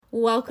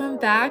Welcome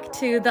back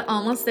to the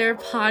Almost There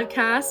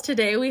podcast.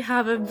 Today we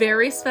have a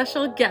very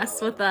special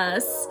guest with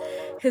us.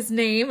 His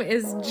name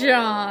is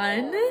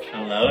Jon.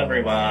 Hello,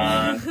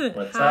 everyone.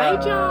 What's Hi,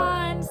 up?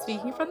 Jon.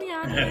 Speaking from the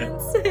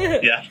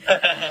audience. Yeah.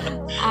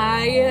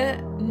 I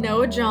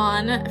know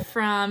Jon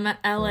from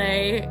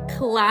LA.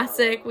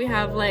 Classic. We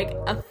have like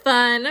a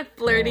fun,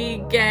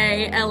 flirty,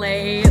 gay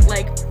LA,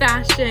 like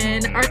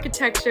fashion,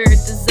 architecture,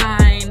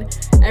 design,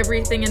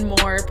 everything and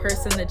more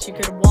person that you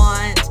could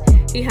want.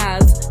 He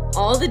has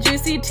all the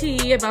juicy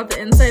tea about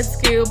the inside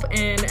scoop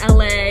in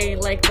LA,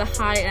 like the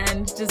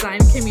high-end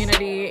design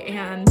community,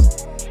 and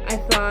I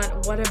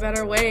thought, what a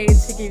better way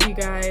to give you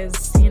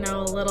guys,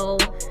 a little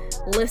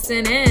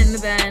listen in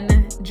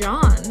than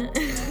Jon.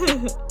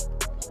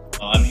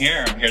 Well, I'm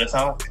here to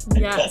talk.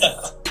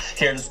 Yes.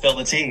 Here to spill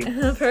the tea.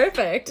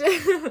 Perfect.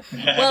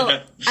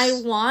 Well,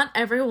 I want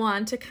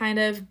everyone to kind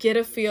of get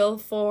a feel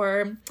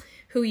for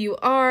who you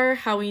are,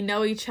 how we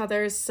know each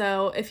other.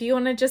 So if you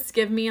want to just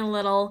give me a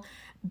little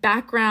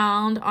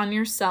background on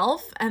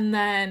yourself, and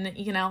then,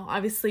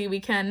 obviously we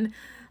can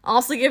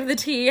also give the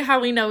tea how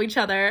we know each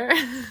other.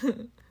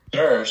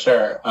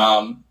 Sure.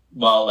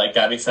 Well, like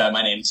Gabby said,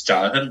 my name's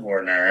Jon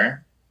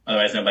Warner,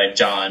 otherwise known by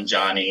Jon,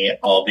 Johnny,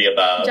 all of the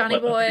above. Johnny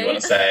what boy. You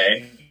want to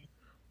say?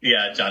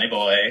 Yeah, Johnny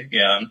boy.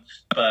 Yeah.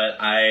 But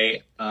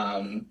I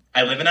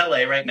live in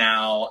LA right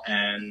now,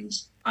 and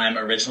I'm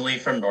originally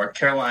from North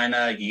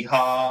Carolina.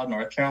 Yeehaw,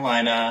 North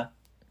Carolina.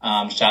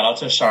 Shout out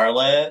to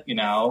Charlotte,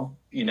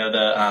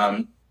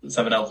 the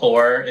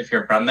 704 if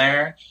you're from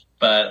there.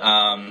 But,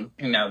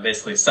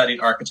 basically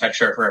studied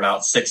architecture for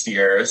about 6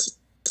 years.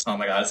 Oh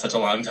my God, it's such a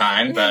long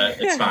time, but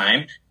it's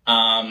fine.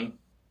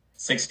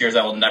 6 years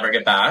I will never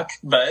get back,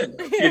 but,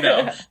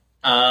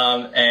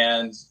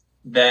 and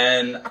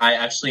then I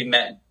actually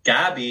met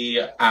Gabby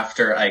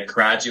after I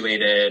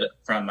graduated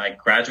from my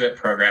graduate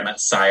program at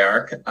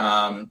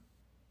SciArc.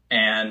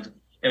 And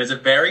it was a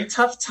very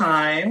tough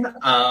time.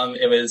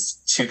 It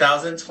was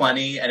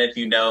 2020, and if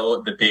you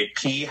know, the big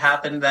P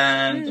happened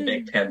then, the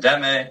big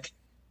pandemic,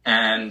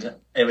 and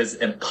it was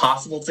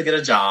impossible to get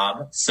a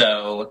job.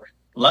 So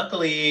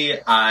luckily,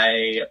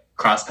 I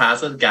crossed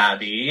paths with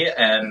Gabby,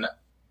 and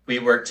we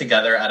worked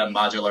together at a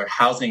modular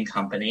housing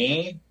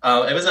company.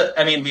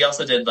 We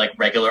also did like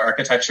regular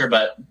architecture,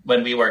 but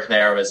when we worked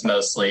there, it was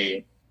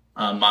mostly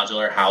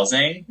modular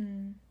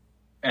housing.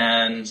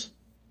 And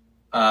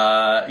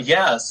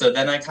so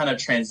then I kind of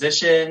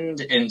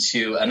transitioned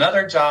into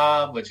another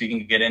job, which we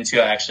can get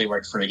into. I actually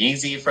worked for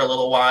Yeezy for a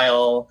little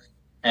while,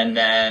 and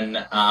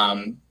then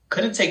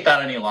couldn't take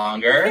that any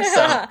longer.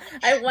 Yeah, so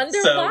I wonder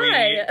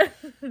why.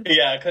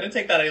 Couldn't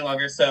take that any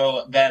longer.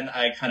 So then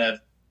I kind of,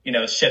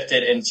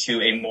 shifted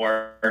into a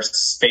more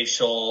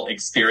spatial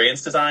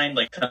experience design,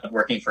 like kind of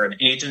working for an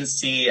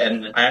agency.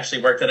 And I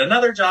actually worked at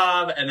another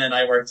job, and then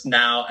I worked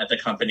now at the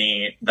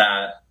company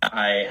that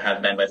I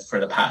have been with for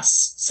the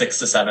past 6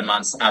 to 7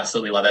 months.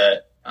 Absolutely love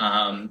it.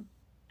 I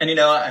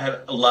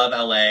love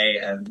LA,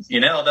 and,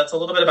 that's a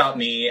little bit about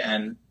me.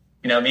 And,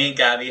 me and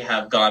Gabby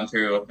have gone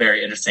through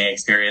very interesting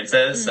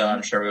experiences. So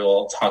I'm sure we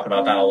will talk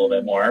about that a little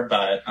bit more.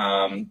 But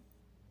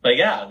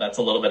yeah, that's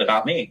a little bit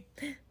about me.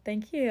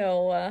 Thank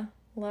you.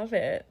 Love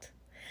it.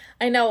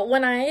 I know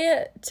when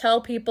I tell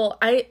people,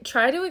 I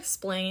try to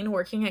explain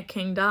working at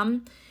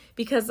Kingdom,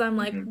 because I'm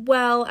like,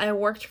 well, I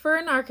worked for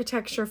an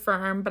architecture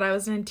firm, but I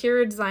was an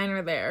interior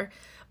designer there.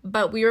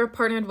 But we were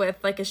partnered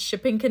with like a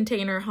shipping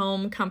container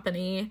home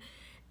company.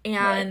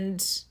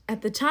 And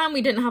at the time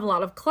we didn't have a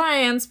lot of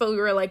clients, but we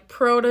were like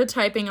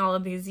prototyping all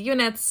of these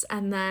units,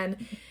 and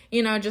then,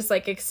 just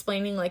like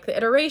explaining like the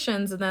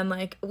iterations. And then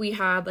like we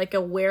had like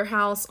a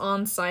warehouse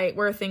on site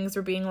where things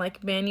were being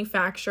like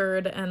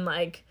manufactured and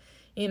like,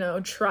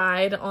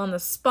 tried on the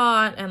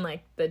spot, and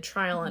like the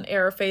trial and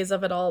error phase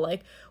of it all.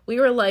 Like we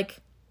were like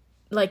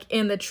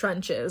in the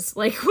trenches,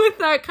 like with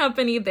that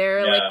company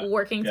there, like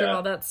working through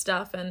all that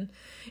stuff. And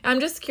I'm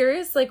just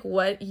curious, like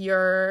what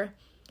your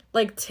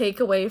like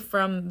takeaway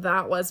from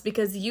that was,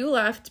 because you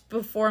left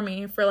before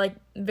me for like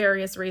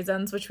various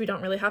reasons, which we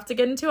don't really have to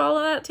get into all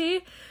of that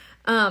tea.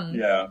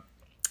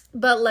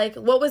 But like,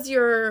 what was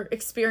your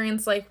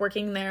experience like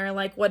working there?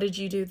 Like, what did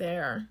you do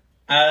there?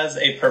 As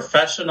a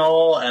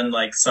professional and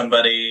like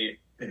somebody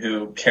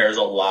who cares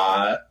a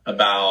lot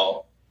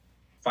about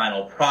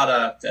final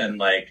product and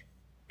like,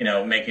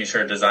 making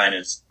sure design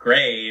is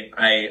great,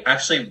 I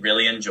actually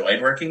really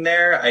enjoyed working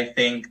there. I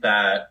think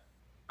that,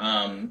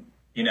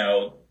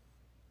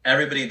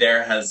 everybody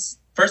there has,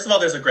 first of all,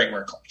 there's a great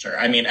work culture.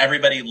 I mean,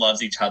 everybody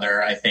loves each other,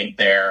 I think,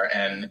 there.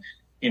 And,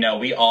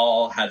 we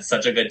all had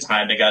such a good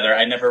time together.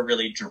 I never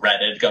really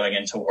dreaded going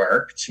into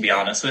work, to be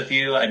honest with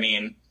you. I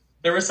mean,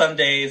 there were some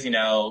days,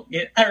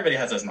 everybody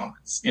has those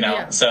moments,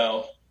 Yeah.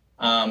 So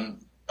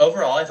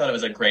overall, I thought it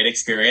was a great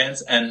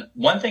experience. And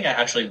one thing I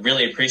actually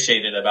really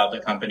appreciated about the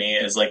company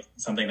is like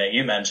something that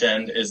you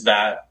mentioned, is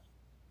that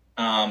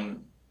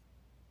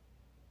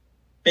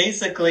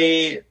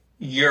basically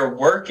you're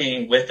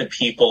working with the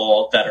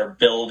people that are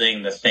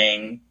building the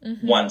thing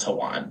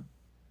one-to-one.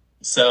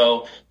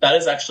 So that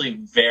is actually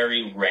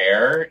very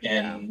rare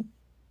in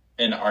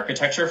an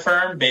architecture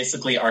firm.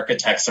 Basically,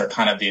 architects are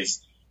kind of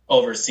these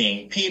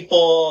overseeing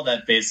people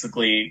that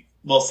basically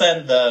will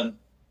send the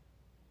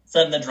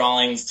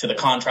drawings to the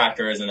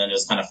contractors and then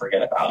just kind of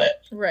forget about it.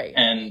 Right.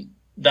 And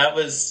that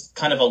was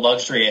kind of a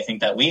luxury I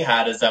think that we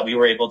had, is that we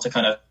were able to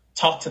kind of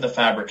talk to the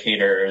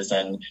fabricators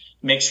and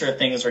make sure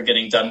things were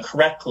getting done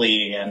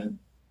correctly, and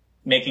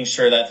making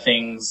sure that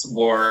things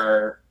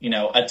were,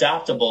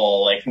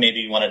 adaptable. Like maybe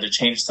you wanted to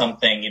change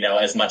something,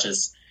 as much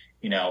as,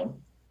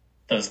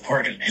 those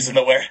poor guys in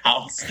the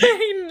warehouse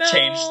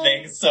change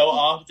things so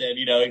often,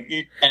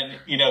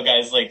 and,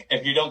 guys, like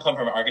if you don't come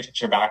from an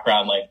architecture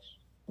background, like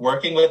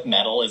working with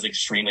metal is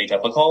extremely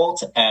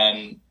difficult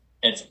and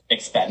it's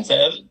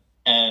expensive.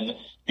 And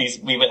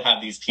we would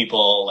have these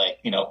people like,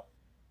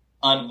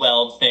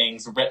 unweld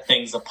things, rip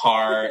things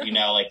apart,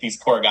 like these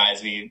poor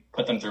guys, we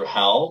put them through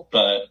hell.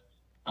 But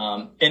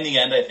in the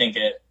end, I think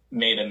it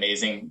made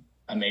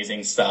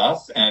amazing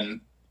stuff.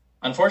 And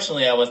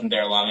unfortunately, I wasn't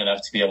there long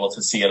enough to be able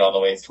to see it all the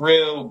way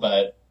through.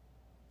 But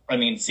I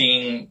mean,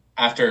 seeing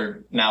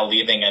after now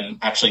leaving and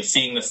actually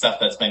seeing the stuff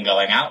that's been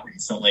going out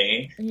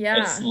recently,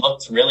 it's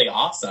looked really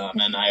awesome.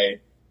 And I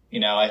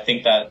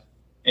think that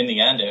in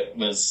the end, it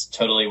was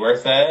totally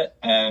worth it.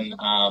 And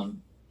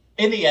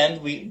in the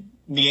end,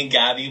 me and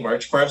Gabby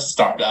worked for a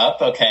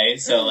startup. Okay.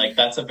 So like,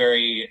 that's a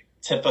very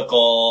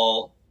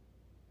typical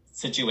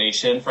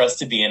situation for us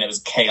to be in. It was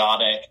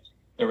chaotic.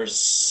 There was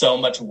so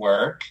much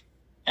work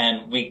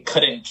and we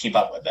couldn't keep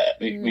up with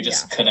it. We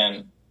just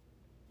couldn't.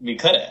 We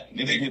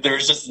couldn't. There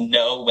was just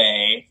no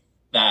way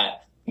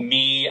that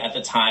me at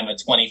the time, a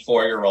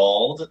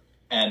 24-year-old,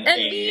 and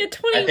me, a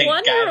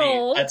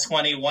 21-year-old, a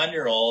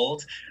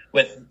 21-year-old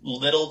with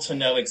little to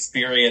no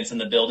experience in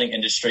the building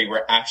industry,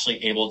 were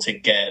actually able to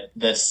get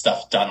this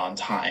stuff done on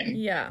time.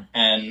 Yeah.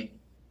 And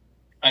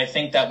I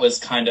think that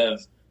was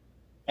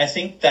I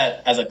think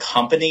that as a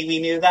company, we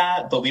knew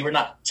that, but we were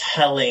not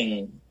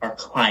telling our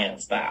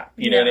clients that,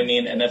 you know what I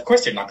mean? And of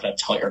course, you're not going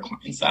to tell your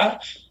clients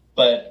that,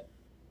 but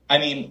I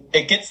mean,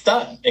 it gets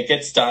done. It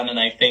gets done. And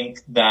I think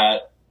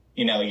that,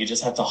 you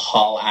just have to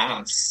haul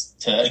ass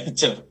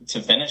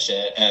to finish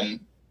it. And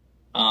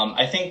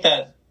I think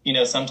that,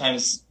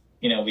 sometimes,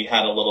 we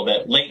had a little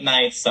bit late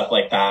nights, stuff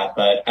like that,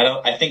 but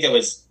I think it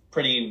was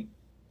pretty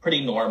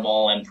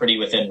normal and pretty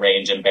within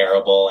range and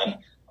bearable. And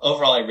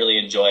overall, I really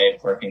enjoyed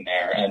working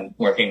there and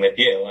working with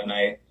you. And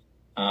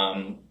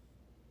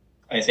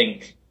I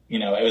think,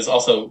 it was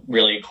also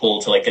really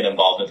cool to like get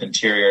involved with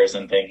interiors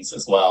and things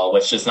as well,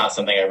 which is not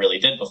something I really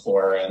did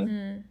before.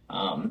 And,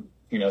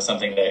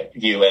 something that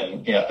you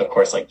and, of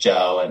course, like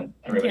Joe and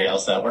everybody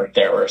else that worked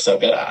there were so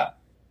good at.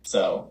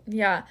 So,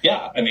 yeah,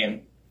 I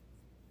mean,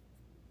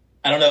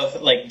 I don't know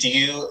if like, do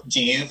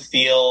you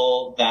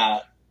feel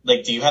that,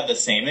 like, do you have the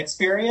same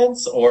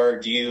experience, or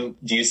do you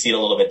see it a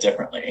little bit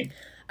differently?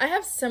 I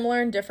have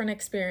similar and different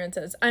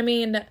experiences. I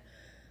mean,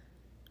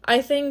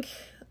 I think,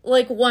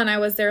 like, one, I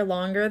was there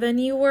longer than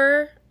you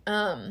were.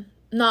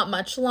 Not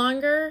much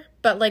longer,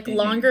 but, like,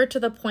 longer to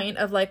the point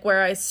of, like,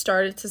 where I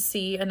started to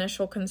see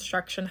initial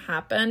construction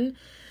happen.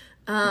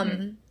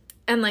 And,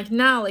 like,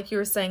 now, like you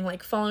were saying,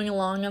 like, following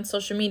along on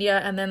social media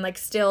and then, like,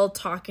 still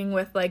talking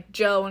with, like,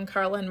 Joe and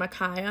Carla and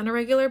Makai on a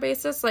regular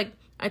basis. Like,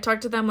 I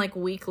talk to them, like,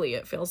 weekly,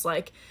 it feels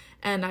like.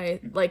 And I,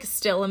 like,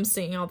 still am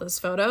seeing all those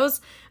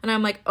photos. And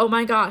I'm like, oh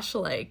my gosh,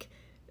 like,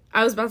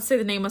 I was about to say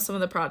the name of some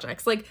of the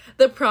projects. Like,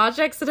 the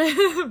projects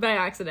that, by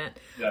accident.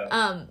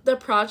 Yeah. The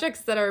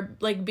projects that are,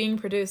 like, being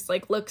produced,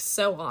 like, look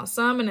so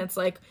awesome. And it's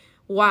like,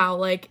 wow,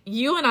 like,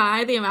 you and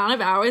I, the amount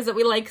of hours that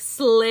we, like,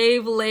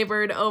 slave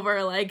labored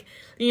over, like,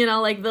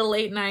 like, the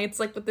late nights,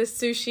 like, with the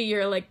sushi,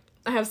 or, like,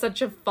 I have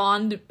such a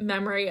fond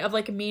memory of,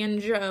 like, me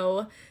and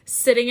Joe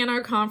sitting in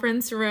our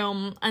conference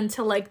room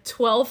until, like,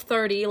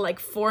 12:30, like,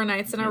 4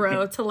 nights in a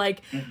row to,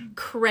 like,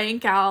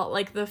 crank out,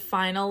 like, the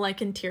final,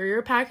 like,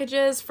 interior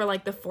packages for,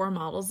 like, the 4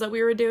 models that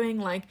we were doing.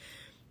 Like,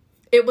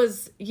 it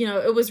was,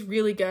 it was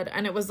really good,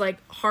 and it was,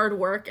 like, hard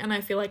work, and I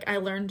feel like I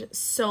learned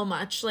so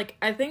much. Like,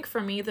 I think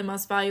for me, the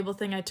most valuable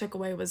thing I took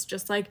away was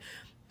just, like,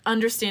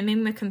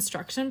 understanding the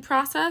construction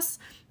process.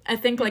 I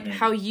think, like,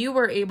 how you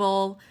were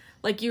able,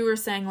 like, you were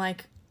saying,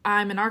 like,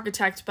 I'm an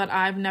architect, but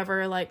I've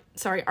never, like,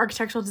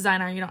 architectural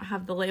designer. You don't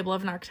have the label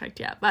of an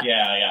architect yet, but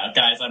yeah,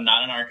 guys, I'm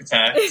not an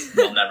architect.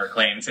 I'll never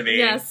claim to be.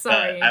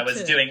 Sorry, I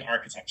was doing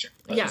architecture.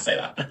 Let's just say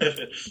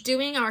that.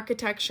 Doing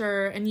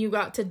architecture, and you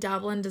got to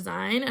dabble in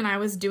design, and I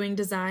was doing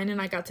design,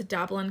 and I got to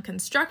dabble in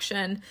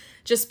construction,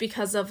 just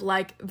because of,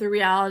 like, the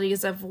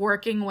realities of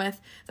working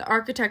with the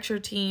architecture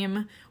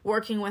team,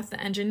 working with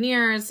the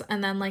engineers,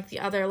 and then, like,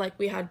 the other, like,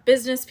 we had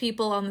business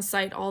people on the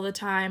site all the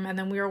time, and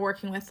then we were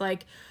working with,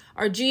 like,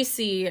 our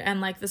GC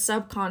and, like, the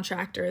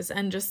subcontractors,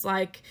 and just,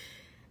 like,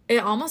 it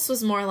almost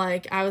was more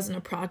like I was in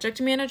a project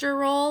manager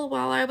role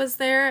while I was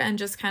there, and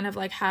just kind of,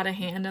 like, had a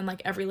hand in,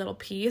 like, every little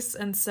piece.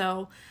 And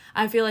so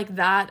I feel like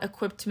that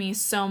equipped me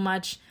so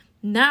much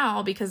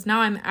now, because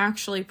now I'm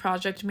actually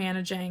project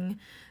managing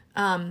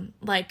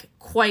like,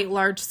 quite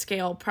large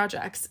scale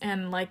projects,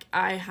 and, like,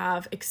 I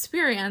have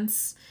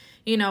experience,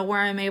 where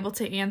I'm able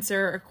to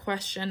answer a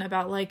question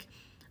about, like,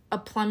 a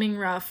plumbing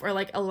rough or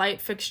like a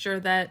light fixture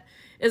that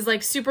is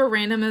like super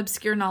random,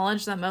 obscure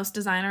knowledge that most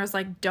designers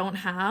like don't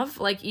have.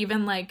 Like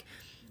even like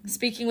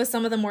speaking with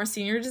some of the more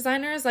senior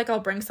designers, like I'll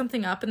bring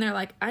something up and they're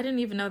like, I didn't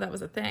even know that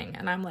was a thing.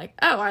 And I'm like,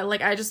 oh,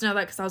 I just know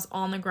that because I was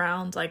on the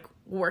ground, like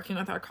working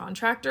with our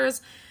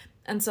contractors.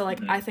 And so like,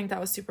 I think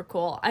that was super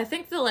cool. I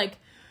think the like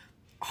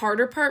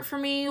harder part for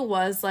me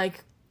was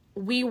like,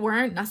 we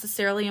weren't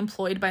necessarily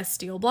employed by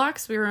Steel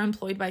Blocks. We were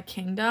employed by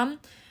Kingdom,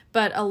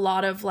 but a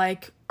lot of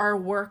like our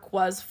work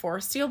was for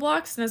Steel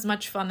Blocks. And as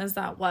much fun as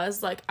that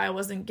was, like I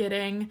wasn't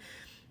getting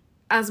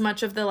as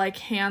much of the like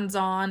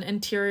hands-on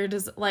interior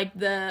like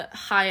the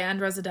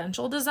high-end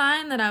residential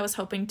design that I was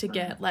hoping to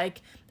get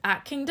like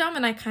at Kingdom,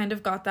 and I kind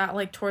of got that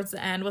like towards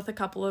the end with a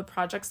couple of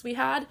projects we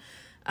had,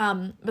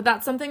 but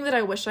that's something that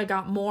I wish I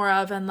got more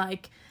of and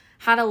like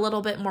had a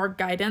little bit more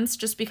guidance,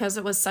 just because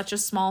it was such a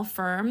small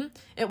firm.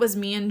 It was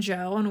me and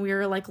Joe, and we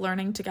were like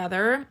learning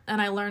together,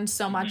 and I learned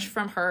so much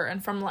from her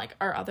and from like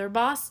our other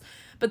boss,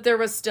 but there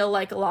was still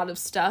like a lot of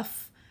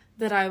stuff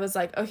that I was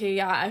like, okay,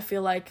 yeah, I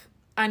feel like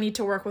I need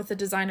to work with a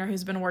designer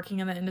who's been working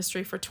in the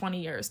industry for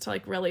 20 years to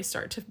like really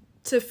start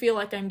to feel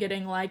like I'm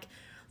getting like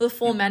the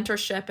full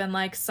mentorship and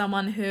like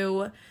someone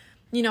who,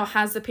 you know,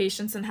 has the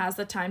patience and has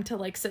the time to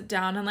like sit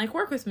down and like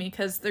work with me.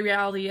 Because the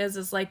reality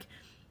is like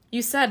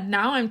you said,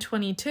 now I'm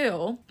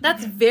 22.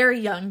 That's very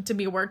young to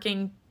be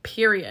working,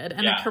 period,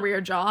 in a career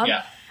job.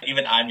 Yeah,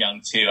 even I'm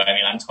young too. I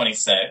mean, I'm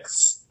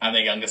 26. I'm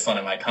the youngest one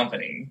in my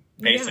company,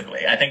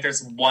 basically. I think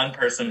there's one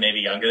person maybe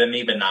younger than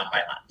me, but not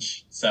by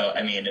much. So,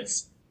 I mean,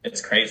 it's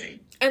crazy.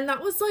 And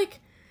that was,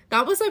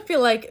 I feel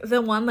like,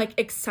 the one, like,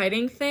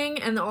 exciting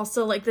thing, and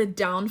also, like, the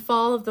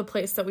downfall of the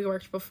place that we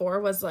worked before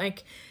was,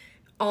 like,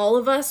 all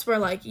of us were,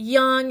 like,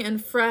 young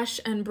and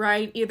fresh and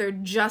bright, either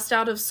just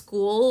out of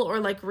school or,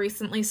 like,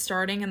 recently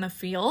starting in the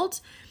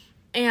field.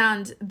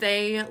 And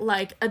they,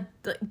 like,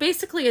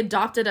 basically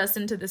adopted us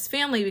into this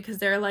family because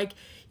they're, like,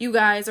 you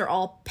guys are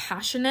all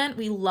passionate.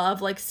 We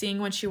love, like, seeing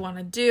what you want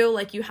to do.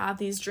 Like, you have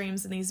these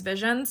dreams and these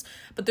visions.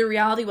 But the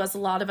reality was a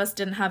lot of us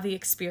didn't have the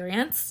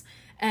experience.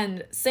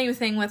 And same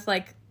thing with,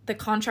 like, the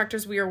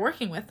contractors we were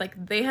working with.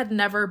 Like, they had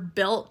never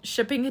built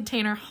shipping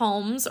container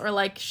homes or,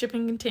 like,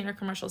 shipping container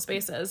commercial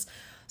spaces.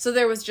 So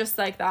there was just,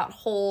 like, that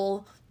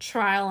whole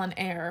trial and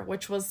error,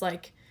 which was,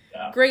 like,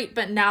 great.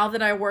 But now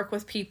that I work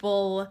with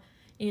people,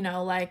 you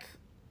know, like,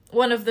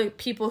 one of the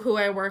people who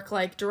I work,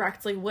 like,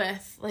 directly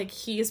with, like,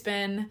 he's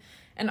been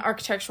an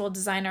architectural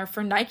designer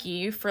for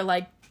Nike for,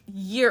 like,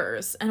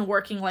 years and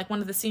working, like, one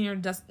of the senior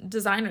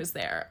designers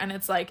there. And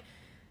it's, like,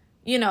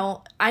 you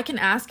know, I can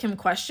ask him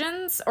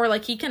questions, or,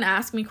 like, he can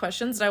ask me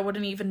questions that I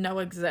wouldn't even know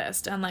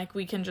exist. And, like,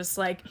 we can just,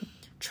 like,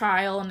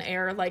 trial and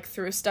error, like,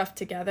 through stuff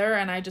together.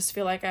 And I just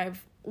feel like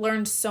I've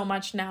learned so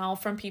much now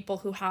from people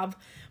who have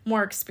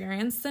more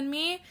experience than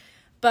me.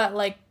 But,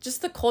 like,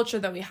 just the culture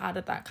that we had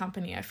at that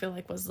company, I feel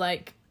like was,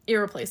 like,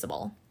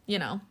 irreplaceable, you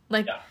know?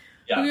 Like,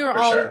 we were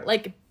all,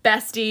 like,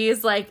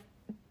 besties. Like,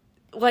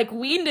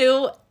 we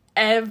knew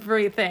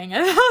everything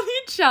about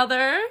each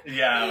other.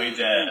 Yeah, we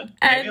did.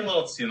 Maybe a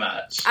little too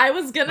much. I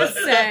was gonna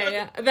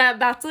say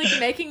that's, like,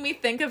 making me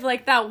think of,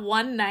 like, that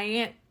one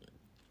night.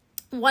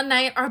 One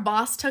night, our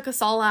boss took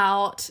us all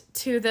out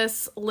to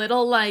this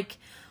little, like,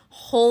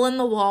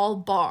 hole-in-the-wall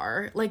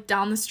bar, like,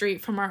 down the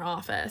street from our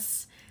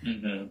office.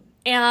 Mm-hmm.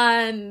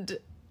 And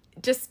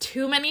just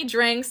too many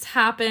drinks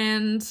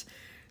happened.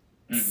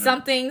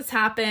 Something's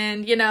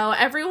happened. You know,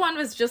 everyone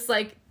was just,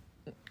 like,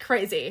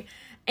 crazy.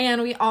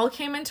 And we all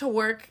came into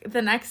work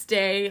the next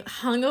day,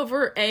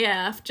 hungover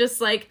AF,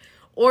 just, like,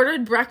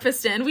 ordered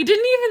breakfast in. We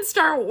didn't even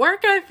start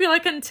work, I feel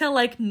like, until,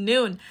 like,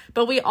 noon.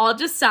 But we all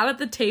just sat at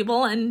the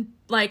table and,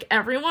 like,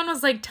 everyone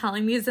was, like,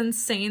 telling these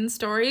insane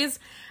stories.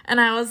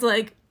 And I was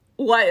like,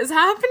 what is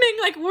happening?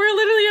 Like, we're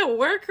literally at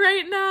work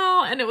right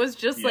now. And it was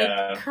just,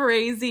 like,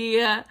 crazy.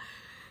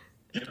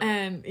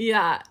 And,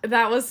 yeah,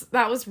 that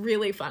was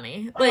really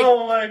funny. Like,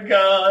 oh, my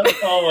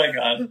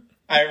God.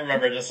 I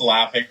remember just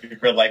laughing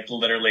for, like,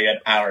 literally an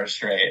hour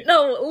straight.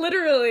 No,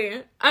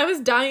 literally. I was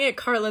dying at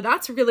Carla.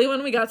 That's really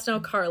when we got to know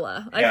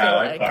Carla, I feel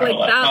like. Carla.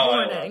 Like, that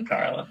morning.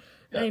 Carla.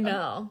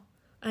 Yeah.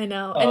 I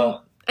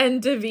know.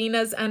 And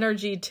Davina's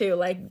energy, too.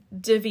 Like,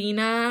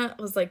 Davina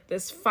was, like,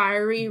 this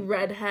fiery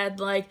redhead,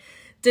 like,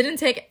 didn't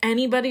take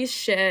anybody's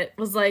shit,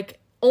 was, like,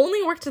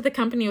 only worked at the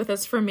company with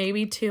us for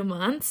maybe 2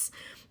 months,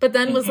 but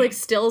then was, like,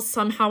 still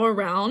somehow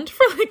around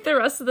for, like, the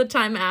rest of the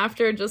time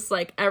after. Just,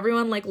 like,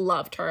 everyone, like,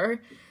 loved her.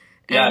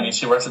 Yeah, I mean,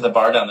 she works at the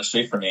bar down the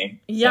street from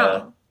me. Yeah.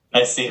 So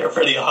I see her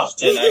pretty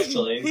often,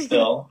 actually,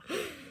 still.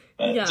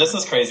 But just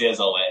as crazy as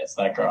always,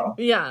 that girl.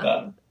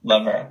 Yeah.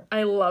 Love her.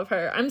 I love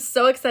her. I'm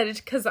so excited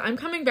because I'm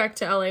coming back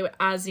to LA,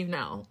 as you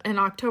know, in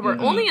October.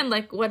 Only in,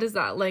 like, what is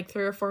that? Like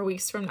 3 or 4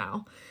 weeks from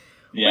now.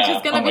 Yeah. Which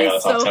is going to be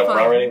God, so October fun.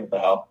 Already? What the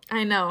hell?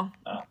 I know.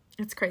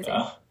 It's crazy.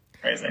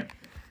 Crazy.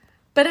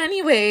 But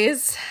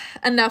anyways,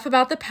 enough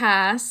about the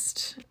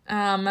past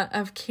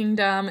of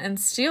Kingdom and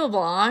Steel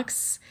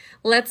Blocks.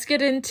 Let's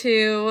get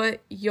into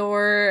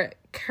your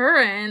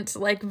current,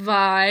 like,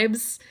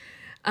 vibes.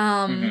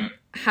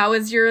 How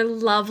is your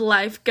love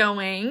life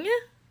going?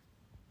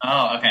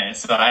 Oh, okay.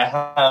 So I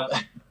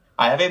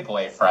have a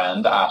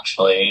boyfriend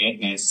actually.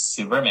 He's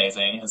super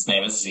amazing. His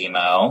name is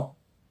Zemo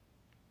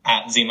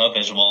at Zemo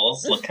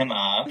Visuals. Look him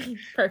up.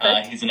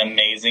 Perfect. He's an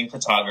amazing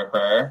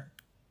photographer.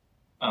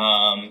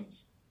 Um,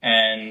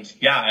 and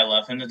yeah, I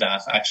love him to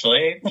death.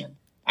 Actually, but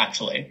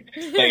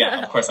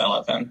yeah, of course I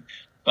love him.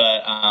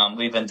 But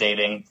we've been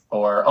dating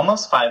for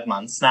almost 5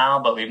 months now,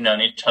 but we've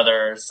known each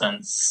other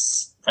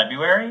since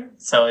February,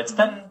 so it's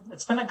been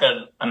a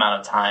good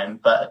amount of time.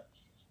 But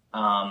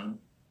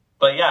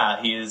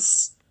yeah,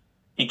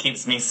 he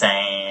keeps me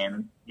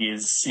sane.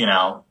 He's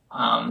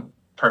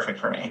perfect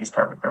for me. He's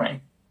perfect for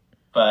me.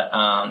 But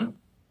don't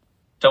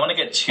want to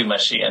get too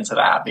mushy into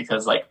that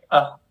because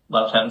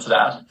love him to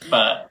death.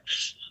 But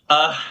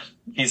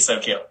he's so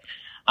cute.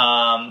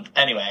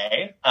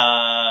 Anyway,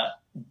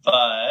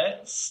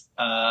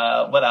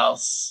 what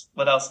else?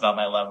 What else about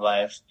my love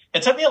life?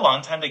 It took me a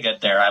long time to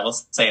get there. I will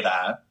say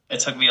that. It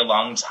took me a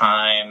long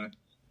time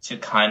to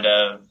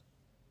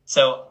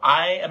so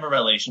I am a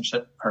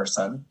relationship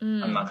person.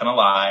 I'm not gonna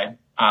lie.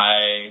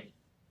 I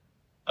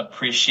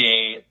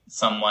appreciate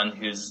someone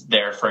who's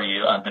there for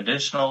you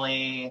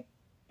unconditionally.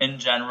 In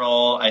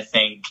general, I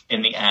think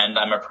in the end,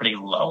 I'm a pretty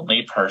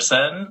lonely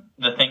person.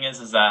 The thing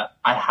is that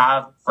I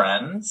have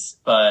friends,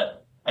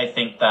 but I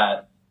think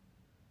that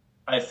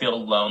I feel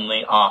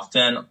lonely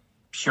often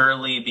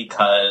purely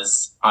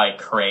because I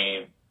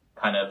crave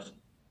kind of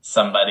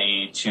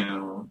somebody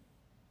to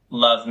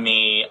love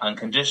me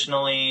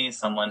unconditionally,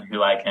 someone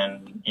who I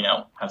can,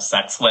 have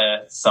sex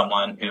with,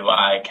 someone who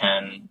I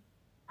can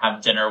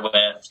have dinner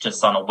with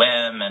just on a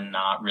whim and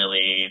not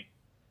really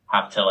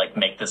have to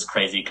make this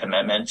crazy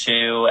commitment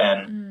to.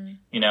 And,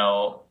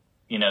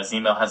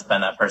 Zemo has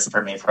been that person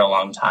for me for a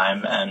long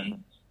time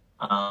and,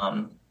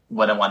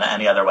 wouldn't want it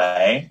any other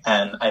way.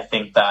 And I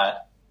think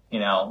that,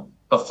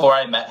 before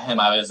I met him,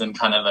 I was in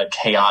kind of a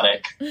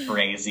chaotic,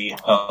 crazy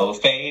hoe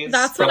phase.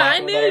 That's when I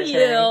knew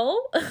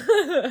you.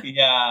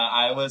 Yeah,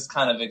 I was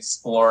kind of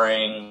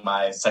exploring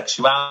my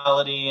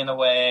sexuality in a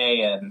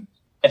way. And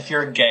if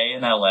you're gay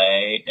in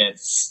LA,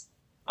 it's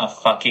a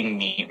fucking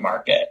meat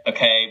market,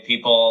 okay?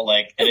 People,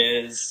 it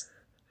is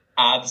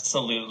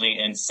absolutely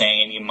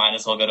insane. You might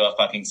as well go to a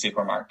fucking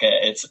supermarket.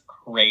 It's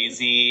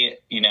crazy.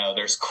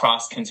 There's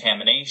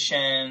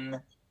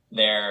cross-contamination.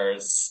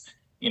 There's,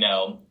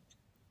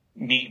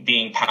 meat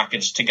being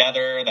packaged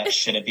together that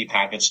shouldn't be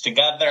packaged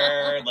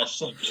together.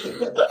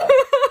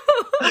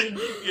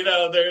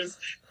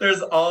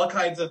 There's all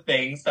kinds of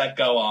things that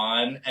go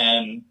on.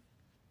 And,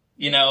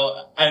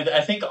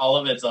 I think all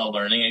of it's a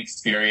learning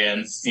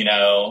experience.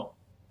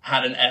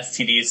 Had an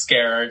STD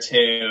scare or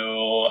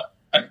two.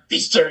 I'm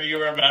sure you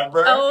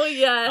remember. Oh,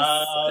 yes.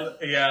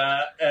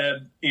 Yeah.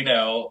 And,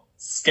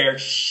 scared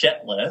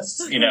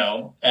shitless,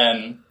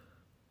 and,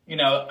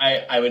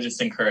 I would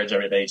just encourage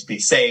everybody to be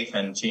safe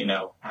and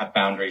to, have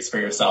boundaries for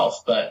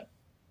yourself. But,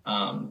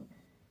 I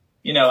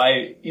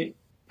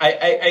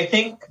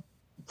think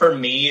for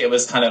me, it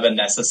was kind of a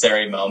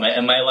necessary moment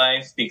in my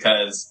life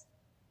because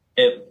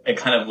it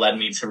kind of led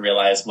me to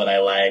realize what I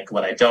like,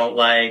 what I don't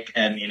like.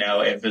 And,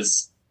 it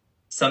was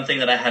something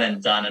that I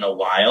hadn't done in a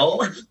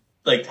while,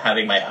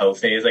 having my hoe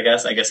phase, I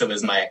guess. I guess it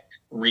was my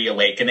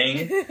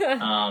reawakening.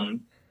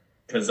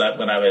 Because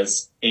when I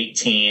was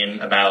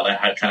 18, I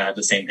had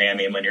the same thing. I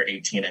mean, when you're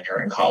 18 and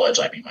you're in college,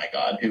 I mean, my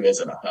God, who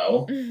isn't a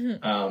hoe?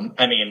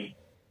 I mean,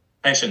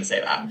 I shouldn't say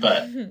that,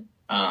 but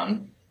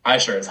I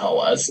sure as hell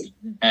was.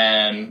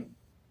 And,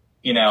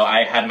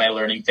 I had my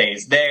learning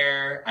phase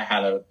there. I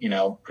had a,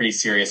 pretty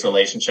serious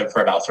relationship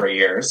for about 3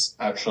 years,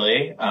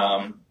 actually.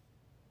 And,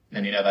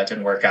 that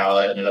didn't work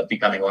out. It ended up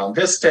becoming long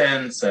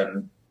distance.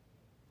 And,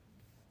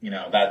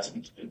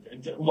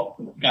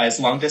 guys,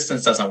 long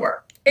distance doesn't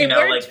work. It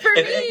worked for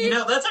me.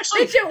 That's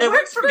actually, it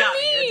works for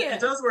Gabby. It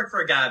does work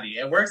for Gabby.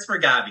 It works for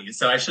Gabby.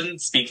 So I shouldn't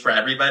speak for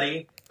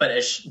everybody, but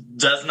it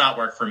does not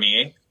work for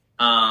me.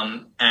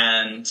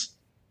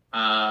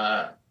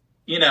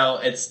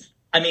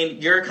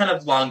 You're kind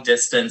of long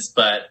distance,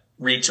 but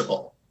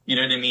reachable. You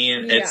know what I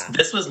mean? Yeah.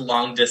 This was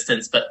long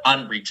distance, but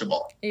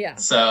unreachable. Yeah.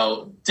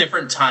 So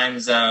different time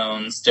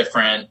zones,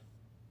 different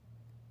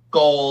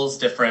goals,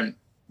 different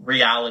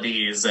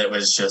realities. It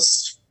was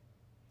just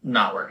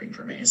not working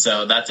for me.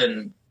 So that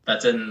ended.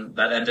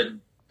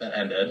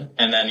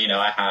 And then,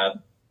 I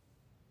had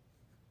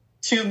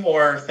 2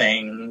 more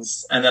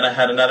things, and then I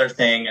had another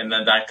thing, and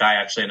then that guy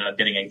actually ended up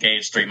getting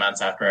engaged 3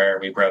 months after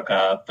we broke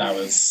up. That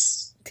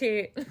was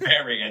tea.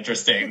 Very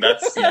interesting.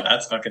 That's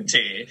that's fucking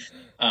tea.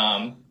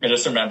 I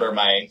just remember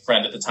my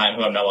friend at the time,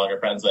 who I'm no longer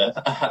friends with.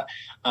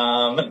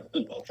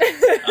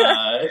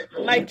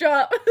 Mic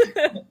drop.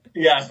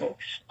 Yeah.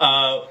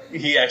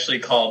 He actually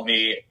called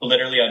me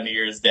literally on New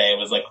Year's Day and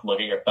was like, look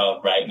at your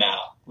phone right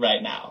now,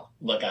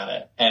 look at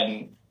it.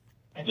 And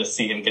I just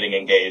see him getting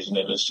engaged, and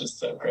it was just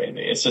so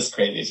crazy. It's just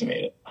crazy to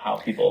me how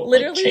people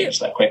literally change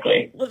that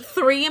quickly.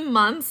 3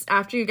 months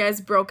after you guys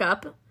broke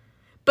up.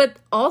 But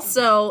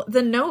also,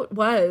 the note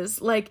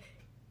was,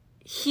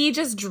 he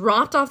just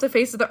dropped off the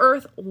face of the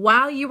earth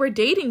while you were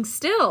dating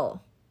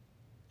still.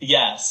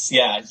 Yes,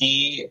 yeah.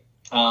 He,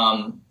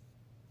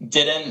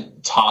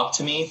 didn't talk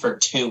to me for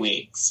 2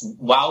 weeks.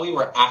 While we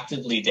were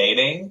actively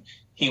dating,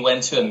 he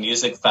went to a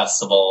music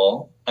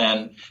festival.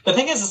 And the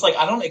thing is like,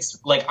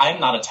 I'm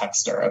not a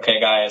texter, okay,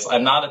 guys?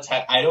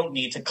 I don't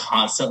need to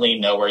constantly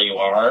know where you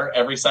are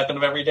every second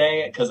of every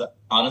day, because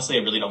honestly,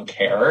 I really don't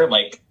care.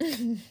 Like,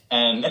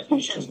 and I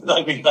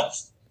mean,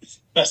 that's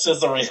just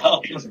the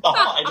reality.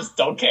 I just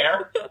don't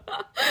care.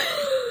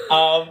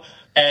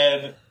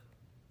 And,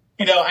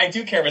 you know, I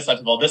do care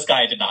respectable. This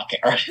guy did not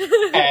care.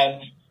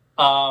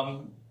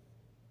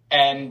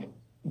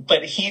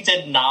 But he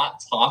did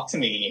not talk to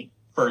me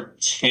for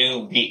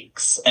 2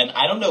 weeks. And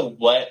I don't know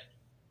what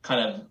kind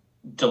of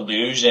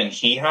delusion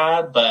he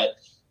had, but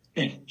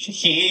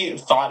he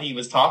thought he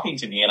was talking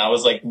to me. And I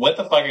was like, what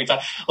the fuck are you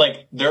talking?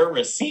 Like, there are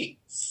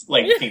receipts,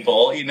 like,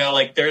 people, you know,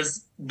 like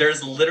there's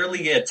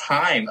literally a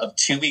time of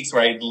 2 weeks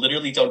where I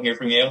literally don't hear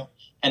from you.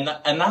 And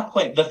at that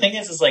point, the thing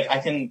is like, I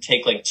can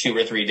take like 2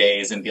 or 3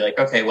 days and be like,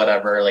 okay,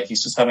 whatever. Like,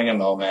 he's just having a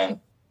moment.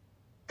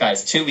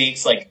 Guys, 2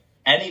 weeks, like,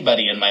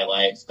 anybody in my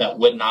life that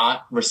would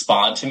not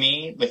respond to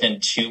me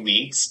within 2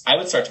 weeks, I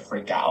would start to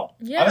freak out.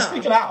 Yeah. I was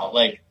freaking out.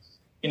 Like,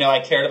 you know,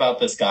 I cared about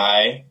this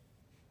guy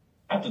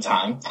at the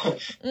time.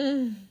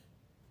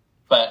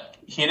 But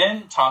he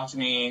didn't talk to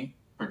me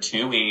for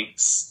 2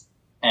 weeks.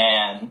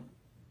 And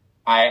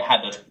I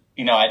had to,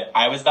 you know,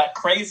 I was that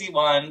crazy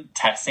one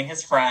texting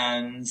his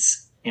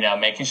friends, you know,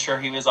 making sure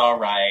he was all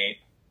right.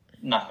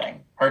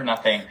 Nothing. Heard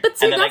nothing. But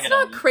see, that's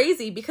not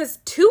crazy, because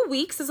 2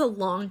 weeks is a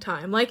long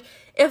time. Like,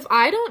 if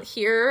I don't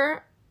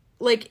hear,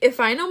 like,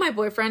 if I know my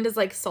boyfriend is,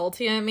 like,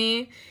 salty at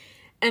me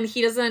and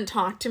he doesn't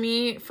talk to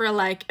me for,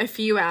 like, a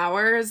few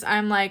hours,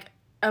 I'm like,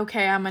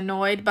 okay, I'm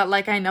annoyed, but,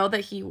 like, I know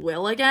that he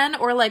will again.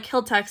 Or, like,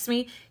 he'll text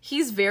me.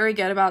 He's very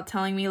good about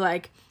telling me,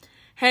 like,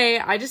 hey,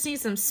 I just need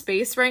some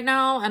space right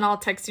now, and I'll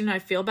text you when I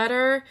feel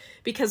better,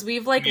 because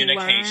we've, like,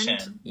 communication.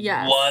 Learned.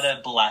 Yes. What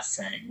a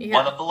blessing. Yeah.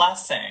 What a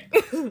blessing.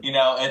 You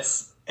know,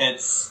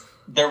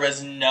 there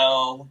was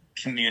no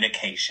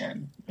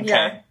communication. Okay.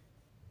 Yeah.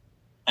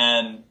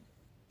 And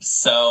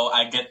so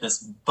I get this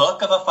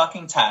book of a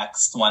fucking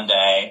text one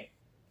day,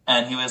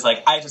 and he was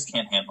like, I just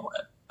can't handle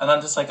it. And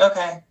I'm just like,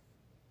 okay,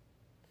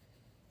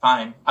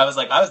 fine. I was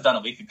done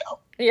a week ago.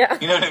 Yeah.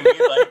 You know what I mean?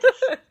 Like,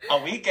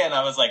 a weekend,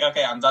 I was like,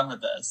 okay, I'm done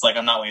with this. Like,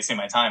 I'm not wasting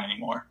my time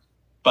anymore.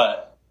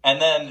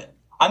 And then,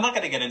 I'm not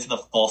going to get into the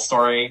full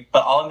story,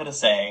 but all I'm going to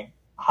say,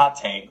 hot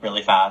take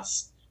really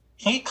fast.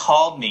 He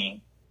called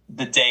me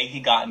the day he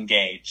got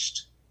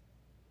engaged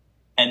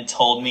and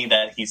told me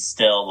that he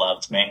still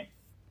loved me.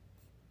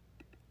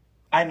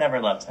 I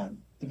never loved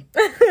him.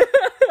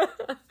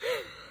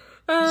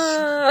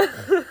 That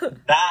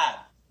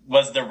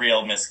was the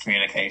real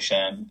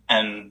miscommunication,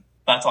 and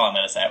that's all I'm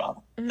going to say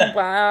about it.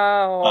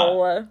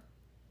 Wow.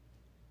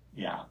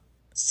 Yeah.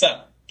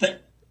 So.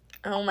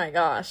 Oh my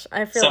gosh.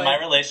 I feel so my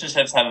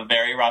relationships have a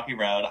very rocky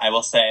road. I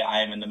will say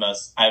I've been the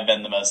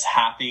most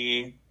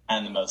happy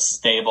and the most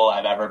stable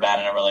I've ever been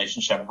in a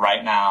relationship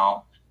right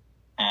now.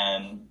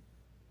 And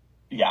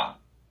yeah,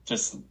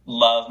 just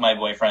love my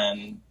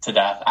boyfriend to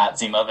death at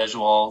Zemo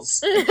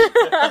Visuals.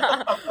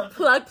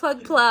 Plug.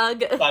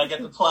 Gotta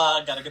get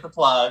the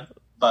plug.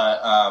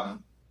 But,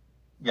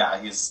 yeah,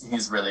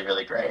 he's really,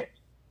 really great.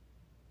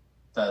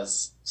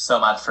 Does so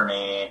much for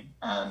me,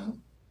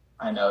 and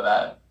I know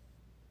that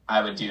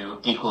I would do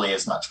equally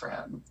as much for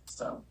him.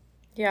 So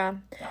yeah.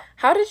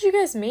 How did you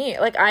guys meet?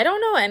 Like, I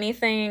don't know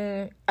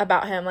anything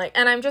about him. Like,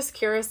 and I'm just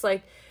curious,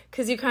 like,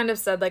 because you kind of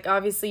said, like,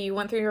 obviously you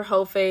went through your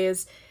hoe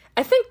phase.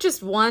 I think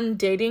just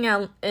dating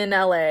in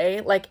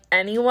LA, like,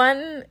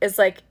 anyone is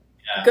like,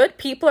 good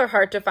people are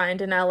hard to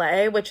find in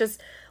LA, which is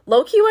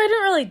low-key why I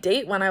didn't really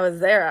date when I was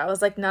there. I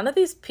was like, none of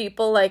these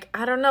people, like,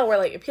 I don't know, were,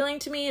 like, appealing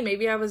to me, and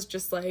maybe I was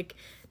just, like,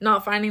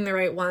 not finding the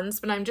right ones.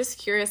 But I'm just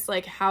curious,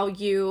 like, how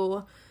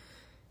you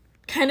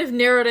kind of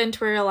narrowed into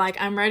where you're like,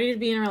 I'm ready to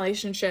be in a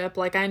relationship.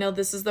 Like, I know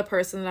this is the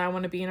person that I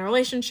want to be in a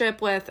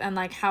relationship with. And,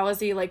 like, how has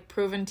he, like,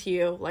 proven to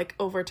you, like,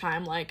 over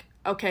time, like,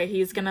 okay,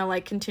 he's gonna,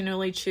 like,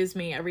 continually choose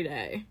me every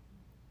day?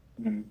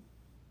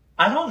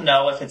 I don't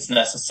know if it's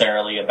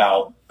necessarily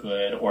about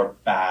good or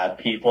bad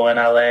people in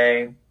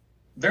LA.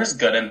 There's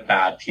good and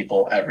bad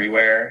people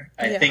everywhere.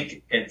 I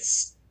think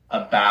it's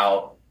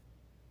about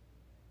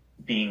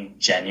being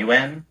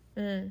genuine.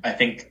 I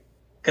think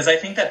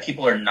that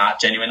people are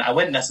not genuine. I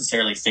wouldn't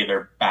necessarily say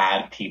they're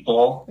bad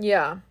people.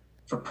 Yeah.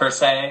 Per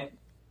se.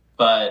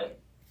 But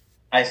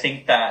I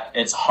think that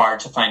it's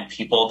hard to find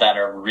people that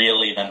are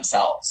really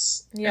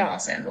themselves in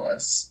Los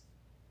Angeles.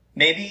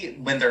 Maybe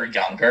when they're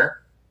younger.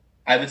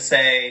 I would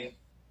say,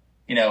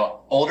 you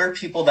know, older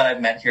people that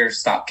I've met here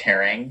stop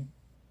caring,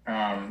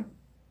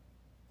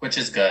 which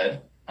is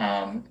good.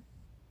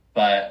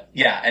 But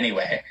yeah,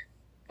 anyway.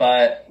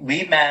 But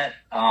we met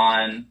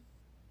on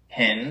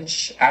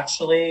Hinge,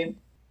 actually.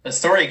 The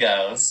story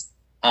goes,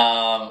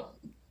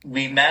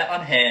 we met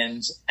on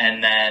Hinge,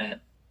 and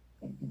then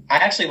I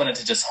actually wanted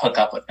to just hook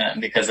up with him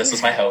because this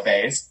was my hoe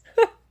phase.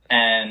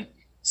 And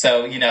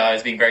so, you know, I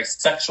was being very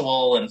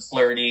sexual and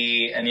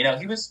flirty, and, you know,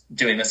 he was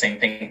doing the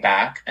same thing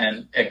back.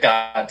 And it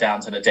got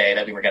down to the day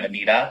that we were going to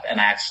meet up, and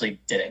I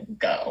actually didn't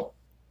go.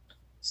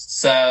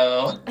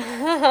 So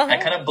I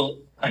kind of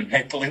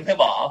I blew him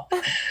off,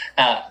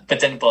 but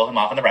didn't blow him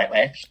off in the right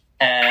way.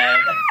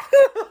 And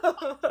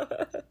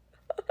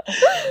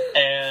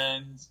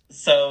and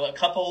so a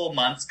couple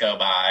months go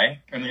by,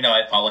 and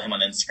I follow him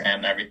on Instagram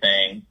and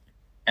everything.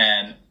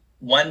 And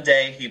one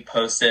day he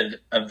posted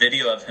a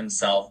video of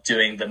himself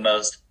doing the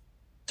most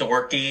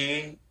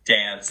dorky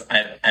dance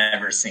I've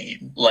ever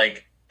seen.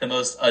 Like the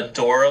most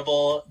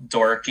adorable,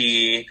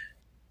 dorky,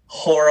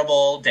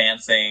 horrible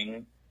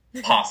dancing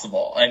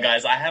possible. And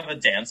guys, I have a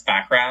dance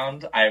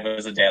background. I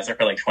was a dancer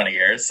for like 20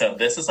 years, so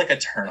this is like a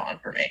turn on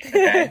for me.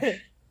 Okay.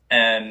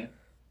 And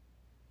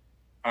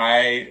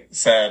I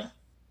said,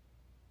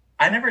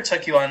 I never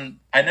took you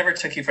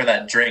for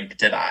that drink,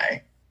 did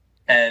I?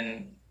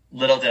 And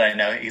little did I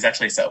know he's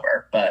actually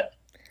sober, but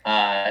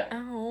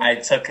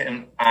I took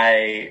him.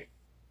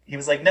 He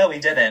was like, no, we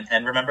didn't.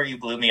 And remember, you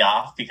blew me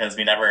off because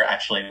we never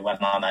actually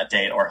went on that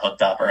date or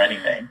hooked up or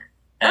anything.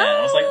 And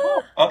I was like,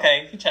 oh,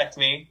 okay, he checked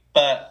me.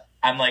 But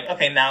I'm like,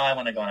 okay, now I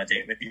want to go on a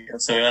date with you.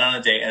 So we went on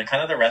a date, and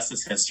kind of the rest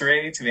is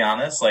history, to be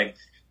honest. Like,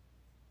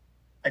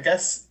 I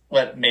guess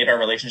what made our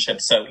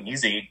relationship so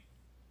easy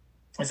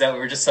was that we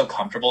were just so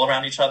comfortable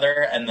around each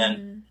other. And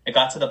then it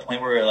got to the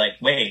point where we were like,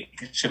 wait,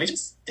 should we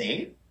just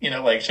date?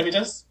 Should we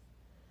just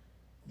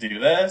do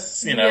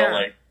this?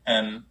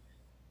 And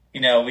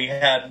we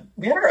had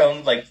our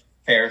own like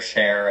fair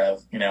share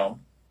of,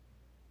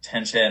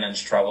 tension and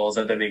struggles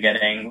at the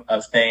beginning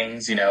of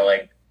things.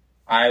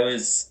 I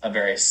was a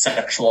very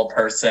sexual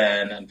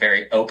person and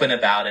very open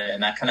about it,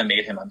 and that kind of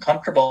made him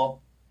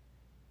uncomfortable.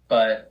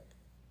 But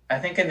I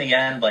think in the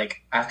end,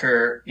 like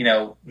after,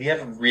 we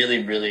have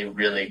really, really,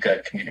 really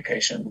good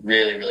communication,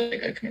 really, really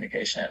good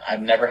communication.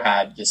 I've never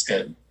had this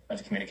good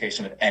of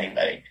communication with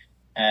anybody.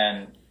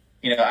 And,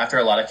 after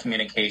a lot of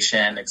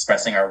communication,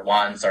 expressing our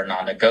wants, our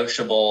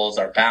non-negotiables,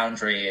 our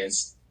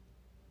boundaries,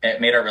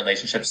 it made our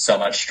relationship so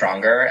much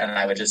stronger. And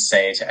I would just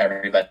say to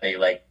everybody,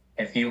 like,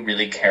 if you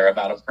really care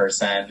about a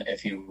person,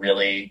 if you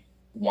really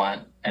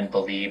want and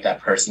believe that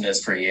person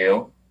is for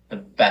you, the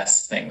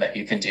best thing that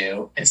you can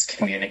do is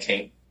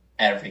communicate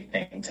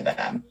everything to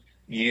them.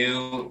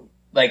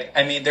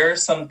 There are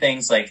some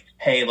things like,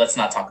 hey, let's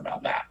not talk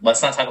about that.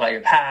 Let's not talk about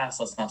your past.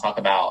 Let's not talk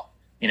about,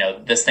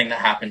 this thing that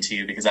happened to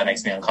you because that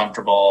makes me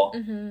uncomfortable.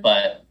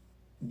 But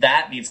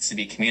that needs to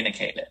be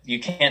communicated. You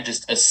can't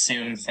just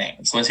assume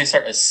things. Once you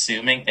start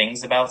assuming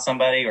things about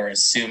somebody or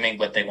assuming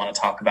what they want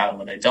to talk about and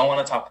what they don't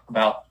want to talk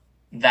about,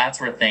 that's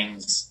where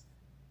things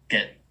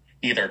get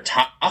either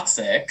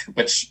toxic,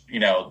 which,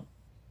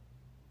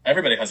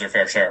 everybody has their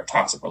fair share of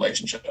toxic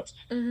relationships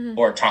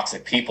or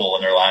toxic people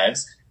in their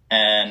lives.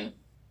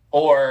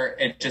 Or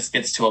it just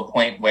gets to a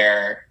point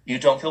where you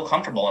don't feel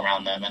comfortable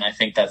around them. And I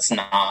think that's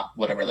not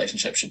what a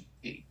relationship should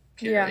be,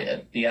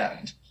 period. Yeah. The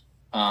end.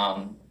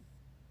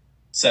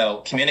 So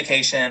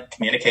communication,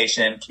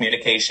 location,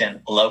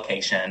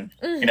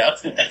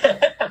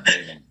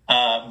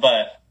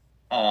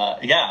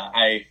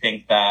 I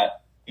think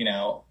that,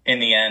 in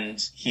the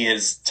end, he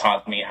has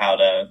taught me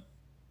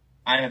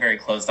I'm a very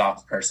closed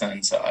off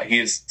person, so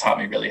he's taught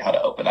me really how to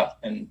open up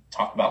and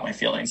talk about my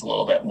feelings a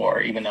little bit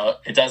more, even though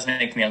it does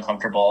make me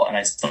uncomfortable and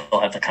I still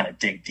have to kind of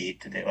dig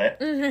deep to do it.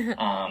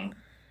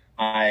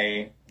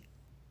 I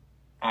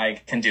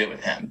can do it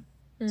with him.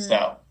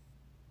 So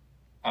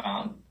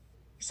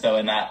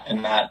in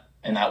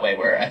that way,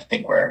 I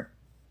think we're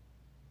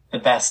the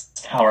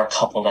best power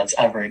couple that's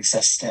ever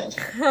existed.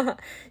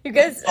 You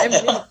guys,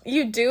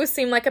 you do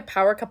seem like a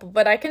power couple,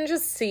 but I can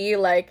just see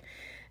like,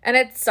 and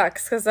it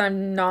sucks because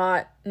I'm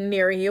not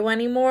near you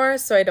anymore,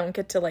 so I don't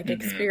get to like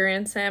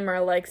experience him or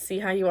like see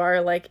how you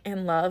are like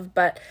in love.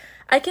 But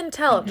I can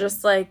tell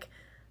just like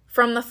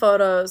from the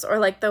photos or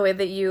like the way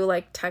that you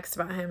like text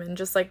about him and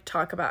just like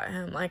talk about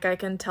him. Like I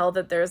can tell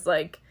that there's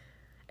like,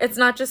 it's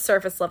not just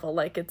surface level,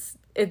 like it's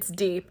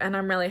deep. And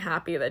I'm really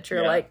happy that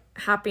you're like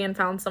happy and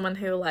found someone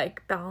who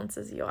like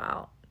balances you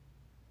out.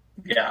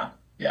 Yeah.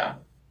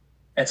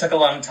 It took a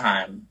long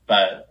time,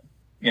 but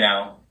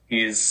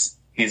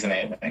He's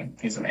amazing.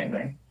 He's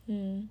amazing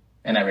in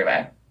every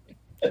way.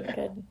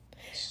 Good.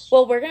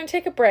 Well, we're going to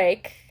take a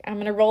break. I'm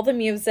going to roll the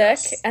music.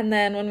 And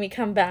then when we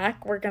come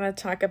back, we're going to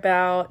talk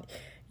about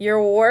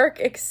your work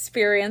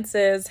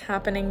experiences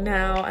happening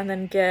now and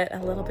then get a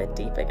little bit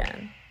deep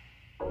again.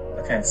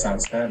 Okay,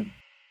 sounds good.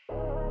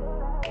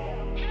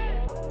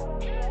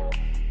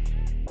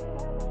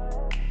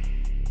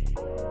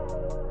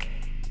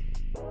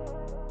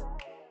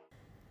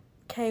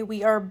 Okay,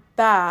 we are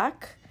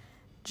back.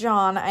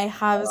 Jon, I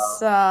have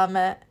some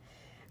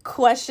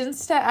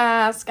questions to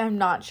ask. I'm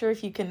not sure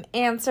if you can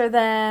answer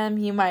them.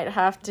 You might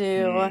have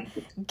to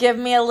give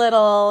me a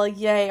little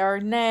yay or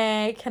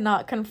nay,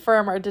 cannot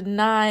confirm or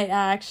deny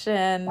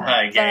action.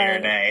 Yay or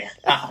nay.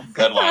 Oh,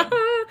 good one.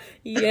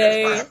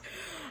 Yay.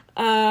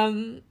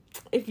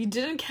 If you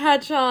didn't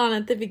catch on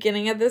at the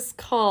beginning of this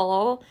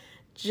call,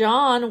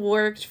 Jon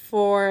worked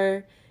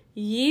for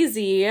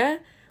Yeezy.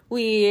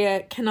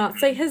 We cannot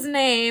say his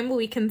name.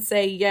 We can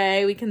say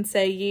yay. We can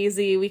say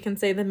Yeezy. We can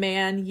say the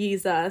man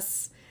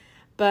Yeezys.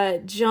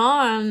 But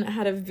Jon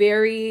had a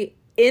very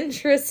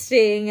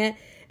interesting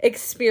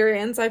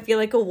experience. I feel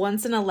like a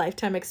once in a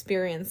lifetime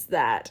experience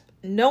that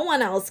no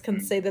one else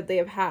can say that they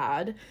have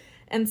had.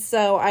 And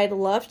so I'd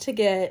love to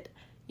get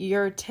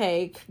your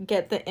take,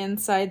 get the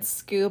inside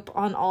scoop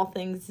on all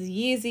things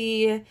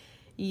Yeezy,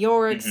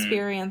 your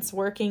experience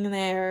working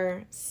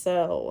there.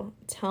 So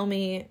tell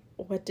me,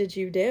 what did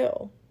you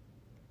do?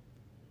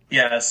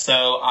 Yeah,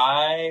 so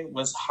I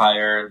was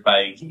hired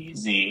by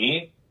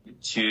Yeezy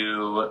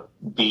to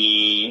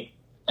be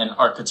an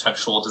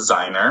architectural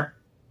designer.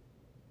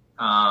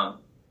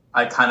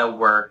 I kind of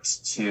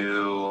worked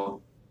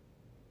to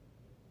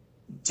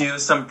do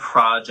some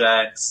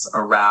projects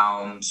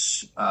around,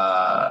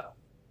 some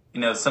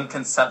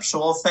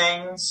conceptual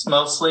things,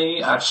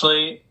 mostly,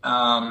 actually.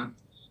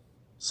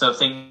 So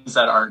things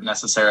that aren't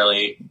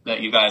necessarily,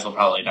 that you guys will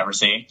probably never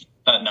see,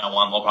 that no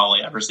one will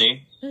probably ever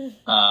see.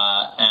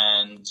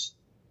 And,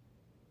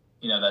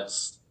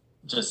 that's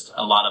just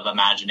a lot of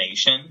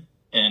imagination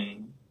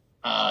in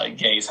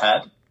Gay's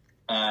head.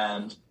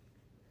 And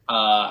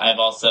I've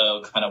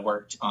also kind of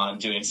worked on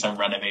doing some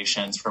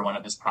renovations for one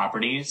of his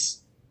properties.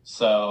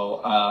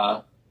 So,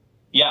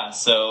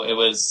 so it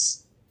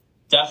was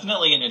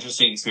definitely an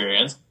interesting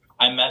experience.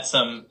 I met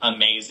some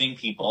amazing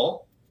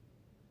people.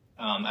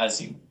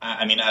 As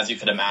you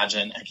could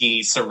imagine,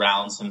 he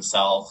surrounds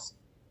himself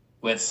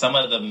with some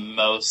of the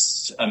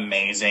most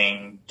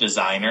amazing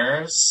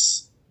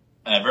designers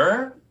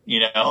ever.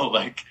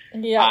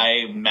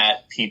 I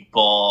met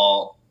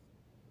people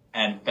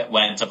and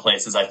went to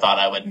places I thought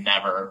I would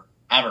never,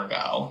 ever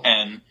go.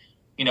 And,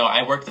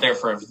 I worked there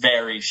for a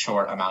very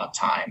short amount of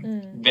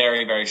time,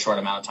 very, very short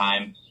amount of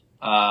time,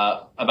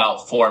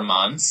 about 4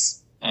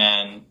 months.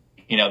 And,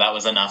 that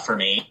was enough for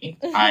me.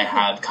 I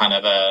had kind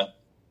of a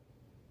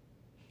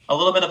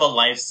little bit of a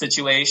life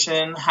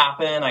situation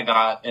happen. I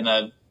got in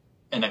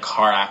a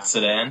car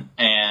accident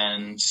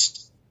and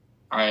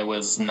I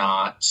was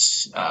not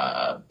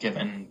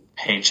given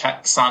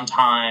paychecks on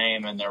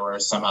time. And there were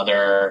some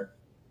other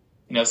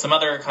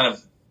kind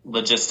of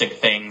logistic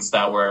things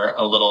that were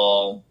a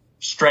little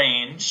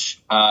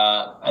strange,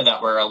 that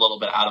were a little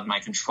bit out of my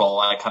control.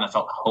 I kind of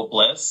felt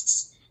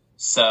hopeless.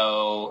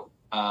 So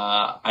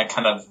I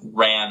kind of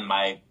ran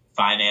my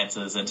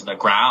finances into the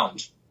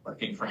ground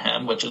working for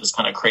him, which is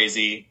kind of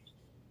crazy.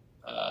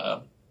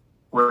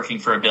 Working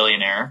for a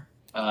billionaire.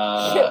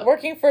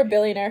 Working for a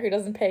billionaire who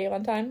doesn't pay you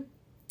on time?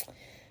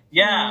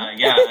 Yeah.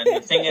 And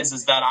the thing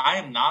is that I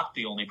am not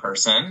the only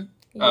person.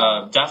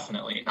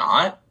 Definitely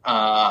not.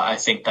 I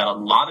think that a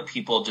lot of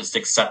people just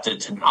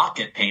accepted to not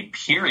get paid,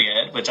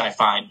 period, which I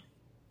find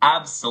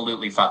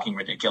absolutely fucking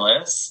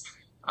ridiculous.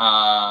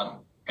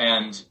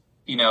 And,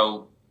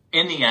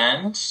 in the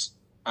end,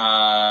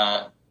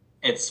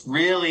 it's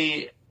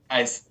really,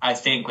 I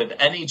think with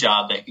any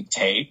job that you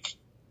take,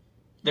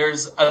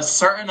 there's a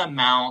certain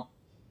amount,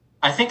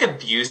 I think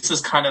abuse is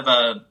kind of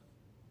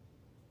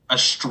a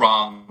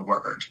strong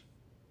word,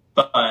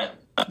 but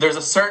there's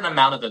a certain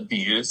amount of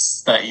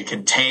abuse that you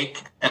can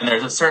take, and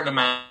there's a certain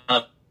amount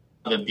of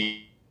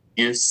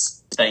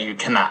abuse that you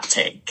cannot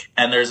take.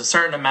 And there's a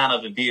certain amount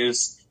of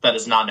abuse that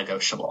is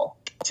non-negotiable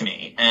to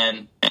me.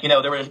 And,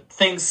 there were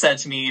things said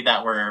to me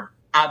that were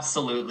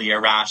absolutely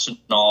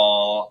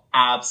irrational,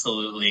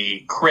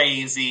 absolutely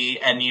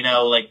crazy. And,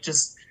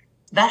 just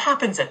that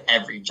happens at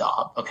every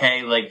job.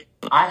 Okay. Like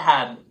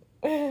at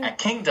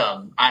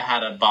Kingdom, I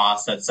had a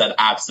boss that said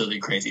absolutely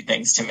crazy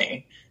things to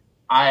me.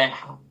 At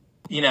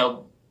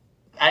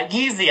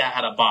Yeezy, I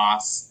had a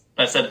boss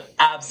that said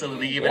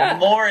absolutely even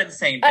more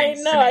insane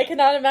things to me. I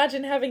cannot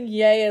imagine having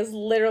Ye as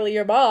literally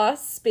your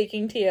boss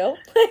speaking to you.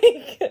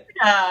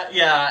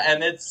 Yeah.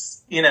 And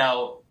it's,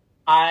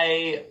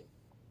 I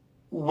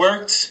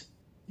worked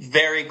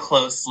very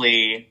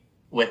closely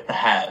with the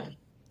head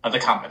of the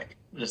company.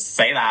 Just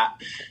say that.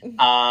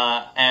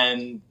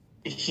 And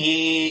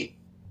he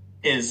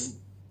is,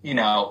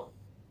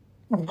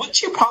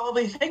 what you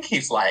probably think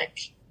he's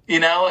like.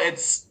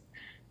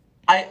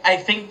 I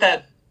think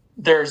that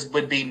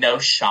would be no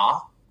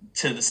shock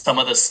to some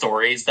of the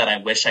stories that I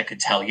wish I could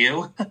tell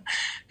you.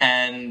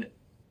 And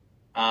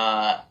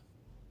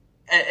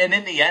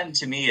in the end,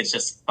 to me, it's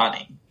just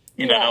funny.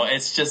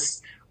 It's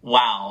just,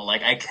 wow.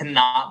 Like, I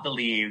cannot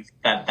believe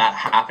that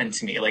happened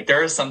to me. Like,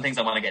 there are some things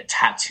I want to get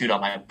tattooed on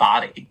my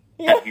body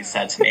that he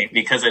said to me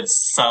because it's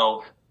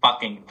so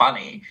fucking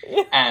funny.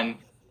 And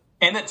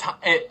at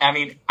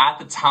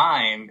the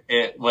time,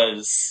 it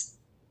was,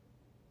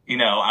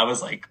 I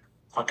was like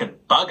fucking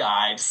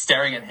bug-eyed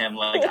staring at him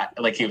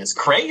like he was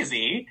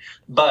crazy.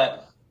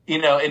 But,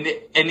 in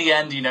the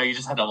end, you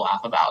just had to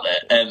laugh about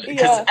it. And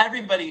because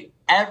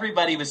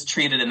everybody was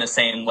treated in the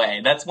same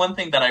way. That's one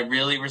thing that I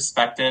really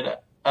respected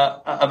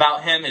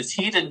about him is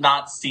he did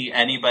not see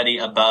anybody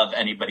above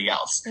anybody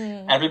else.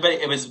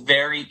 It was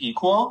very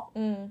equal,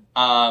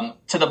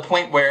 to the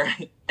point where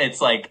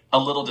it's like a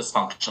little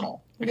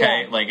dysfunctional.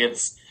 Okay. Like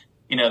it's,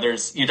 you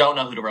don't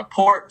know who to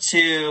report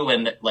to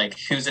and like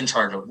who's in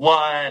charge of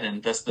what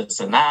and this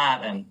and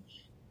that. And,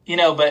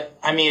 but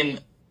I mean,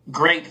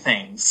 great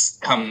things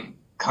come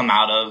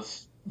out of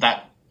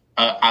that,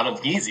 out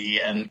of Yeezy.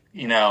 And,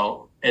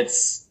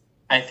 it's,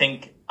 I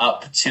think,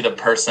 up to the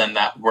person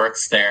that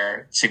works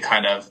there to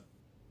kind of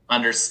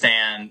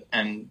understand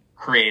and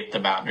create the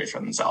boundaries for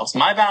themselves.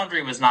 My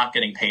boundary was not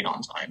getting paid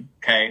on time.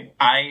 Okay.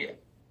 I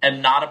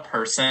am not a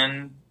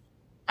person.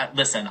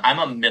 Listen, I'm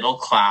a middle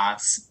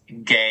class,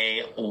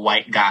 gay,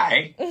 white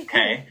guy.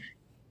 Okay.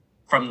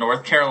 From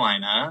North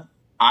Carolina.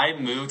 I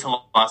moved to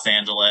Los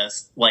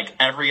Angeles like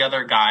every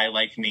other guy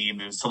like me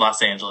moves to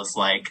Los Angeles,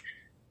 like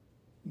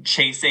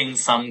chasing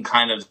some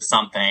kind of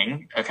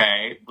something,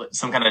 okay,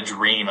 some kind of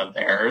dream of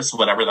theirs,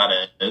 whatever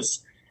that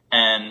is,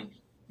 and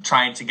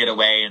trying to get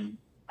away and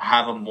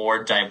have a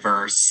more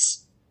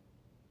diverse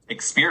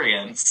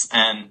experience.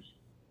 And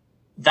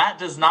that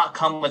does not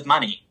come with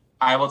money.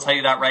 I will tell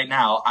you that right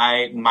now.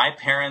 My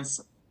parents,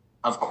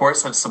 of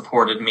course, have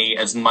supported me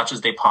as much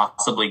as they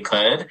possibly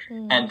could.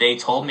 And they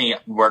told me,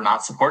 we're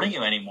not supporting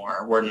you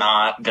anymore. We're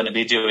not going to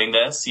be doing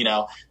this. You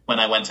know, when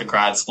I went to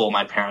grad school,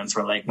 my parents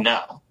were like,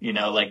 no, you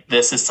know, like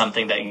this is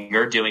something that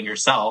you're doing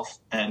yourself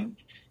and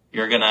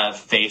you're going to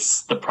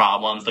face the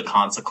problems, the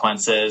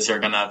consequences. You're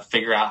going to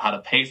figure out how to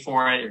pay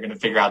for it. You're going to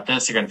figure out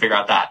this. You're going to figure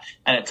out that.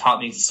 And it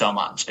taught me so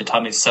much. It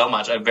taught me so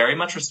much. I very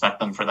much respect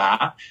them for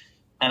that.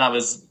 And I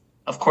was,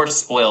 of course,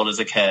 spoiled as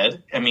a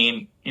kid. I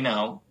mean, you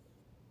know,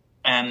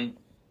 and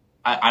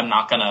I'm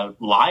not going to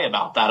lie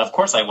about that. Of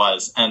course I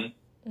was. And,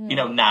 you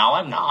know, now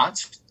I'm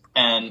not.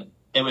 And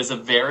it was a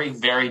very,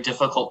 very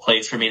difficult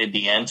place for me to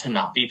be in, to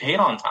not be paid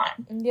on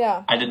time.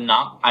 Yeah. I did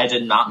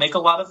not make a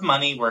lot of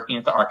money working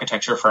at the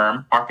architecture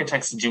firm.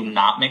 Architects do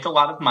not make a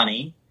lot of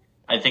money.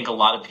 I think a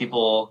lot of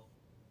people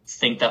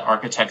think that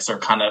architects are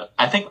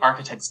I think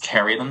architects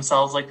carry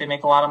themselves like they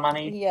make a lot of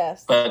money.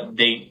 Yes. But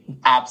they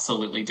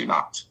absolutely do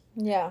not.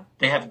 Yeah.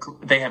 They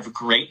have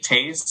great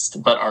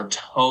taste, but are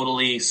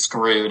totally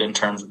screwed in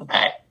terms of the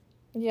pay.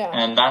 Yeah.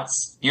 And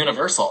that's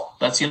universal.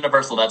 That's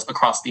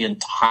across the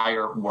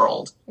entire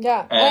world.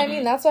 Yeah. And I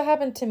mean, that's what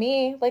happened to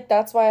me. Like,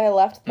 that's why I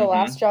left the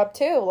last job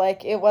too.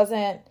 Like, it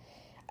wasn't,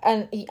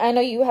 and I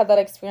know you had that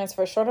experience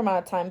for a short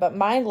amount of time, but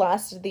mine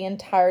lasted the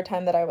entire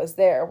time that I was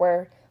there,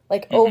 where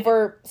like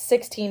over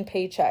 16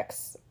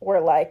 paychecks were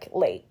like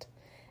late.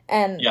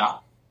 And yeah,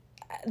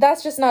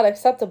 that's just not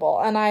acceptable.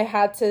 And I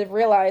had to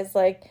realize,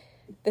 like,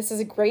 this is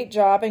a great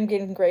job and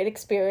getting great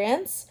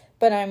experience,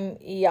 but I'm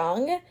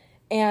young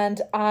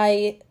and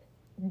I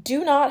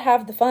do not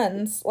have the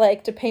funds,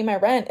 like, to pay my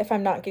rent if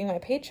I'm not getting my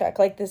paycheck.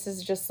 Like, this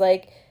is just,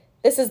 like,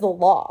 this is the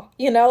law,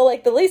 you know?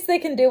 Like, the least they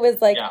can do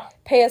is, like,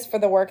 pay us for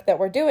the work that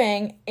we're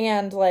doing.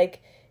 And,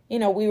 like, you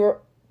know, we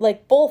were,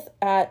 like, both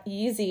at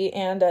Yeezy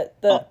and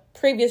at the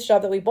previous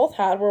job that we both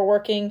had, were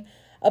working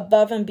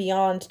above and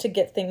beyond to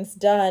get things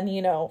done,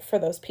 you know, for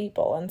those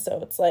people. And so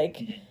it's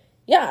like,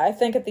 yeah, I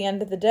think at the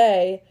end of the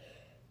day,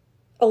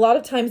 a lot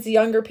of times the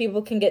younger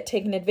people can get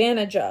taken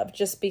advantage of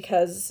just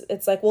because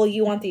it's like, well,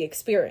 you want the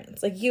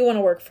experience. Like, you want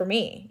to work for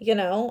me, you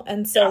know?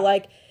 And so,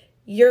 like,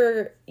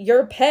 your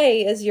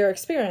pay is your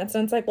experience.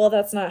 And it's like, well,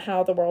 that's not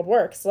how the world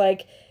works.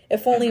 Like,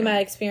 if only my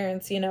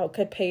experience, you know,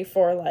 could pay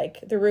for, like,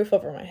 the roof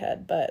over my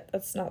head. But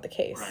that's not the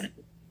case.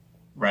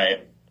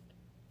 Right.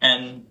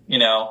 And, you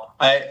know,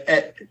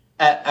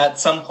 at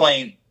some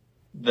point,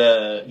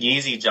 the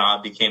Yeezy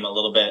job became a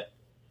little bit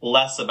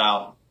less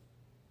about,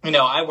 you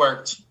know, I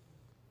worked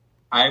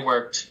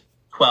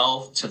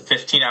 12 to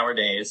 15-hour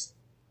days,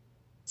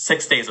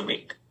 6 days a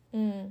week.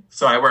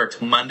 So I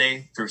worked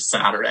Monday through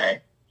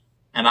Saturday,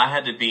 and I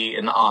had to be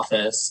in the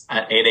office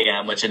at 8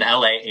 a.m., which in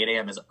LA, 8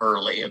 a.m. is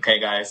early. Okay,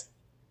 guys?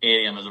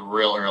 8 a.m. is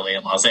real early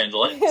in Los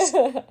Angeles.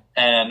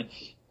 And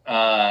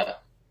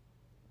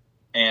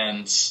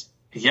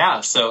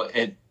yeah, so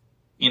it,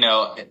 you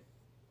know,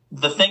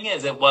 the thing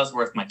is, it was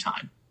worth my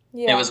time.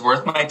 Yeah. It was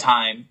worth my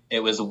time.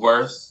 It was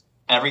worth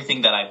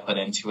everything that I put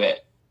into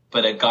it.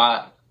 But it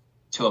got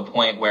to a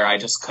point where I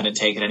just couldn't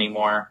take it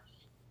anymore.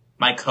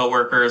 My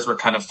coworkers were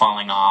kind of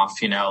falling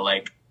off, you know,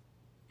 like,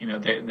 you know,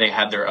 they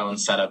had their own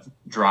set of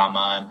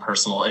drama and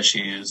personal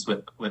issues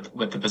with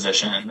the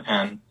position.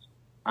 And,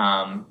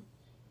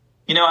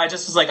 you know, I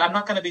just was like, I'm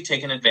not going to be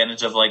taken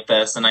advantage of like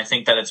this. And I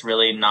think that it's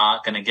really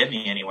not going to get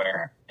me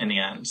anywhere in the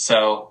end.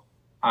 So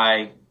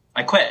I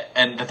quit.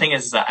 And the thing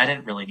is that I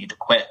didn't really need to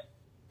quit.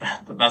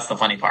 That's the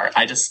funny part.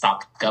 I just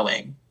stopped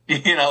going,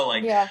 you know,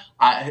 like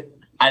I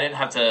didn't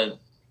have to.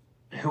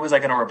 Who was I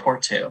going to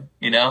report to?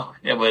 You know,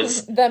 it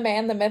was the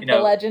man, the myth, the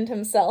legend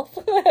himself.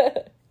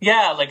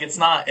 Yeah. Like, it's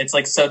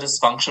like so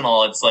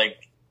dysfunctional. It's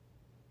like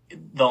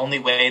the only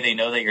way they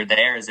know that you're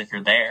there is if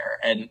you're there.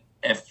 And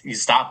if you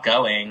stop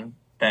going,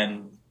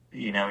 then,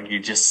 you know, you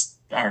just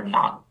are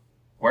not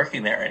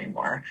working there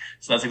anymore.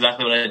 So that's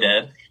exactly what I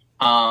did.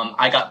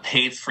 I got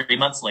paid 3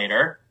 months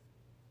later,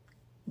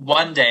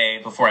 one day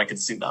before I could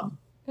sue them.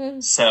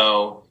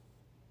 So,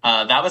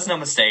 that was no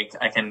mistake.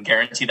 I can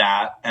guarantee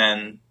that.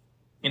 And,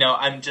 you know,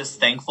 I'm just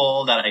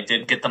thankful that I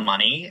did get the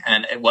money,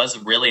 and it was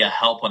really a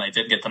help when I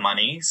did get the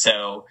money.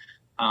 So,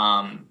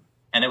 and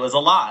it was a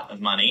lot of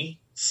money.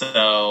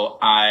 So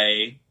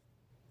I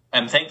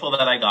am thankful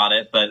that I got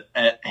it, but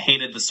I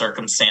hated the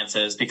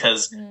circumstances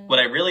because what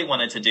I really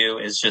wanted to do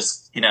is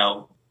just, you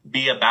know,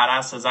 be a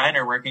badass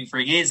designer working for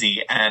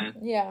Yeezy. And,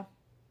 Yeah.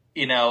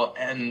 you know,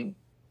 and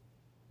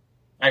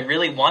I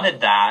really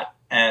wanted that.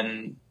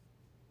 And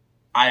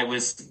it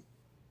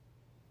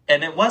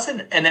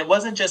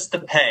wasn't just the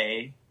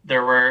pay.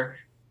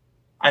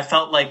 I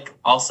felt like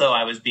also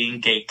I was being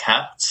gate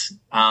kept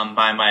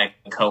by my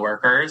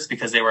coworkers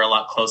because they were a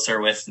lot closer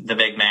with the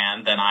big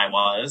man than I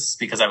was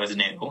because I was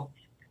new.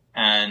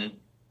 And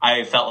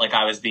I felt like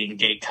I was being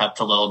gate kept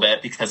a little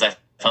bit because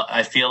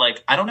I feel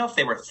like, I don't know if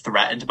they were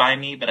threatened by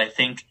me, but I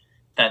think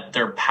that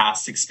their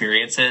past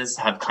experiences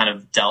have kind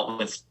of dealt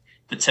with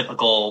the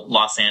typical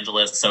Los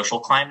Angeles social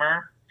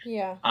climber.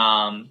 Yeah.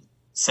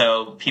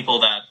 So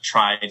people that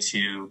try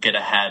to get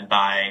ahead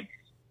by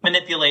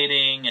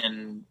manipulating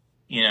and,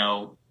 you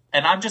know,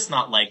 and I'm just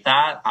not like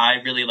that. I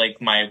really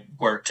like my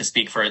work to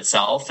speak for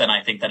itself. And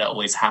I think that it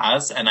always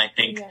has. And I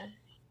think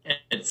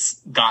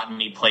it's gotten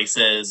me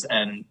places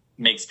and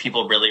makes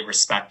people really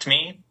respect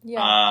me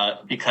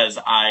because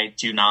I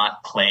do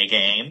not play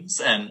games,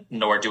 and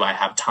nor do I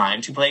have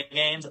time to play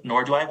games,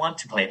 nor do I want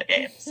to play the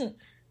games.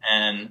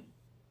 And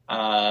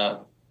I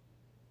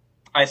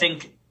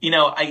think, you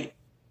know,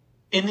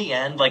 in the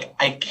end, like,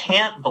 I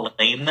can't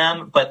blame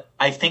them, but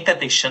I think that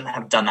they shouldn't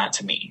have done that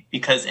to me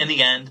because in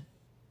the end,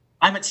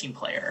 I'm a team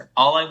player.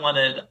 All I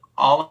wanted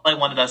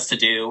us to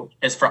do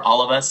is for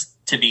all of us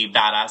to be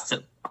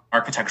badass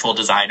architectural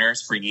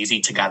designers for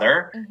Yeezy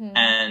together. Mm-hmm.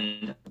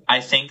 And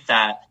I think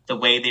that the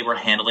way they were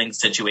handling the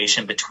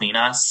situation between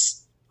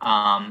us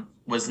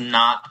was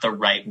not the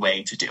right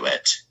way to do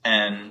it.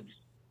 And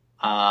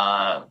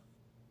and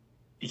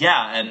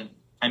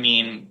I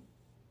mean,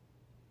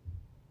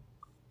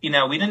 you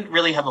know, we didn't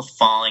really have a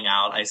falling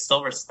out. I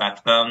still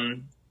respect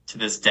them to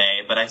this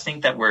day, but I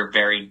think that we're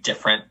very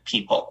different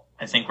people.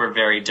 I think we're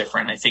very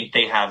different. I think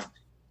they have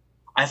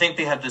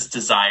this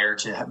desire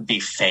to be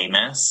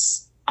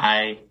famous.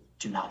 I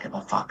do not give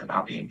a fuck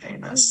about being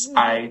famous. Mm-hmm.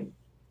 I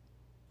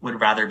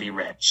would rather be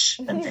rich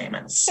than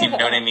famous. You know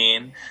what I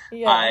mean?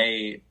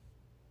 Yeah.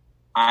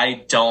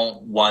 I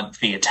don't want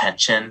the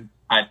attention.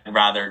 I'd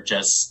rather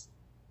just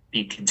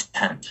be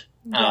content.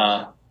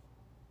 Yeah.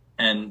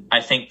 And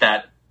I think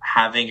that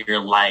having your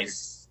life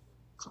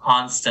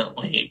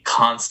constantly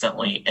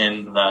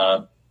in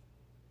the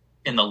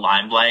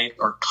limelight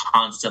or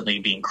constantly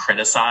being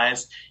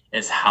criticized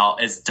is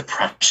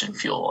depression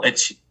fuel.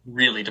 It's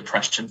really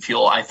depression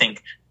fuel. I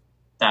think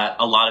that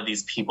a lot of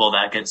these people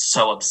that get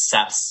so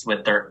obsessed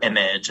with their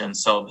image and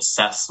so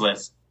obsessed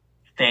with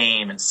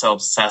fame and so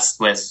obsessed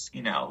with,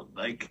 you know,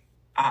 like,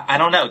 I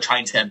don't know,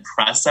 trying to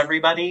impress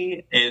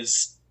everybody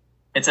it's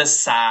a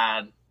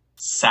sad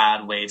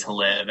way to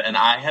live. And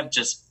I have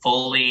just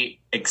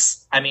fully,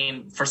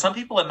 for some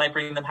people it might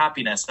bring them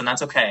happiness, and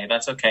that's okay.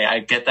 That's okay. I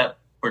get that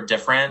we're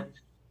different.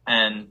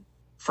 And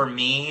for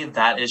me,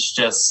 that is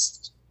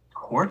just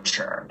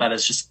torture. That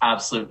is just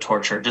absolute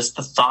torture. Just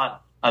the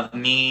thought of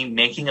me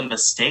making a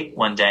mistake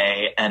one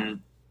day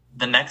and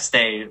the next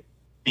day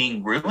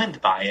being ruined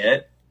by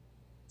it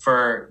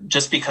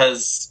just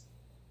because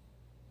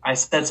I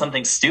said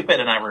something stupid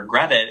and I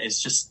regret it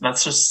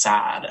that's just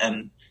sad.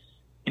 And,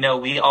 you know,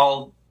 we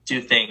all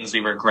do things we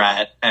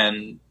regret,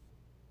 and,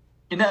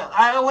 you know,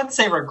 I wouldn't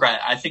say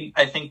regret. I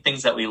think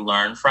things that we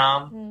learn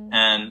from.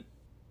 And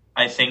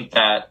I think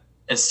that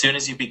as soon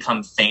as you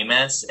become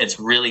famous, it's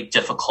really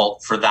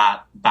difficult for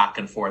that back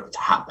and forth to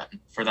happen.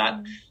 For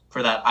that,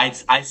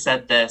 I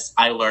said this,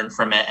 I learned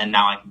from it, and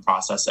now I can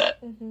process it.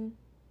 Mm-hmm.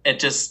 It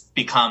just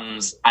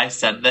becomes, I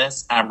said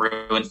this, I'm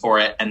ruined for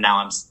it, and now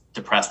I'm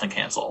depressed and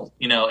canceled.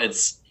 You know, I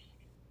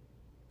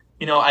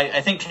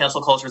think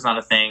cancel culture is not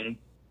a thing.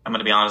 I'm going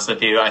to be honest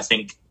with you. I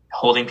think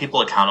holding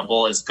people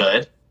accountable is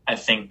good. I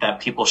think that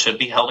people should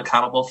be held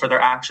accountable for their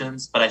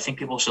actions, but I think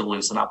people should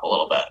loosen up a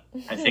little bit.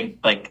 Mm-hmm. I think,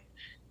 like,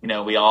 you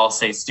know, we all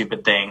say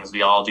stupid things.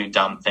 We all do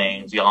dumb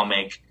things. We all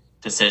make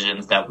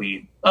decisions that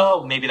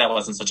maybe that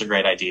wasn't such a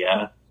great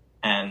idea.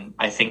 And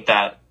I think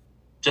that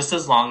just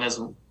as long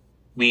as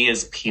we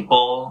as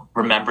people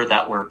remember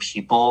that we're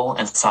people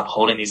and stop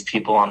holding these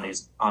people on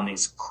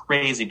these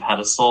crazy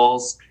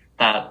pedestals,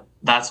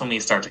 that's when we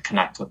start to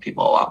connect with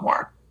people a lot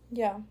more.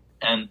 Yeah.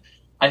 And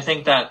I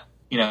think that,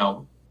 you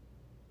know,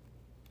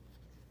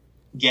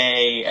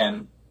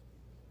 and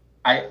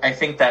I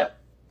think that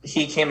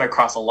he came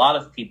across a lot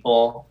of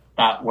people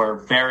that were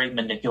very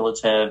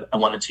manipulative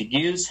and wanted to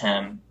use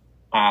him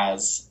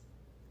as,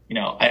 you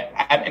know,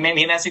 I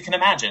mean, as you can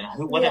imagine,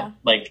 who wouldn't,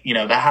 like, you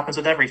know, that happens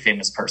with every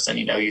famous person.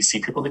 You know, you see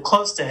people get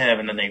close to him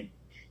and then they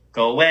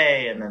go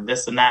away and then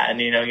this and that.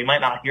 And, you know, you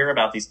might not hear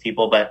about these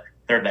people, but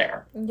they're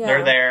there. Yeah.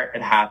 They're there.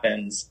 It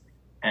happens.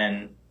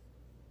 And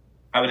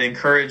I would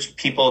encourage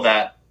people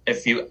that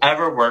if you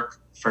ever work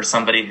for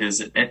somebody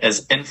who's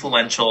as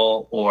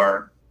influential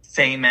or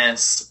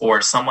famous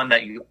or someone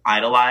that you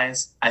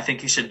idolize, I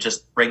think you should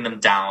just bring them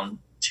down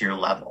to your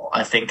level.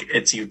 I think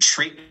you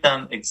treat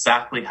them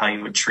exactly how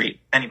you would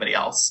treat anybody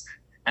else.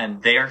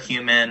 And they are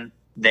human.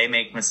 They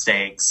make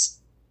mistakes.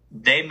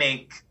 They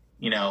make,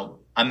 you know,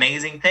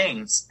 amazing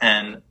things.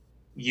 And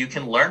you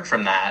can learn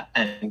from that,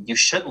 and you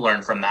should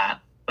learn from that.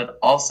 But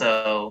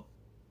also,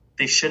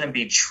 they shouldn't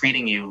be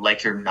treating you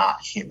like you're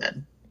not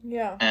human.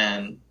 Yeah.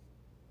 And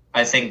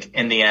I think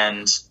in the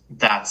end,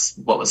 that's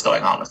what was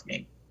going on with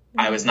me.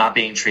 I was not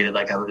being treated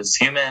like I was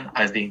human.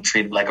 I was being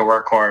treated like a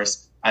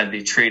workhorse. I'd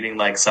be treating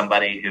like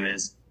somebody who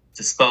is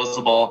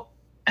disposable,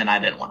 and I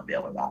didn't want to be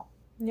able to do that.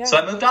 Yeah. So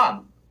I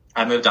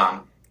moved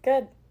on.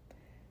 Good.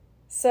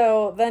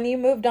 So then you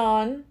moved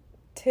on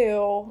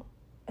to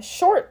a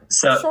short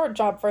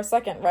job for a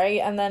second,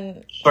 right? And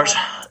then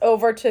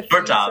over to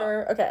future.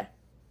 Job. Okay.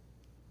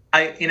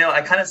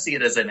 I kind of see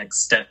it as an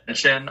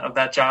extension of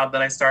that job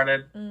that I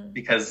started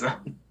because a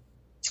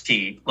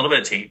little bit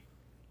of tea.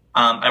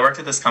 I worked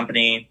at this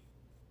company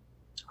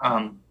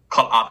called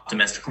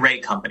Optimist.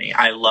 Great company.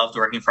 I loved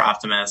working for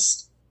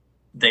Optimist.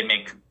 They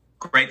make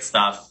great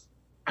stuff.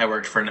 I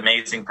worked for an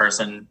amazing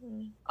person.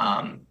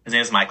 His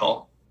name is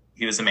Michael.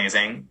 He was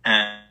amazing.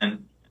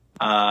 And,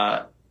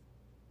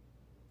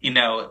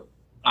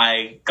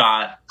 I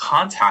got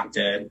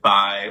contacted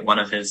by one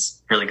of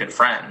his really good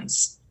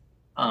friends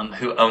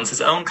who owns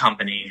his own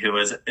company,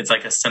 it's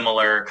like a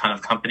similar kind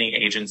of company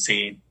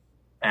agency.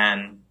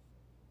 And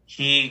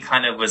he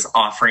kind of was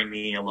offering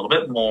me a little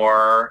bit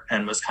more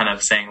and was kind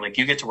of saying, like,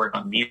 you get to work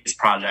on these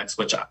projects,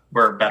 which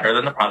were better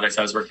than the projects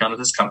I was working on at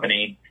this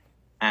company.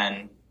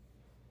 And,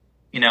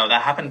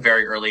 that happened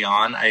very early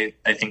on. I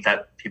think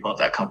that people at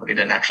that company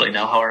didn't actually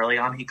know how early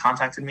on he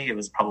contacted me. It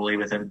was probably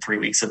within 3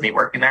 weeks of me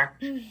working there.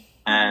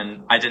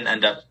 And I didn't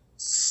end up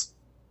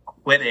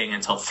quitting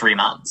until 3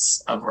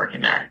 months of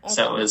working there. Okay.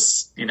 So it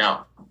was,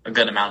 a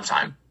good amount of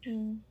time.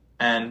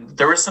 And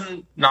there were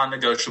some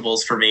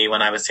non-negotiables for me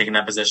when I was taking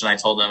that position. I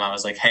told them, I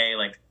was like, hey,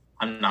 like,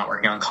 I'm not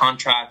working on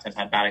contract. I've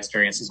had bad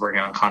experiences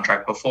working on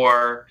contract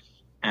before.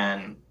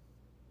 And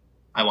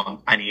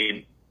I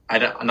need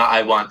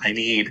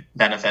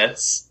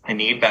benefits. I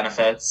need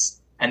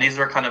benefits. And these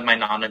were kind of my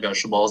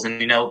non-negotiables.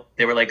 And,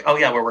 they were like, oh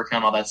yeah, we're working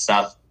on all that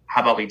stuff.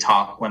 How about we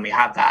talk when we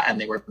have that?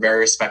 And they were very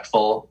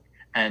respectful.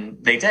 And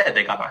they did.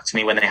 They got back to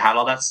me when they had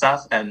all that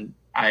stuff. And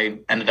I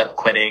ended up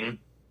quitting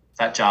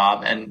that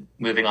job and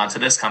moving on to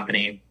this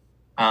company.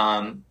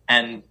 And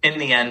in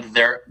the end,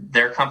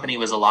 their company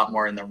was a lot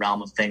more in the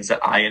realm of things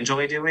that I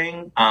enjoy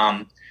doing.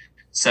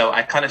 So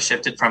I kind of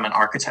shifted from an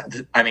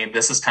architect. I mean,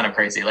 this is kind of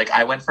crazy. Like,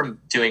 I went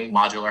from doing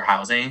modular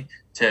housing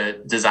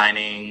to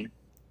designing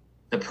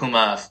the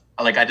Puma.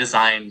 Like, I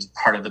designed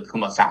part of the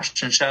Puma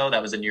fashion show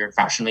that was in New York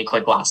Fashion Week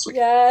like last week.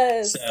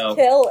 Yes, so,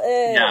 kill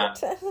it. Yeah.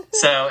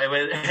 So it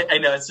was. I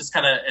know it's just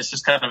kind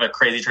of a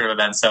crazy turn of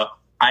events. So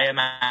I am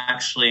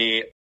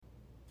actually,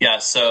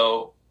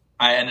 So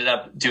I ended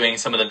up doing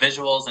some of the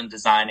visuals and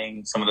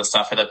designing some of the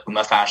stuff for the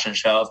Puma fashion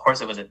show. Of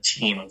course, it was a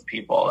team of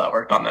people that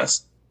worked on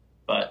this,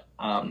 but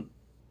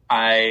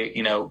I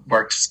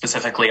worked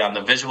specifically on the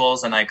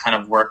visuals, and I kind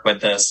of work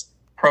with this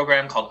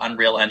program called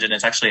Unreal Engine.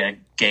 It's actually a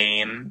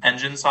game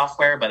engine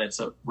software, but it's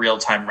a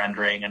real-time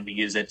rendering, and we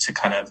use it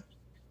to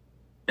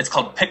it's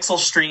called pixel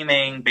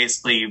streaming.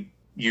 Basically,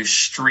 you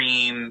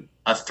stream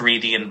a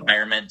 3D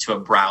environment to a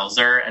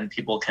browser and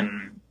people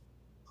can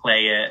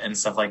play it and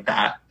stuff like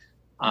that.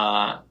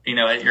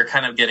 You're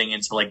kind of getting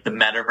into like the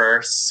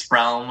Metaverse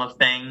realm of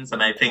things.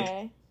 And I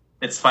think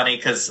it's funny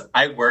because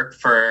I work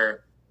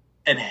for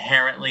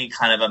inherently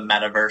kind of a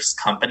Metaverse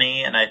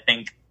company, and I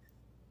think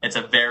it's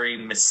a very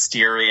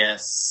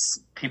mysterious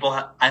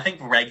I think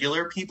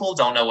regular people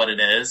don't know what it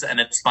is. And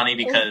it's funny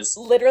because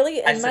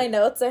literally in my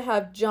notes, I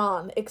have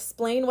Jon,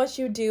 explain what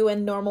you do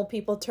in normal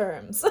people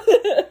terms.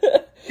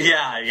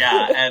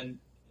 Yeah. And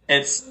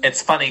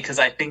it's funny because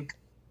I think,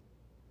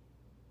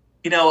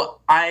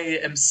 I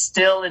am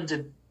still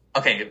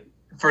okay,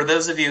 for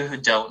those of you who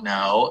don't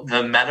know,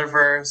 the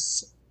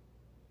Metaverse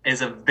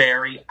is a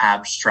very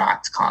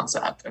abstract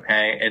concept,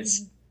 okay?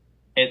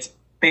 It's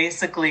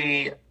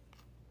basically,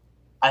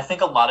 I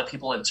think a lot of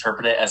people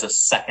interpret it as a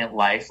second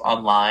life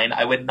online.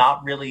 I would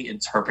not really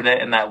interpret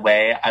it in that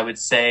way. I would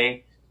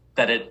say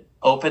that it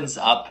opens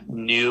up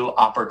new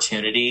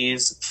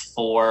opportunities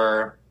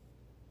for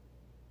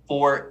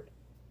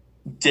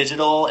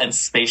digital and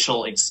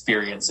spatial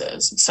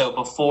experiences. So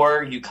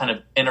before you kind of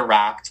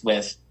interact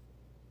with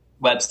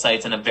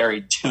websites in a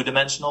very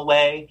two-dimensional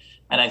way,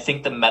 and I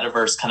think the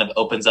Metaverse kind of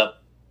opens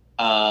up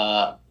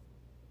an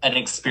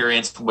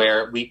experience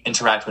where we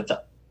interact with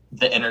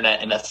the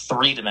internet in a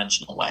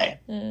three-dimensional way.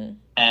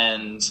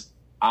 And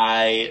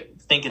I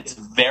think it's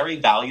very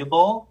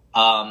valuable,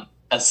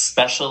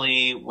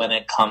 especially when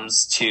it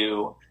comes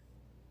to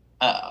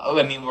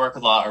we work a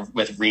lot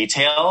with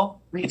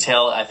retail.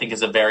 Retail, I think,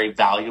 is a very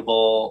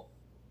valuable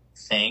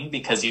thing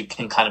because you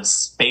can kind of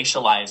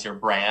spatialize your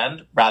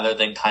brand rather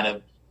than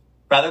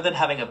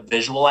having a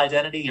visual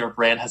identity. Your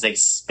brand has a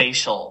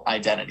spatial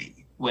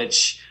identity,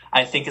 which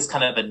I think is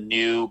kind of a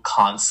new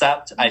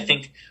concept. I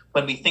think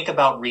when we think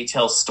about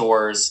retail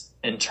stores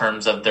in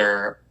terms of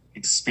their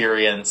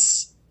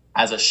experience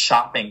as a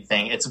shopping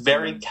thing, it's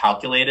very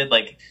calculated.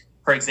 Like,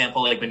 for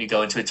example, like when you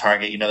go into a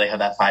Target, they have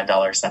that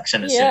 $5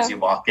 section as soon as you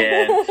walk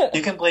in.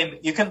 You can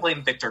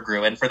blame Victor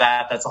Gruen for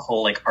that. That's a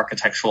whole like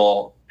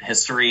architectural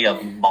history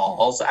of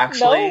malls,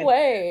 actually. No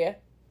way.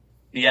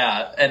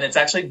 Yeah, and it's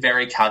actually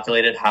very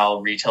calculated how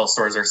retail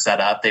stores are set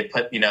up. They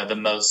put,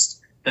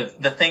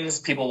 the things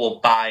people will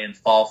buy and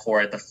fall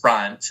for at the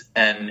front.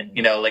 And,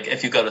 like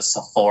if you go to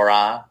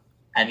Sephora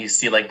and you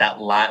see like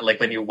that line, like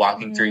when you're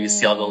walking through, you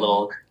see all the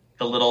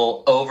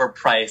little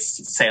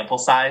overpriced sample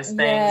size things.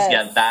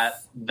 Yes. Yeah,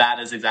 that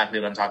is exactly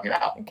what I'm talking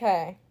about.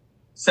 Okay.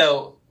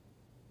 So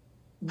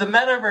the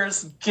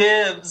metaverse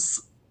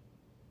gives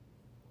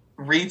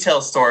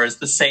retail stores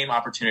the same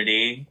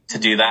opportunity to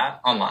do that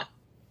online,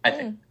 I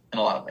think, in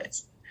a lot of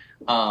ways.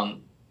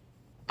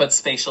 But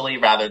spatially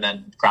rather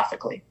than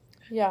graphically.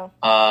 Yeah.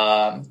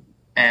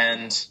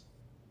 And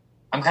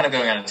I'm kind of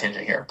going on a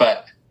tangent here,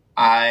 but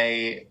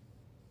the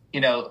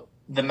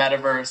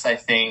metaverse, I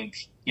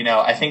think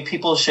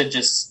people should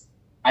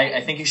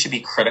I think you should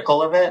be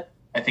critical of it.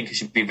 I think you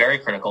should be very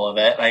critical of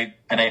it. I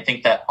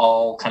think that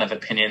all kind of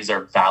opinions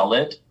are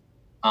valid.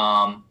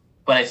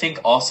 But I think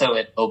also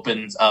it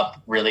opens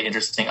up really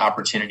interesting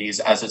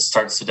opportunities as it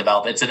starts to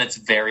develop. It's in its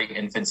very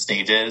infant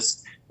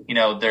stages.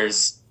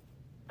 There's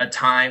a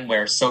time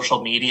where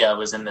social media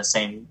was in the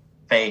same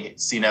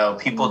phase.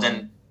 People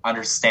didn't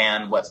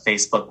understand what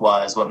Facebook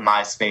was, what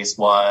MySpace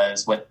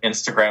was, what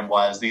Instagram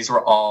was. These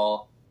were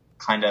all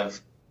kind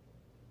of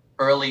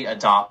early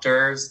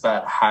adopters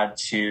that had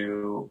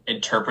to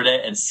interpret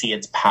it and see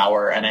its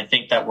power. And I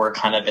think that we're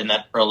kind of in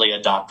that early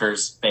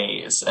adopters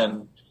phase.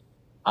 And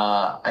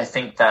I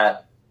think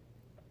that,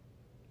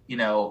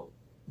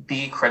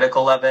 be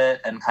critical of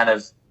it and kind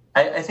of,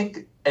 I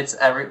think it's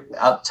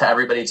up to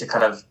everybody to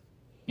kind of,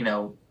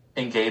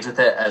 engage with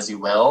it as you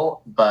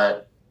will.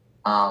 But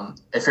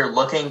if you're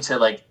looking to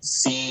like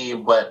see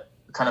what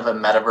kind of a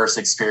metaverse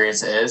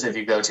experience is, if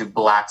you go to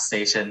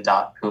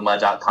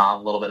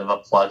blackstation.puma.com, a little bit of a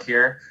plug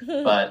here,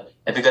 but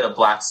if you go to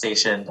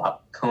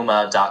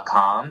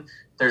blackstation.puma.com,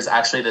 there's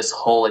actually this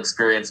whole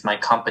experience my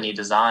company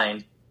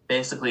designed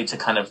basically to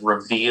kind of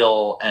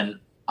reveal and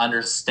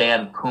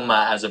understand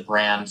Puma as a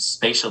brand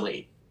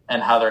spatially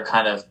and how they're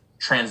kind of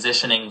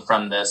transitioning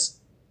from this,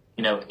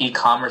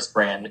 e-commerce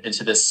brand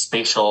into this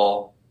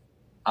spatial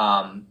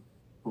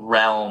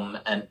realm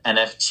and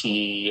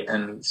NFT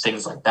and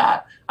things like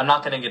that. I'm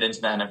not going to get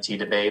into the NFT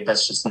debate.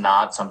 That's just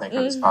not something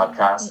for this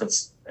podcast.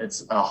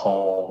 It's a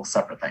whole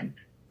separate thing.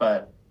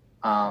 But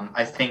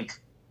I think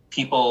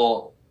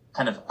people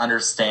kind of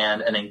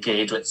understand and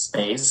engage with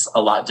space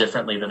a lot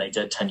differently than they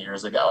did 10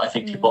 years ago. I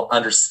think people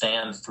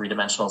understand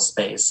three-dimensional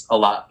space a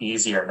lot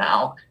easier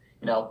now.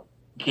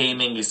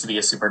 Gaming used to be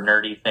a super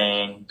nerdy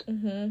thing.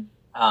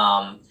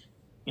 And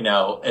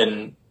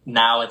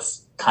now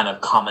it's kind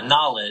of common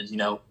knowledge,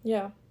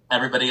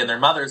 everybody and their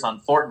mother's on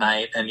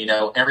Fortnite and,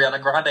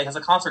 Ariana Grande has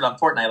a concert on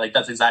Fortnite. Like,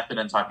 that's exactly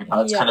what I'm talking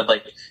about. It's kind of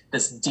like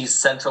this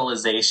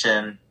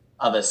decentralization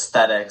of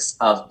aesthetics,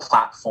 of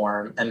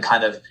platform, and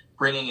kind of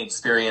bringing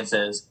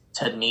experiences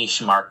to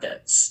niche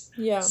markets.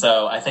 Yeah.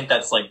 So I think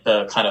that's like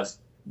the kind of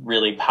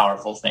really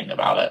powerful thing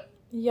about it.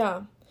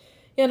 Yeah.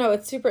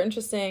 It's super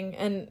interesting.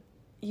 And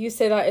you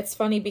say that, it's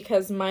funny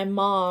because my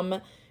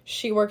mom,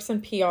 she works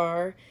in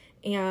PR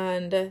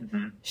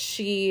and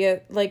she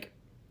like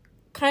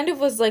kind of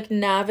was like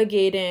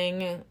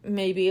navigating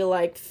maybe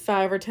like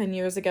 5 or 10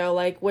 years ago,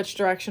 like which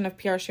direction of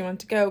PR she wanted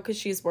to go, because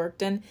she's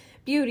worked in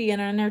beauty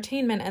and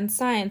entertainment and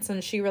science,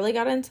 and she really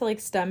got into like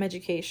STEM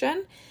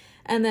education.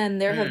 And then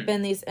there have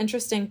been these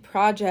interesting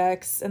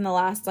projects in the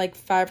last like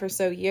 5 or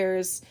so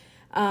years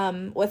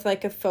with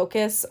like a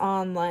focus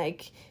on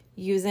like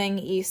using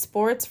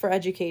esports for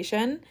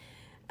education.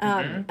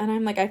 And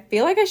I'm like, I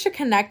feel like I should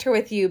connect her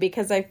with you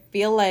because I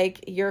feel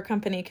like your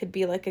company could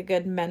be like a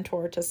good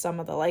mentor to some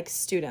of the like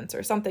students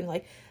or something,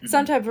 like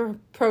some type of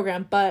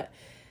program. But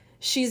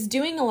she's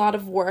doing a lot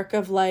of work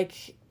of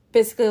like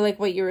basically like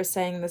what you were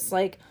saying, this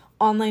like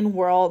online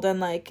world and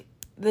like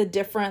the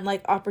different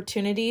like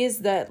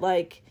opportunities that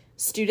like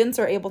students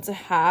are able to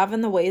have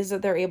and the ways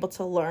that they're able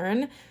to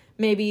learn.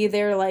 Maybe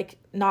they're like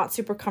not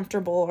super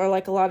comfortable, or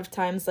like a lot of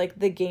times like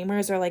the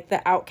gamers are like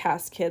the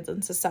outcast kids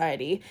in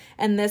society,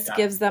 and this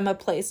gives them a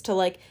place to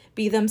like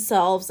be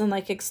themselves and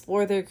like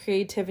explore their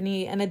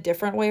creativity in a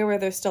different way where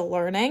they're still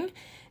learning.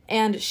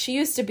 And she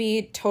used to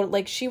be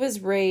like she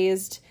was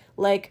raised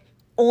like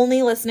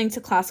only listening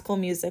to classical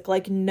music,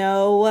 like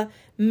no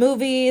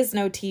movies,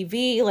 no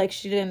TV, like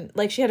she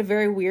had a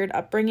very weird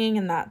upbringing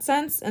in that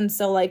sense. And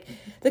so like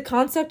the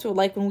concept of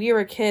like when we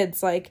were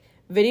kids, like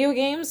video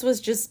games was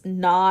just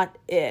not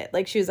it.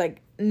 Like she was like,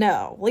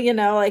 no,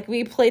 well, like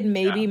we played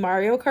maybe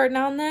Mario Kart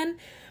now and then,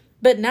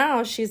 but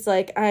now she's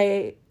like,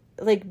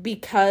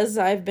 because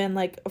I've been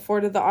like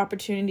afforded the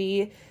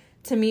opportunity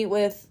to meet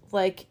with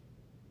like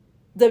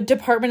the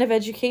Department of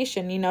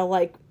Education,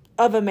 like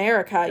of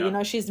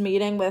America, she's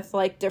meeting with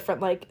like different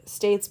like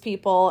states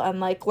people and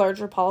like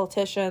larger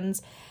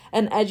politicians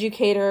and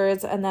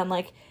educators and then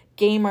like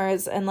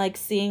gamers, and like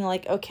seeing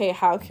like, okay,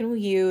 how can we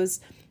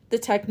use the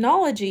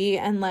technology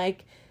and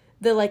like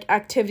the like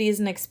activities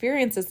and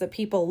experiences that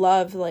people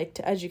love like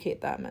to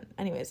educate them. And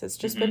anyways, it's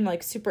just been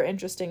like super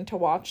interesting to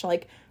watch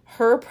like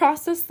her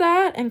process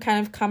that and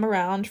kind of come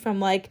around from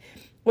like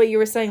what you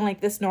were saying,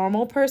 like this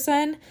normal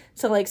person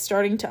to like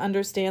starting to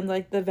understand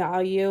like the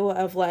value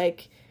of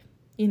like,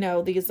 you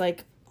know, these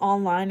like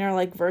online or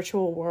like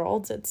virtual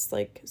worlds. It's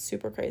like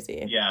super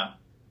crazy. Yeah.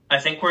 I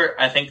think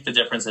the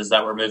difference is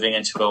that we're moving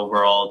into a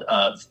world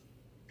of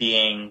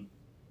being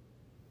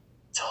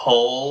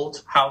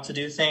told how to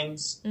do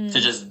things to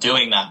just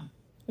doing them.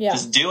 Yeah.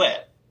 Just do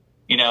it.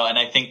 You know, and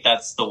I think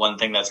that's the one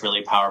thing that's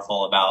really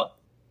powerful about,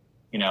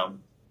 you know,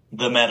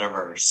 the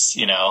metaverse,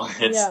 you know,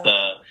 it's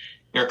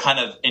you're kind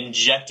of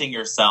injecting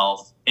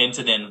yourself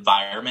into the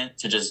environment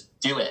to just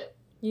do it.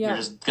 Yeah. You're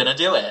just going to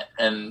do it.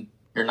 And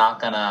you're not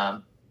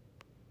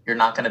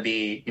going to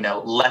be, you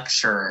know,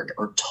 lectured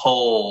or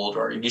told,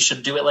 or you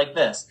should do it like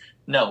this.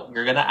 No,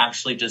 you're going to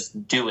actually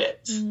just do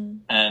it. Mm-hmm.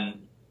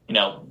 And, you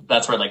know,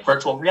 that's where like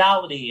virtual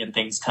reality and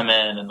things come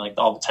in, and like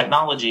all the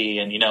technology,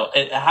 and, you know,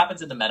 it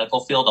happens in the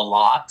medical field a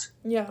lot.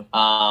 Yeah.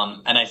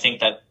 And I think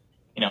that,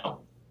 you know,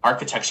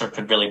 architecture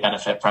could really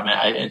benefit from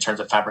it in terms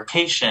of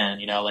fabrication.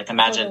 You know, like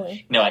imagine,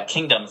 you know, at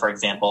Kingdom, for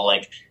example,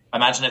 like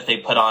imagine if they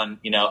put on,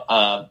 you know,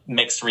 a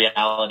mixed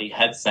reality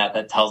headset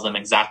that tells them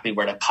exactly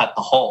where to cut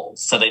the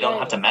holes. So they don't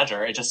have to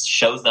measure. It just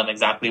shows them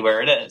exactly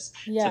where it is.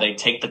 Yeah. So they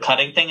take the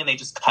cutting thing and they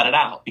just cut it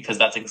out, because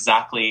that's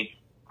exactly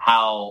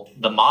how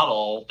the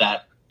model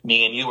that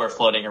me and you were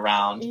floating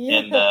around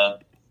in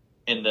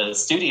the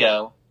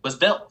studio was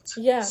built.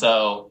 Yeah.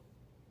 So,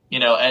 you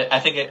know, I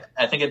think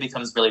it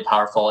becomes really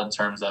powerful in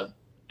terms of,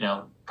 you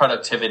know,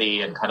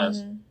 productivity and kind of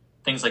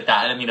things like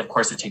that. And I mean, of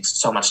course, it takes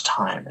so much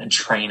time and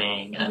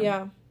training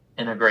and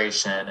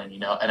integration, and, you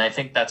know, and I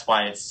think that's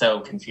why it's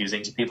so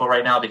confusing to people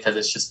right now, because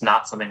it's just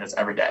not something that's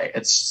every day.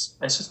 It's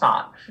just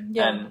not.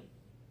 Yeah. And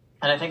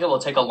I think it will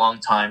take a long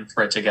time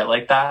for it to get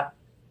like that.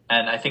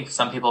 And I think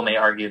some people may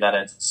argue that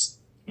it's,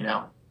 you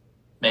know,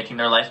 making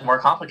their life more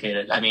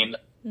complicated. I mean,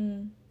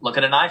 look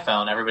at an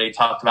iPhone. Everybody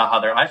talked about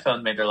how their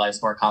iPhone made their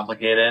lives more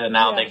complicated, and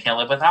now they can't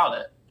live without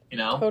it. You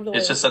know, totally.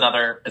 It's just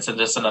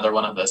another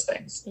one of those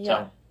things. Yeah.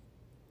 So,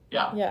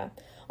 yeah. Yeah.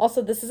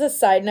 Also, this is a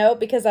side note,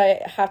 because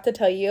I have to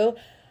tell you,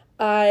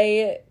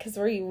 because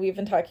we've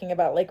been talking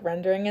about like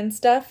rendering and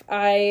stuff.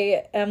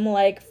 I am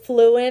like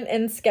fluent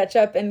in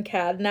SketchUp and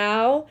CAD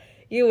now.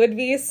 You would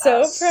be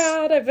so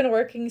proud. I've been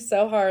working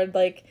so hard.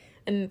 Like,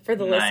 and for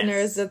the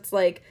listeners, it's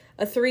like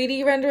a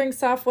 3D rendering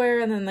software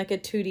and then like a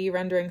 2D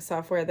rendering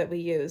software that we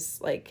use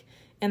like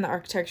in the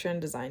architecture and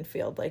design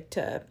field, like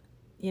to,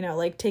 you know,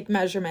 like take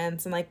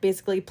measurements and like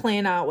basically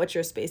plan out what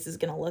your space is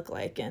going to look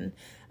like. And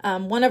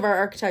one of our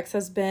architects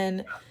has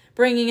been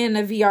bringing in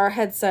a VR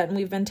headset, and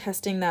we've been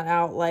testing that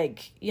out,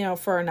 like, you know,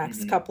 for our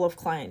next couple of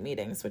client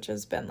meetings, which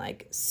has been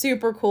like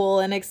super cool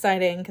and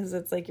exciting, because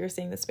it's like you're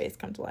seeing the space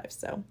come to life.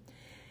 So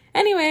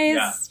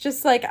anyways,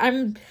 just like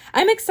I'm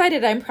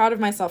excited. I'm proud of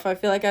myself. I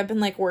feel like I've been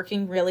like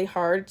working really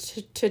hard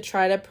to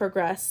try to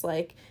progress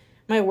like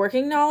my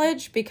working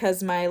knowledge,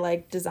 because my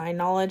like design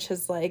knowledge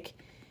has like,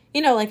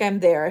 you know, like I'm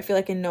there. I feel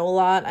like I know a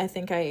lot. I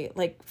think I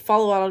like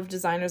follow a lot of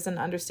designers and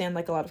understand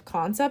like a lot of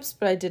concepts,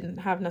 but I didn't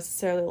have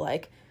necessarily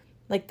like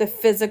the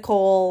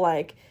physical,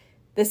 like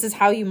this is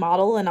how you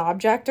model an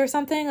object or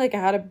something. Like I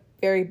had a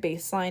very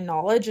baseline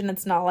knowledge, and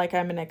it's not like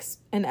I'm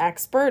an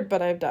expert,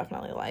 but I've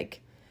definitely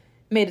like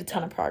made a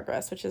ton of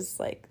progress, which is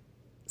like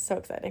so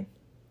exciting.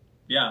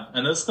 Yeah,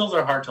 and those skills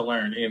are hard to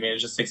learn. I mean, it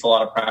just takes a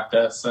lot of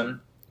practice, and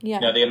you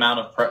know, the amount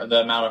of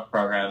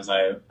programs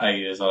I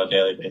use on a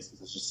daily basis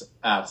is just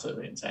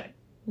absolutely insane.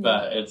 Yeah.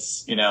 But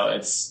it's the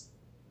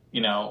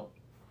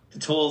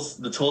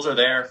tools are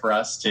there for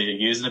us to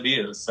use and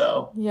abuse.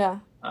 So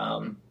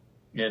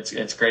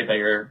it's great that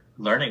you're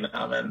learning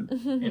them, and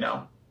you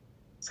know,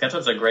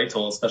 SketchUp's a great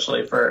tool,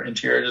 especially for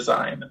interior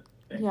design.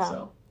 Yeah,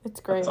 so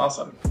it's great. It's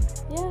awesome.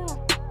 Yeah.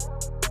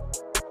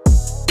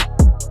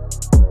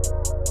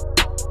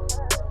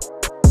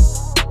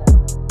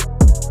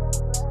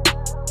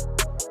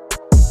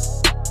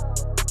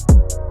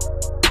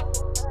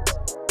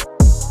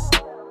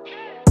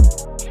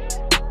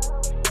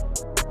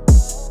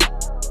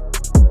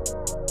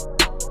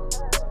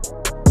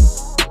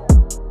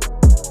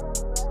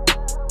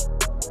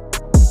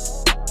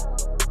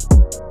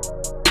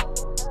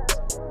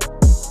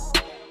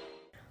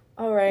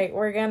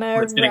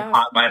 It's getting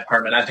hot in my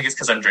apartment. I think it's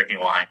because I'm drinking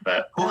wine,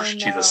 but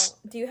Jesus.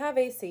 Do you have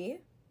AC?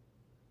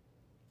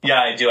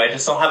 Yeah, I do. I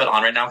just don't have it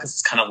on right now because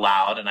it's kind of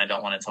loud, and I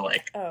don't want it to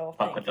like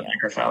fuck with the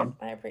microphone.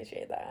 I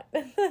appreciate that.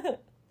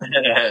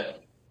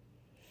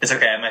 It's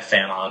okay. I have my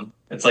fan on.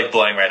 It's like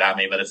blowing right at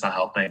me, but it's not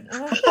helping.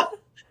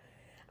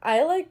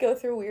 I like go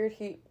through weird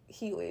heat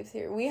waves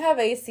here. We have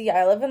AC.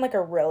 I live in like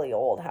a really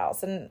old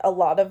house, and a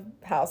lot of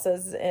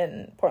houses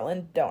in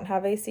Portland don't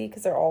have AC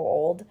because they're all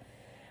old.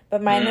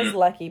 But mine is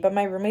lucky. But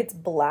my roommates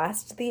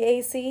blast the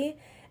AC,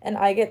 and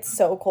I get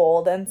so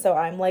cold, and so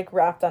I'm like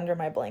wrapped under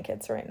my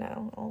blankets right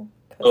now.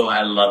 Oh,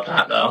 I love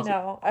that though.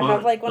 No, I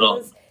have like one of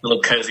those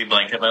little cozy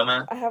blanket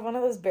moment. I have one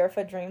of those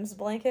Barefoot Dreams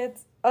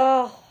blankets.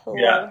 Oh,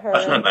 love her.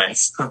 That's really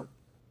nice.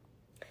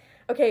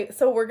 Okay,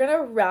 so we're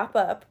gonna wrap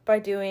up by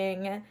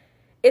doing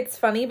it's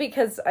funny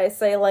because I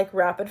say, like,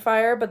 rapid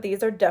fire, but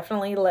these are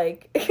definitely,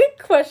 like,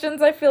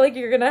 questions I feel like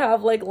you're gonna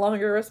have, like,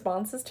 longer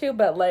responses to,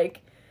 but,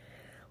 like,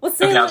 we'll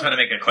say, Okay, I'll like, try to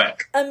make it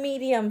quick. a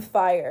medium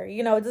fire.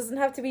 You know, it doesn't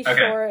have to be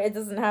short. It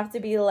doesn't have to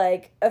be,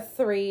 like, a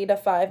 3 to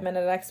 5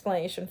 minute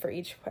explanation for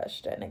each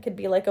question. It could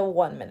be, like, a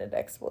 1 minute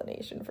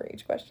explanation for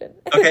each question.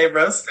 Okay,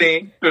 roast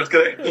me. Just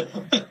kidding.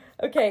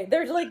 Okay,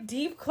 they're, like,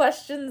 deep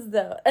questions,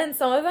 though. And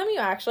some of them you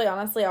actually,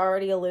 honestly,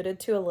 already alluded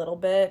to a little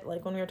bit,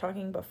 like, when we were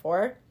talking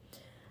before.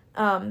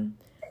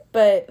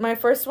 But my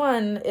first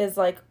one is,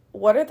 like,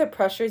 what are the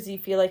pressures you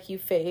feel like you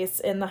face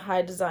in the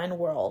high design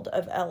world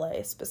of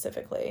LA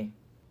specifically?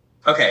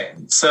 Okay,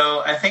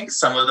 so I think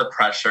some of the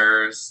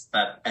pressures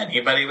that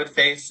anybody would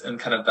face in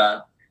kind of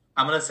the,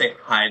 I'm going to say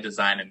high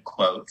design in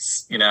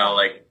quotes, you know,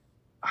 like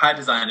high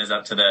design is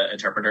up to the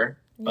interpreter.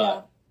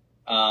 But,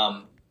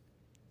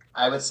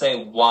 I would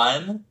say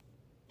one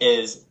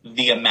is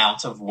the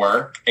amount of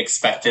work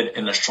expected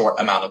in a short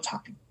amount of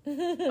time.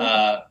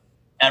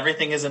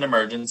 Everything is an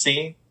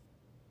emergency.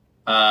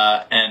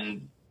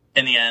 And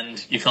in the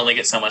end, you can only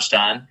get so much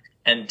done.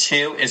 And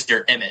two is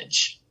your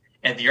image.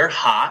 If you're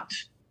hot,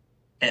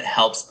 it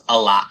helps a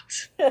lot.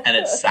 And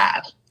it's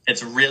sad.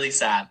 It's really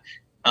sad.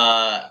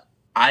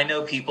 I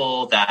know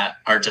people that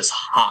are just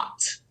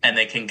hot and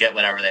they can get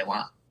whatever they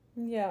want.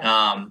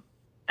 Yeah.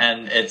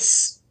 And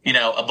it's, you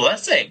know, a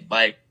blessing.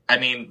 Like, I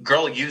mean,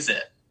 girl, use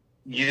it.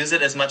 Use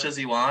it as much as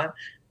you want.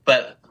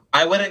 But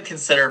I wouldn't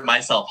consider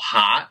myself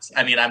hot.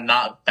 I mean, I'm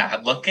not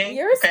bad looking.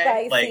 You're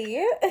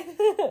spicy.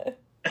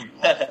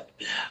 Like,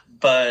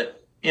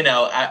 but, you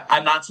know,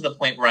 I'm not to the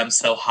point where I'm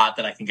so hot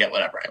that I can get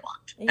whatever I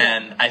want. Yeah.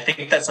 And I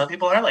think that some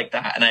people are like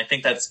that. And I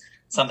think that's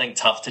something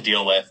tough to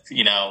deal with,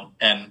 you know,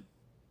 and,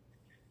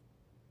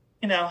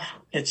 you know,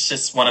 it's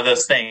just one of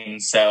those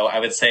things. So I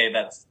would say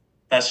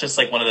that's just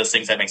like one of those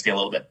things that makes me a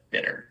little bit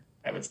bitter,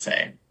 I would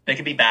say. They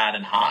can be bad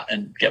and hot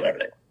and get whatever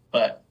they want.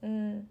 But,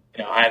 you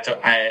know,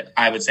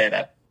 I would say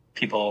that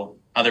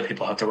other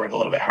people have to work a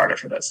little bit harder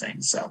for those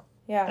things. So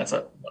yeah, that's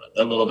a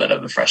little bit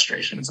of the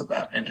frustrations of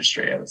that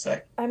industry, I would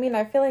say. I mean,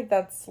 I feel like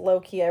that's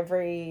low-key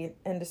every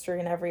industry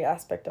and every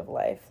aspect of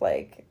life.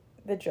 Like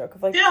the joke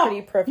of like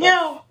pretty privilege.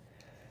 Yeah.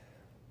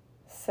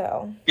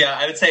 So. Yeah,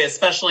 I would say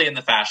especially in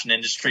the fashion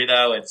industry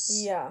though,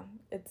 it's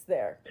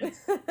there.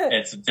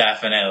 It's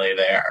definitely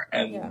there.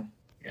 And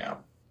yeah.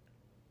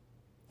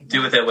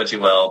 Do with it what you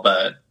will,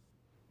 but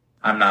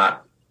I'm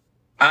not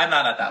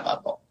at that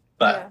level.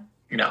 But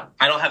you know,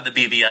 I don't have the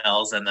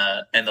BBLs and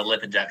the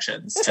lip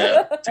injections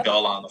to go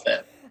along with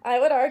it. I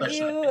would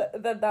argue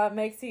that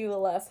makes you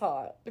less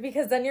hot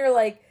because then you're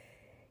like,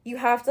 you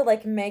have to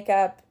like make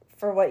up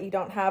for what you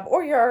don't have,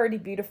 or you're already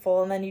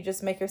beautiful and then you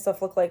just make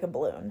yourself look like a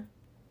balloon.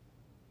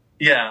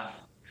 Yeah,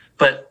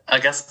 but I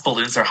guess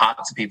balloons are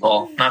hot to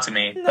people, not to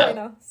me. No, I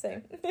know,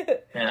 same.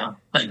 Yeah.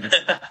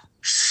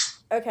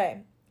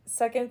 Okay,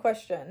 second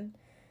question.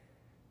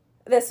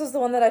 This was the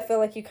one that I feel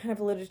like you kind of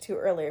alluded to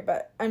earlier,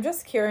 but I'm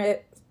just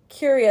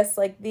curious,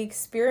 like, the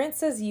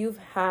experiences you've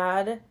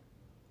had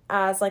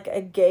as, like,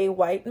 a gay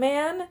white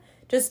man,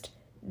 just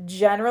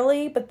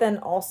generally, but then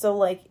also,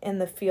 like, in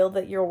the field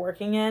that you're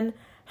working in,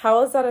 how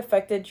has that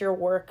affected your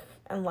work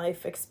and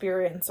life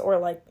experience? Or,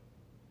 like,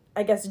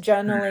 I guess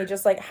generally,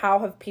 just, like, how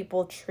have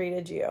people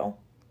treated you?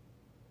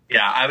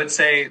 Yeah, I would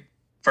say,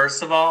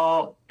 first of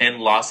all, in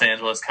Los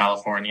Angeles,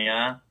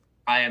 California,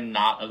 I am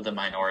not of the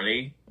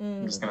minority.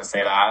 I'm just going to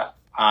say that.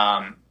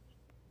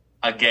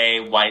 A gay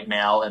white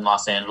male in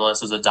Los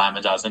Angeles is a dime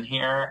a dozen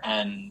here.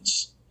 And,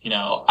 you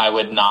know, I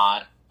would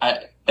not,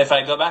 if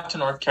I go back to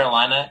North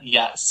Carolina,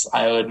 yes,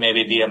 I would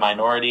maybe be a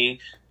minority,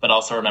 but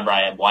also remember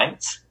I am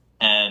white.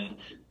 And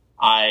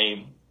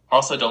I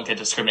also don't get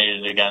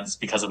discriminated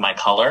against because of my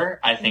color.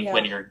 I think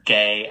when you're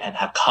gay and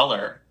have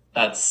color,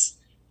 that's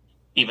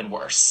even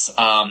worse.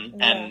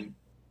 And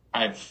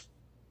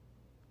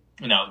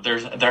you know,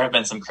 there have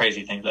been some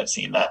crazy things I've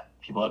seen that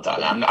people have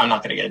done. I'm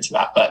not going to get into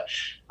that, but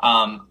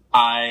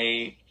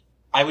I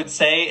would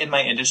say in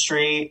my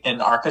industry, in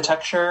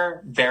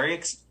architecture,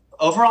 very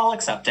overall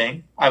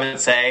accepting. I would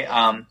say,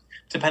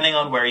 depending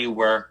on where you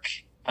work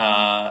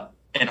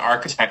in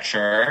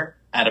architecture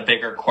at a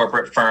bigger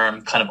corporate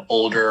firm, kind of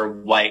older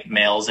white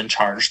males in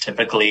charge,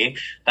 typically,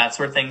 that's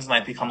where things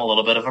might become a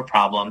little bit of a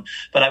problem.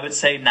 But I would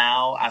say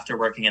now, after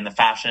working in the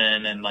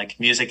fashion and like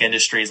music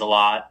industries a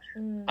lot,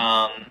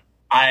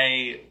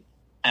 I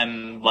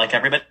am like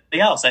everybody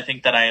else. I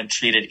think that I am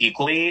treated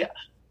equally.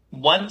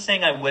 One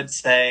thing I would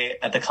say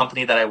at the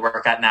company that I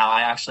work at now,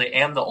 I actually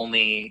am the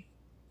only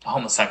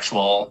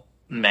homosexual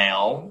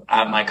male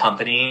at my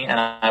company. And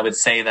I would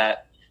say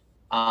that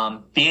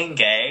being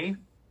gay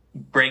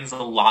brings a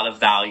lot of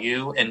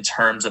value in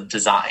terms of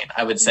design,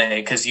 I would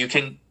say, because you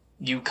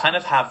kind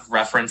of have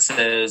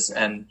references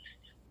and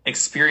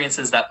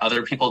experiences that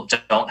other people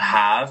don't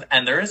have,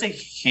 and there is a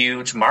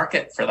huge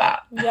market for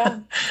that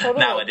totally.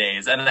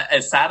 Nowadays. And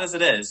as sad as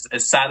it is,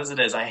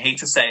 I hate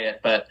to say it,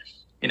 but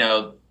you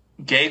know,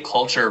 gay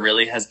culture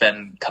really has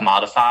been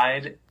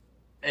commodified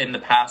in the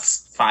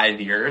past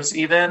 5 years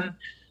even.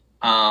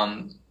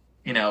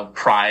 You know,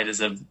 Pride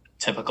is a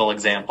typical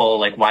example.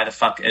 Like, why the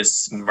fuck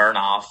is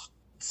Smirnoff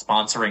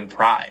sponsoring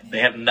Pride? They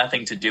have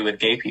nothing to do with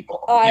gay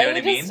people. You know what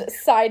I mean?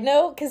 Side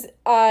note, because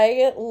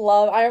I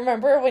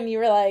remember when you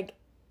were like,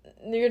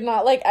 you're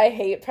not like, I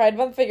hate Pride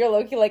Month, but you're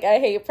low-key like, I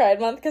hate Pride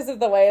Month because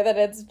of the way that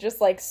it's just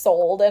like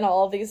sold in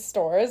all of these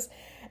stores.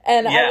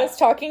 And I was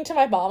talking to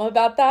my mom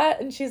about that,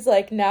 and she's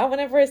like, now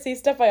whenever I see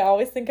stuff, I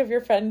always think of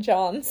your friend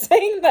Jon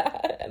saying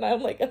that. And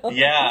I'm like, oh.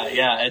 Yeah.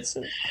 It's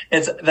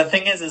the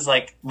thing is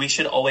like, we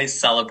should always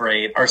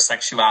celebrate our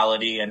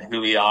sexuality and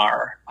who we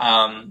are,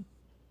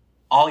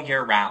 all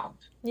year round.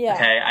 Yeah.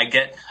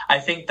 Okay. I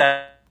think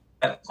that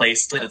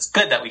place, it's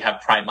good that we have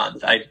Pride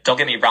Month. Don't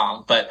get me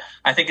wrong, but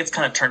I think it's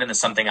kind of turned into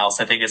something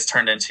else. I think it's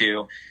turned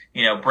into,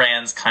 you know,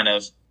 brands kind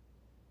of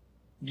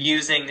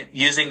using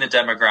the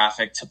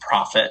demographic to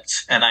profit.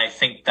 And I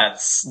think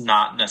that's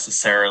not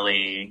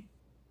necessarily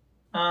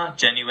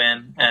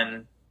genuine.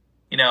 And,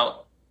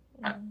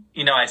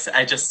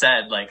 I just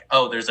said like,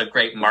 oh, there's a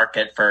great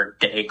market for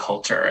gay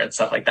culture and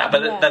stuff like that.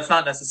 But that's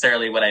not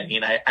necessarily what I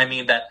mean. I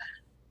mean that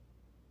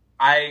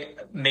I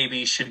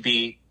maybe should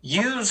be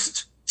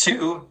used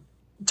to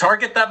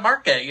target that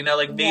market,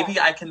 maybe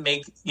I can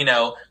make,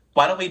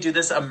 why don't we do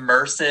this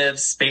immersive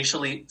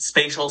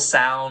spatial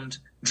sound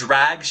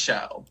drag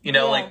show?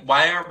 Like,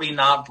 why aren't we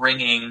not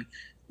bringing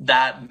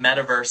that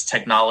metaverse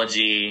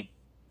technology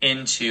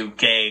into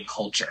gay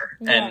culture?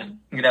 And,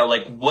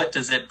 like, what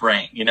does it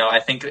bring? I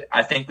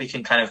think we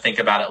can kind of think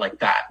about it like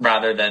that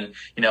rather than,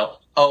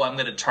 oh, I'm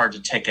going to charge a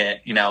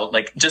ticket,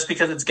 like just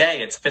because it's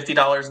gay, it's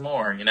 $50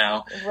 more,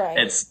 Right.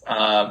 It's,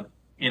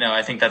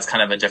 I think that's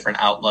kind of a different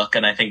outlook.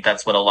 And I think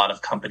that's what a lot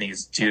of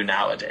companies do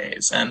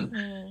nowadays.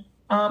 And,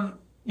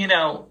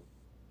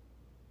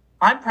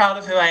 I'm proud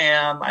of who I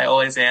am. I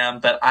always am,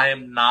 but I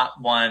am not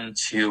one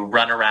to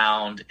run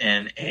around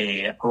in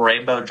a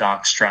rainbow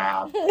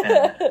jockstrap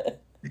and,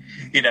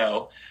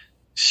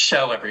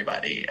 show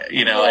everybody,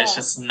 it's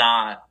just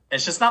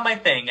not my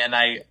thing. And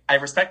I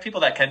respect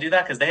people that can do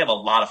that because they have a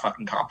lot of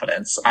fucking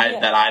confidence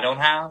that I don't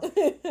have,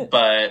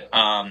 but,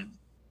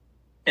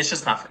 it's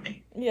just not for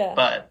me. Yeah.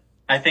 But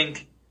I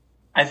think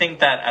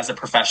that as a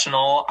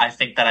professional, I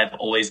think that I've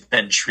always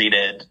been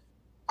treated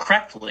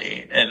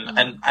correctly.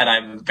 And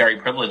I'm very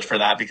privileged for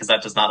that because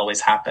that does not always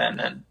happen.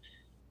 And,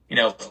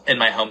 in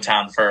my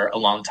hometown for a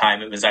long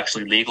time, it was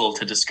actually legal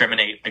to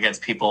discriminate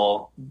against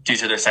people due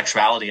to their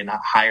sexuality and not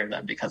hire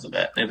them because of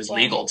it. It was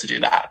legal to do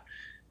that.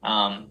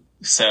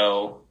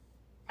 So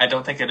I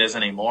don't think it is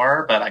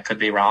anymore, but I could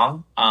be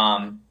wrong.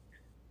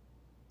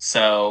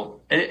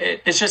 So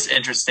it's just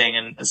interesting.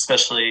 And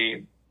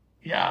especially,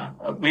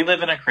 we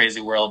live in a crazy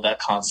world that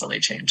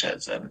constantly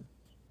changes, and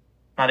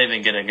not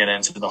even going to get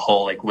into the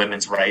whole like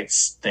women's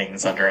rights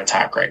things under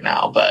attack right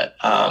now. But,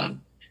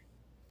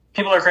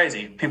 people are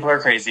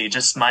crazy.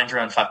 Just mind your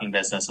own fucking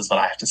business is what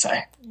I have to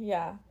say.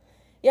 Yeah.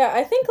 Yeah.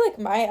 I think like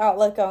my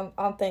outlook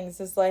on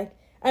things is like,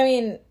 I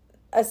mean,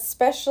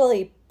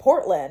 especially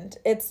Portland,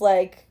 it's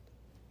like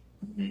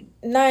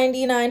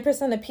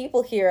 99% of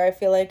people here, I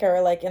feel like,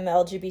 are like in the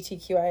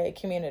LGBTQIA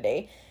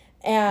community.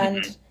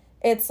 And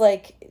it's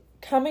like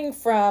coming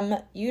from,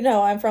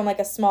 I'm from like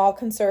a small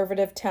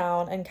conservative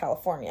town in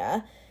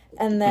California.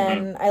 And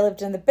then I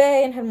lived in the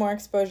Bay and had more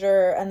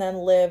exposure, and then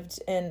lived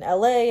in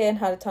LA and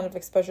had a ton of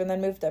exposure, and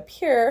then moved up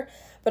here.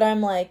 But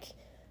I'm like,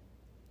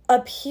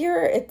 up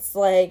here, it's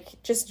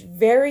like just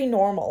very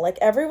normal. Like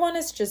everyone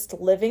is just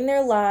living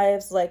their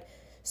lives, like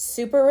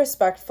super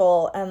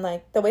respectful. And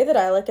like the way that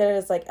I look at it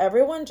is like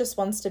everyone just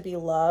wants to be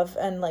loved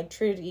and like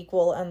treated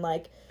equal and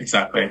like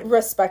exactly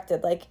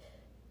respected. Like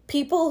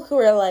people who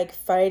are like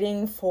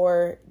fighting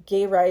for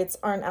gay rights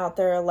aren't out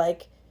there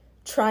like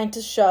trying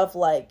to shove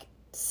like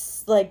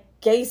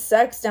gay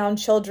sex down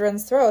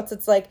children's throats.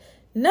 It's like,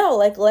 no,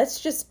 like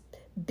let's just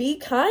be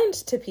kind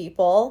to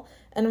people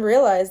and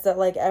realize that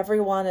like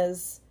everyone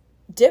is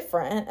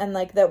different and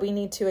like that we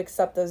need to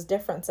accept those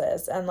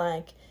differences. And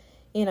like,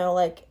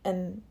 like,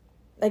 and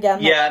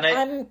again,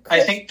 and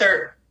I think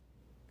there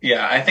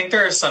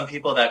are some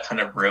people that kind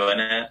of ruin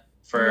it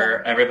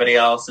for everybody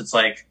else. It's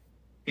like,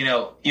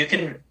 you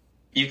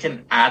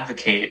can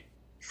advocate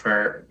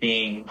for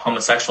being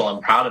homosexual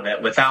and proud of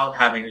it without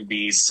having to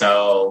be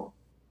so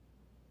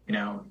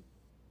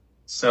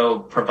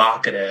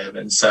provocative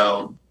and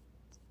so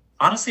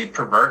honestly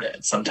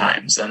perverted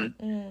sometimes. And,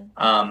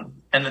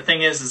 and the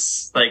thing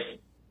is like,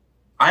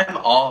 I'm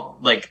all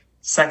like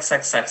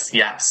sex.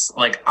 Yes.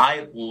 Like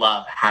I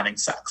love having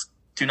sex.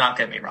 Do not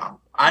get me wrong.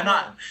 I'm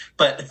not,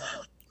 but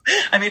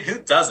I mean, who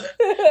doesn't?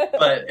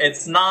 But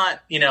it's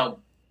not,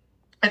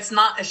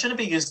 it shouldn't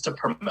be used to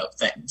promote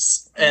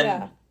things.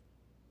 And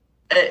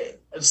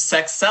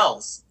sex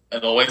sells.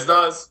 It always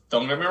does.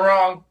 Don't get me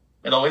wrong.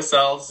 It always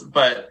sells.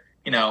 But,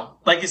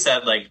 like you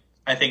said, like,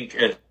 I think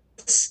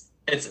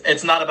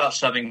it's not about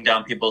shoving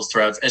down people's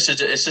throats. It's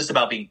just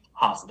about being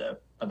positive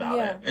about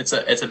it.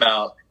 It's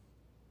about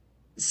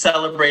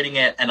celebrating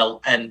it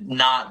and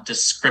not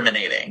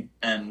discriminating.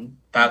 And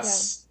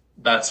that's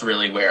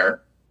really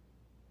where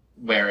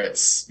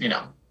it's,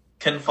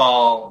 can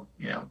fall,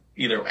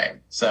 either way.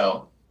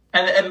 So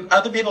and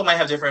other people might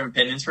have different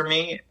opinions from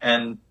me.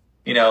 And,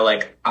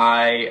 like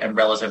I am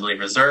relatively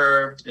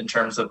reserved in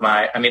terms of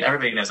I mean,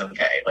 everybody knows I'm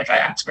gay. Like I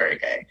act very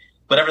gay,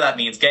 whatever that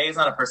means. Gay is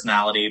not a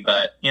personality,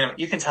 but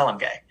you can tell I'm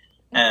gay.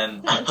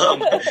 And,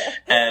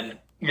 and,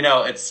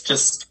 it's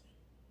just,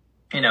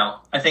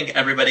 I think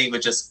everybody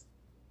would just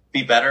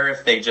be better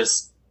if they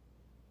just,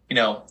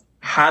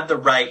 had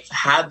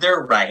their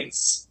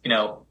rights.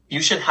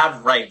 You should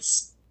have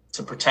rights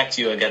to protect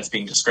you against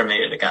being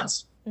discriminated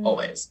against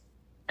always.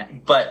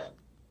 But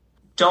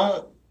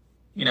don't,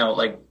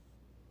 like,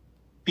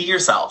 be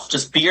yourself.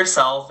 Just be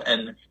yourself,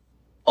 and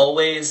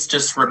always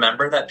just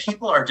remember that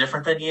people are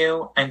different than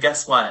you. And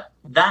guess what?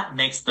 That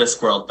makes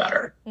this world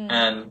better.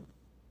 And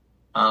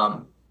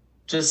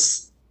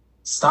just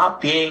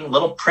stop being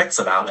little pricks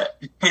about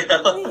it.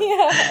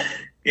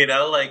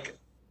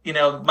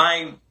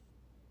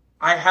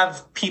 I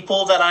have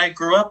people that I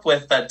grew up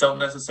with that don't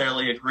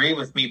necessarily agree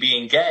with me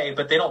being gay,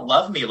 but they don't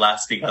love me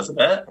less because of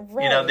it.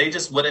 Right.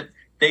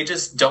 They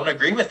just don't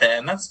agree with it,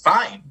 and that's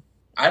fine.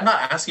 I'm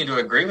not asking you to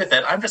agree with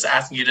it. I'm just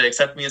asking you to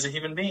accept me as a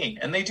human being,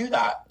 and they do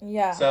that.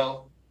 Yeah.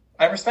 So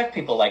I respect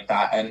people like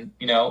that, and,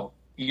 you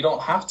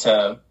don't have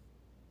to,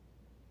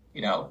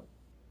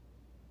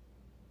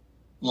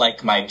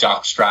 like my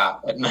jock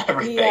strap and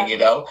everything,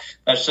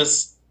 That's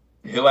just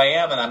who I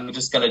am, and I'm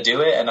just going to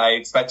do it, and I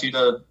expect you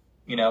to,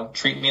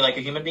 treat me like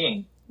a human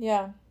being.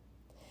 Yeah.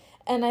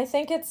 And I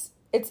think it's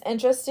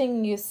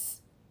interesting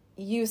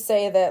you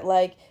say that,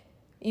 like,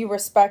 you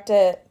respect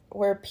it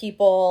where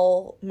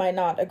people might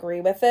not agree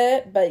with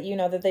it, but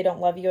that they don't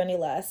love you any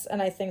less.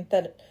 And I think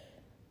that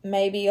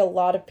maybe a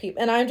lot of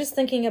people, and I'm just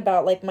thinking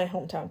about, like, my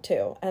hometown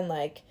too, and,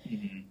 like,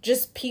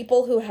 just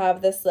people who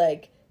have this,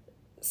 like,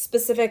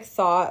 specific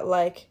thought,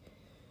 like,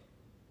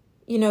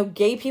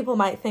 gay people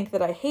might think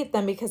that I hate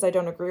them because I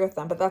don't agree with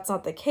them, but that's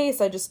not the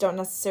case. I just don't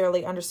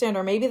necessarily understand,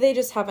 or maybe they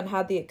just haven't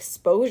had the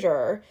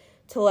exposure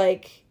to,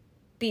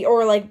 be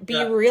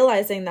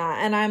realizing that.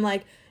 And I'm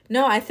like,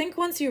 no, I think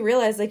once you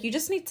realize, like, you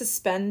just need to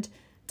spend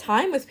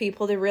time with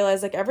people to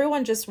realize, like,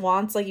 everyone just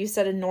wants, like you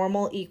said, a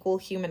normal, equal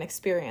human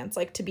experience,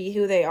 like, to be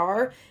who they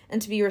are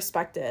and to be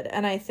respected.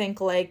 And I think,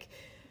 like,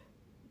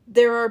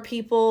 there are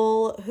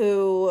people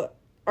who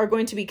are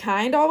going to be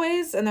kind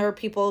always, and there are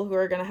people who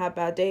are going to have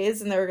bad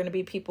days, and there are going to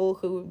be people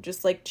who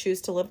just, like,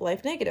 choose to live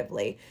life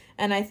negatively.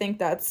 And I think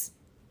that's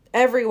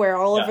everywhere,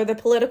 all over the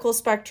political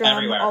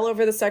spectrum, all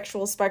over the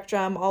sexual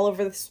spectrum, all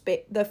over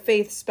the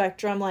faith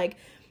spectrum. Like,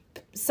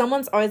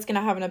 someone's always going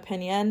to have an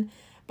opinion,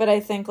 but I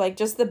think, like,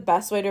 just the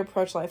best way to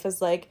approach life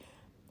is, like,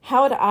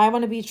 how would I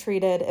want to be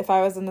treated if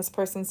I was in this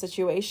person's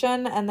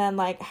situation? And then,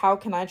 like, how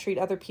can I treat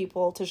other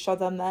people to show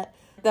them that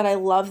I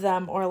love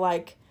them, or,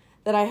 like,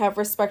 that I have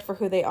respect for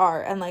who they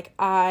are. And, like,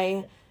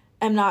 I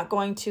am not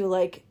going to,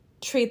 like,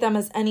 treat them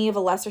as any of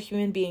a lesser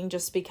human being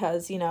just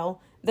because,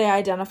 they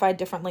identify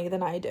differently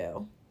than I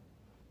do.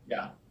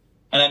 Yeah.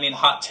 And I mean,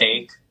 hot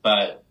take,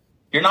 but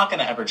you're not going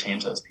to ever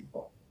change those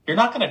people. You're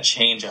not going to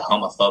change a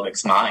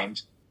homophobic's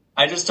mind.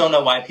 I just don't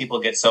know why people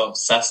get so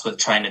obsessed with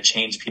trying to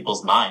change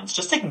people's minds.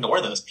 Just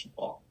ignore those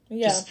people.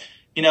 Yeah. Just,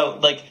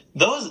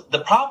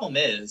 the problem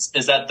is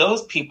that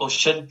those people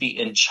shouldn't be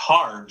in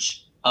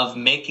charge of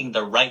making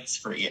the rights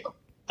for you.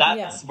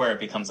 That's where it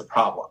becomes a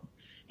problem.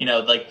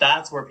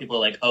 That's where people are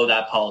like, oh,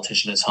 that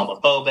politician is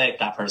homophobic,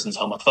 that person's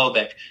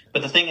homophobic.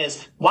 But the thing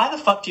is, why the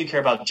fuck do you care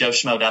about Joe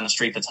Schmo down the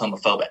street that's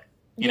homophobic?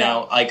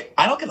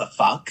 I don't give a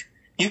fuck.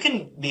 You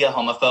can be a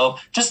homophobe.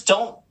 Just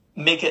don't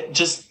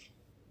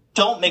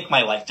make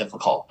my life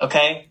difficult,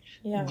 okay?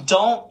 Yeah.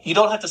 You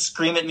don't have to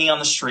scream at me on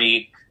the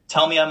street,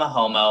 tell me I'm a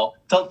homo.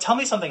 Don't tell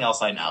me something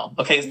else I know,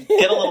 okay?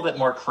 Get a little bit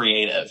more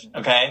creative,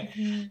 okay?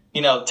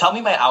 Mm-hmm. Tell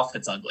me my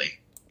outfit's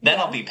ugly. Then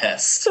I'll be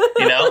pissed,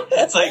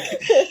 It's like,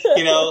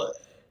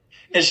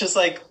 it's just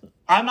like,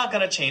 I'm not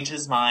going to change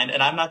his mind,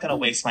 and I'm not going to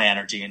waste my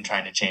energy in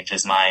trying to change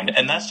his mind.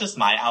 And that's just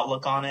my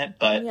outlook on it.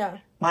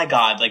 But my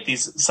God, like,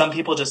 some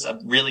people just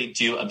really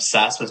do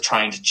obsess with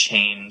trying to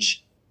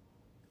change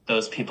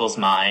those people's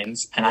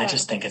minds. And I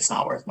just think it's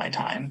not worth my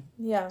time.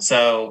 Yeah.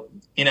 So,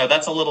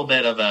 that's a little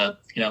bit of a,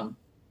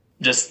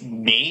 just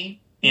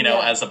me,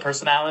 as a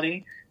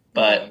personality.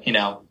 But,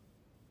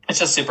 it's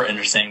just super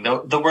interesting.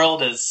 The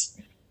world is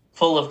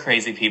full of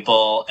crazy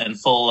people, and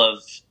full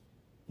of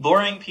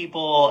boring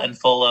people, and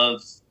full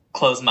of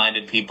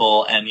closed-minded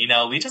people. And,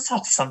 we just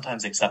have to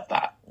sometimes accept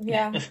that.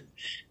 Yeah.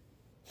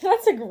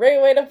 That's a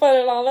great way to put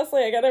it,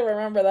 honestly. I gotta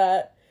remember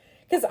that.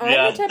 Because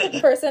I'm the type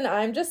of person,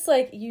 I'm just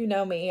like,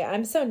 me,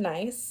 I'm so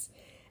nice.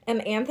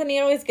 And Anthony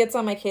always gets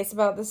on my case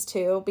about this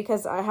too,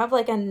 because I have,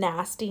 like, a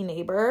nasty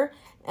neighbor,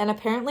 and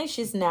apparently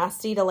she's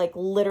nasty to, like,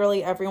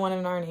 literally everyone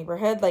in our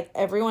neighborhood. Like,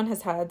 everyone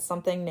has had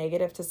something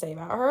negative to say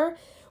about her,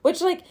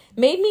 which, like,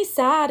 made me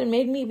sad and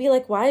made me be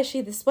like, why is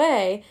she this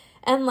way?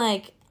 And,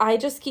 like, I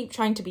just keep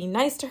trying to be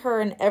nice to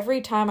her, and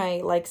every time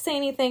I, like, say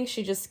anything,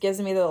 she just gives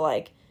me the,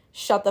 like,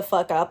 shut the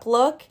fuck up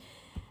look.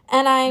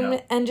 And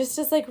and just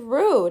like,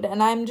 rude.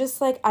 And I'm just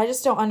like, I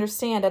just don't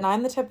understand. And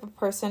I'm the type of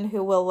person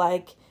who will,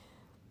 like,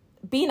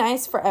 be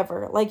nice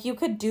forever. Like, you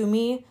could do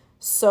me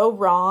so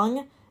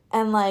wrong,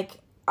 and,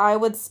 like, I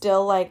would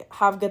still, like,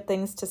 have good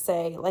things to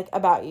say, like,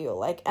 about you.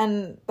 Like,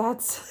 and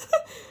that's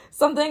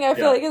something I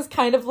feel like is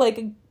kind of,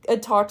 like, a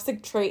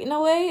toxic trait in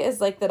a way,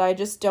 is, like, that I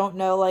just don't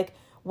know, like,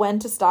 when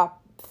to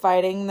stop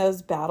fighting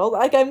those battles.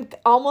 Like, I'm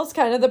almost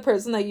kind of the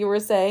person that you were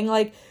saying,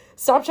 like,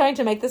 stop trying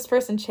to make this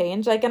person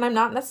change. Like, and I'm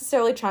not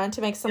necessarily trying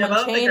to make someone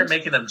change. I don't think you're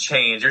making them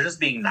change. You're just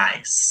being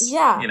nice.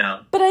 Yeah. You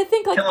know? But I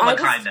think, like, kill them with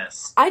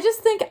kindness. I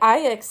just think I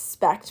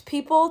expect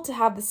people to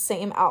have the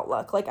same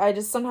outlook. Like, I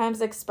just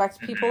sometimes expect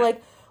people,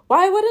 like,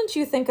 why wouldn't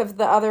you think of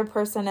the other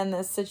person in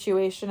this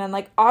situation? And,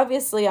 like,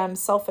 obviously I'm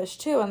selfish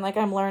too, and, like,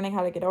 I'm learning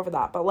how to get over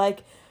that. But,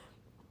 like,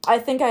 I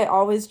think I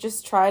always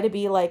just try to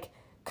be, like,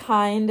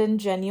 kind and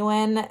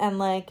genuine, and,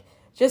 like,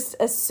 just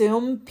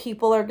assume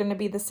people are going to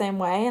be the same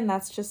way, and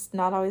that's just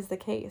not always the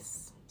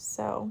case.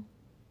 So.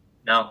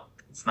 No,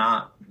 it's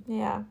not.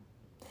 Yeah.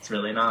 It's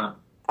really not.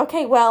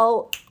 Okay,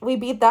 well, we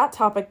beat that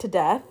topic to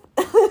death.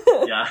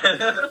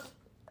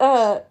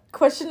 Yeah.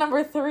 Question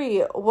number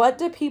 3. What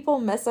do people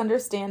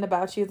misunderstand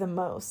about you the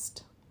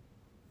most?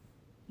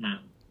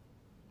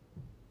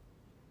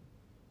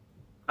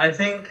 I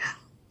think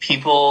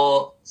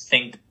people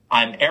think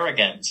I'm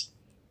arrogant.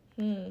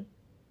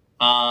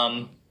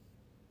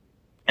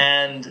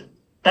 And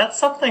that's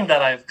something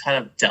that I've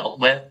kind of dealt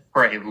with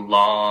for a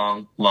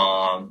long,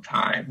 long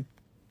time.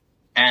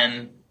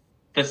 And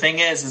the thing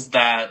is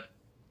that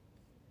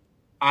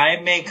I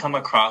may come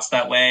across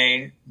that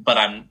way, but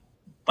I'm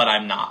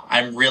not.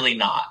 I'm really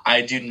not.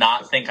 I do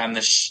not think I'm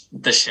the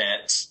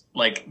shit.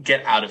 Like,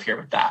 get out of here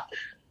with that.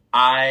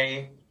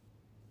 I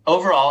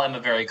overall am a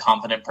very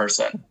confident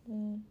person,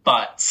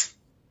 but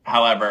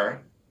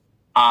however,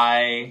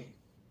 I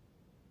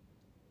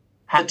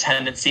have a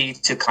tendency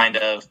to kind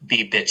of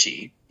be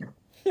bitchy,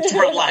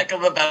 for lack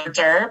of a better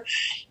term.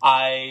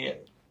 I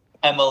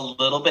am a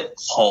little bit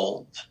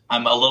cold.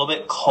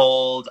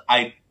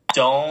 I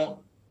don't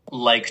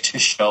like to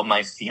show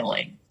my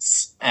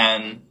feelings.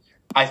 And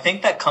I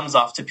think that comes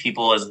off to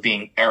people as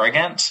being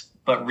arrogant,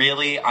 but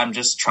really I'm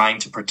just trying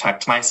to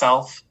protect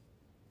myself.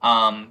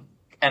 And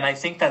I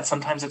think that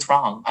sometimes it's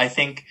wrong. I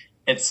think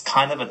it's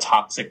kind of a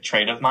toxic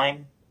trait of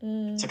mine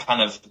to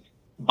kind of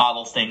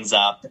bottle things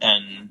up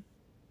and,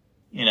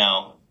 you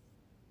know,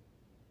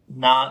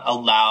 not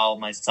allow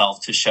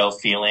myself to show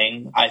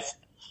feeling.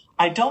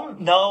 I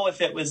don't know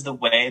if it was the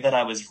way that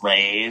I was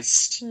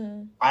raised.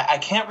 I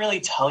can't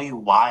really tell you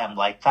why I'm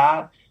like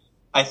that.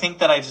 I think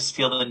that I just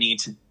feel the need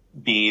to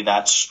be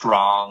that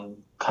strong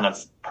kind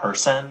of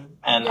person.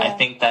 And I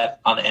think that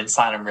on the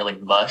inside, I'm really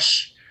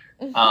mush.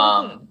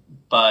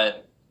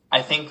 But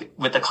I think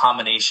with the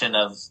combination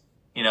of,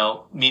 you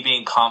know, me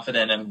being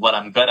confident in what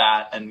I'm good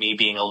at and me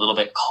being a little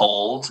bit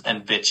cold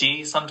and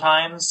bitchy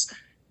sometimes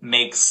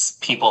makes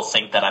people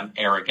think that I'm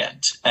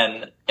arrogant.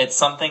 And it's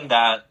something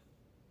that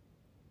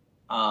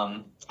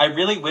I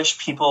really wish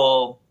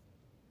people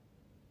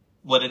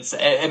wouldn't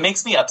say. It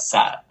makes me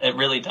upset. It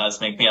really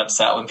does make me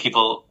upset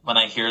when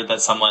I hear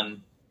that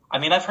someone, I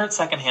mean, I've heard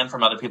secondhand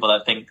from other people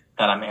that think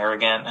that I'm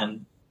arrogant,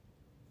 and,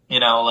 you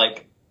know,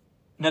 like,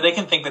 you know, they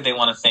can think that they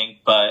want to think,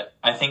 but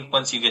I think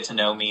once you get to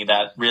know me,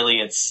 that really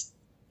it's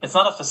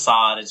not a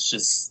facade. It's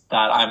just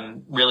that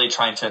I'm really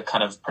trying to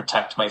kind of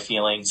protect my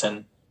feelings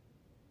and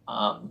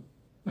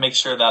make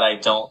sure that I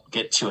don't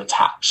get too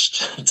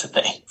attached to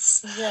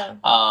things. Yeah.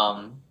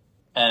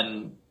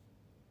 And,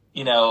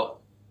 you know,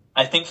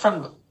 I think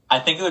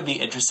it would be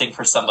interesting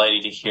for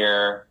somebody to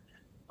hear,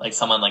 like,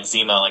 someone like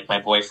Zemo, like my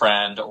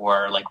boyfriend,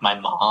 or like my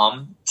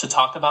mom, to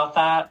talk about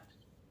that.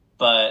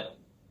 But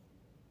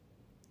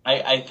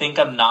I think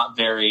I'm not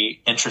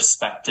very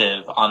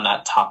introspective on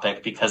that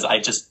topic because I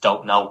just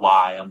don't know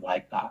why I'm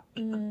like that.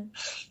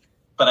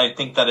 But I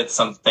think that it's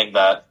something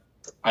that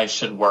I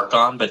should work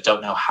on, but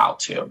don't know how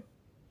to.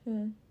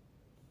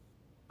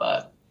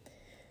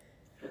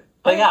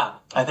 But yeah,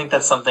 I think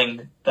that's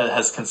something that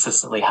has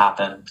consistently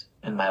happened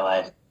in my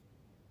life.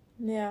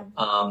 Yeah.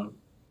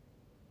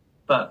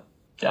 But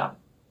yeah.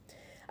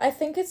 I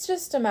think it's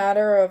just a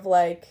matter of,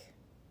 like,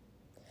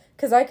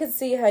 because I could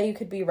see how you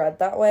could be read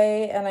that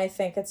way, and I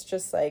think it's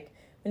just, like,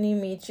 when you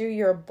meet you,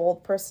 you're a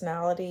bold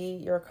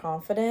personality, you're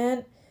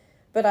confident,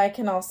 but I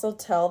can also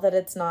tell that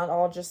it's not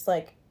all just,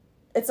 like,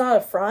 it's not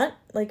a front,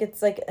 like,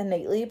 it's, like,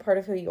 innately part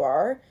of who you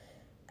are,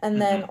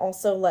 and then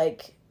also,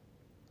 like,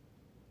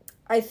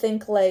 I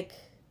think, like,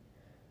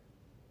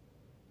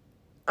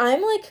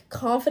 I'm, like,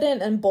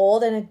 confident and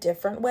bold in a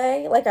different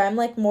way. Like, I'm,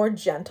 like, more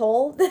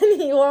gentle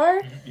than you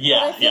are. Yeah,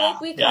 but I feel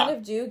like we kind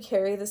of do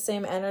carry the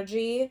same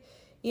energy,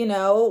 you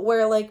know,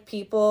 where, like,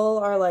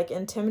 people are, like,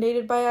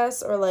 intimidated by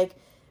us or, like,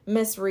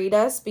 misread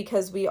us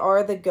because we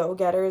are the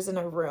go-getters in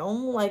a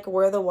room. Like,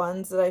 we're the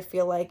ones that I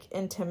feel like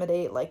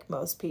intimidate, like,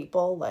 most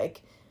people,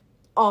 like,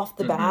 off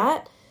the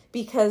bat,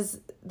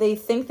 because they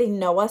think they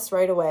know us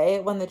right away,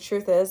 when the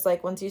truth is,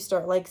 like, once you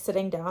start, like,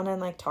 sitting down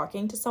and, like,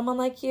 talking to someone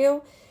like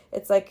you,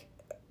 it's like,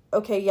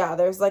 okay, yeah,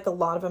 there's, like, a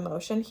lot of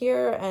emotion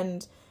here,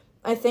 and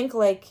I think,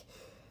 like,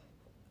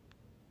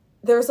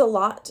 there's a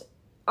lot,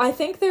 I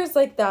think there's,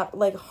 like, that,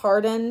 like,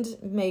 hardened,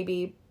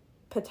 maybe,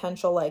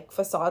 potential, like,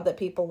 facade that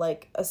people,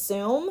 like,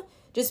 assume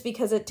just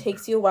because it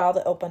takes you a while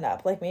to open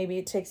up. Like, maybe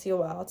it takes you a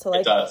while to,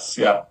 like, it does,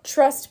 yeah.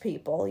 trust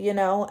people, you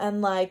know,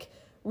 and, like,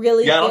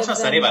 really I don't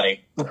trust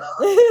anybody.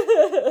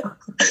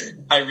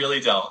 I really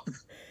don't.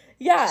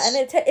 Yeah,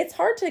 and it's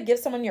hard to give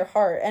someone your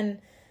heart, and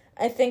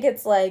I think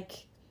it's,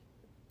 like,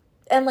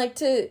 and, like,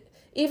 to,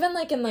 even,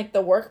 like, in, like,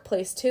 the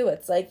workplace, too,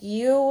 it's, like,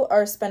 you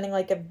are spending,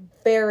 like, a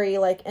very,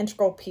 like,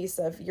 integral piece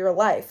of your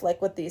life,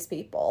 like, with these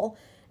people,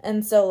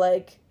 and so,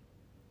 like,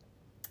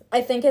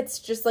 I think it's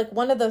just, like,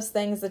 one of those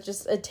things that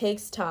just, it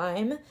takes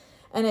time,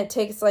 and it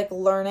takes, like,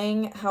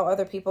 learning how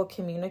other people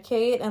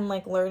communicate, and,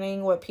 like,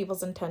 learning what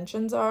people's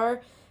intentions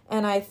are.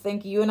 And I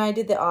think you and I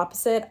did the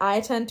opposite. I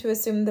tend to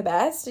assume the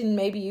best, and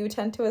maybe you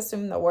tend to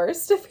assume the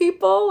worst of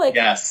people. Like,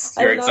 yes,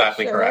 you're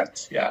exactly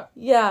correct. Yeah.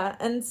 Yeah,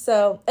 and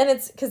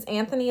it's because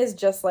Anthony is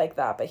just like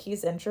that, but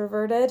he's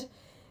introverted.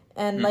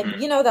 And, like,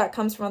 you know, that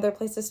comes from other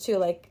places, too,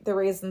 like, the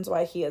reasons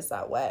why he is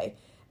that way.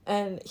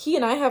 And he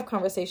and I have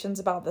conversations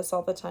about this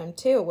all the time,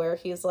 too, where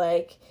he's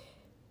like,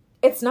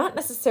 it's not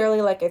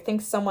necessarily, like, I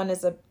think someone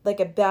is a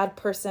bad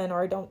person,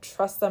 or I don't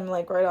trust them,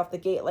 like, right off the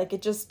gate. Like,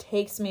 it just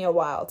takes me a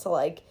while to,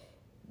 like,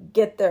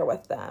 get there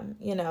with them,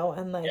 you know,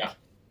 and, like,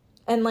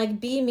 and, like,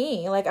 be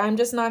me. Like, I'm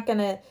just not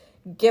gonna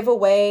give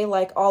away,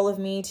 like, all of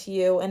me to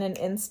you in an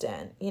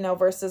instant, you know,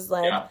 versus,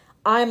 like,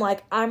 I'm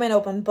an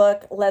open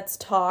book. Let's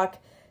talk.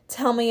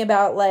 Tell me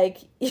about, like,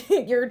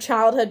 your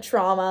childhood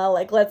trauma.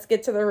 Like, let's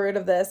get to the root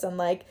of this and,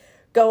 like,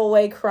 go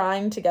away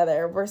crying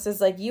together, versus,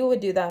 like, you would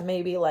do that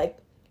maybe, like,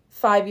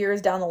 5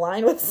 years down the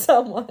line with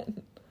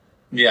someone.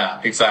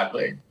 Yeah,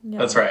 exactly. Yeah.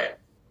 That's right.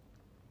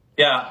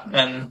 Yeah,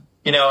 and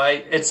you know,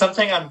 it's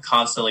something I'm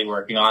constantly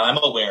working on. I'm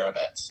aware of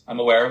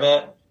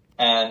it.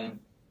 And,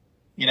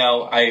 you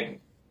know, I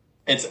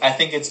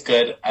think it's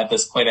good at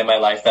this point in my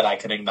life that I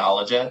can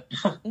acknowledge it.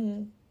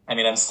 Mm-hmm. I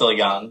mean, I'm still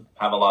young,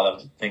 have a lot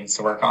of things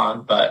to work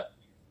on, but,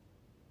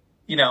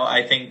 you know,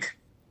 I think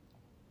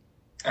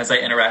as I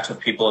interact with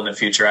people in the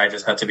future, I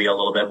just have to be a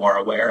little bit more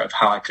aware of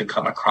how I could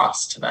come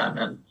across to them,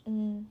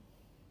 and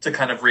to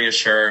kind of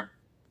reassure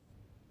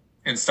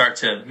and start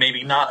to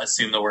maybe not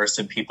assume the worst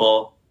in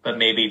people, but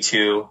maybe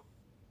to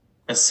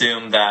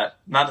assume that,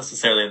 not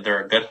necessarily that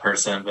they're a good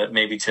person, but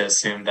maybe to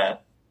assume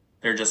that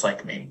they're just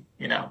like me,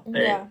 you know.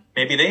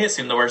 Maybe they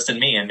assume the worst in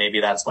me, and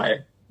maybe that's why,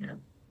 you know.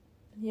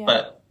 Yeah.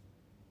 But,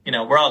 you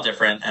know, we're all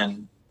different,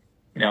 and,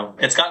 you know,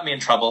 it's gotten me in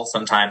trouble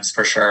sometimes,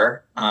 for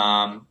sure.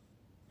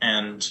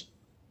 And,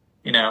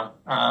 you know,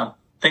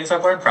 things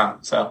I've learned from,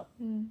 so,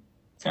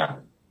 yeah.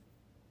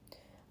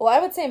 Well, I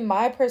would say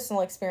my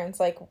personal experience,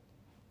 like,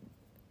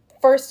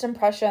 first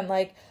impression,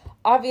 like,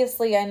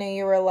 obviously, I knew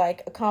you were,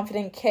 like, a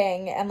confident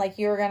king, and, like,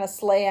 you were going to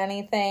slay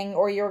anything,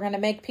 or you were going to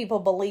make people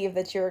believe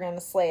that you were going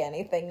to slay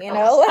anything, you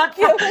know? Like,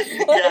 it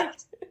was, like...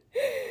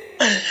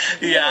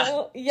 Yeah. You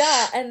know?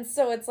 Yeah, and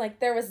so it's, like,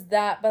 there was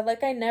that, but,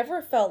 like, I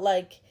never felt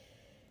like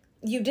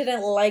you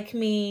didn't like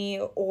me,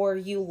 or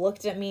you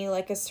looked at me,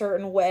 like, a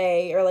certain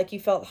way, or, like, you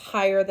felt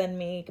higher than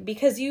me,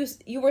 because you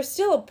were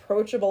still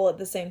approachable at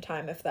the same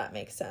time, if that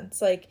makes sense.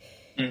 Like,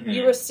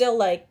 you were still,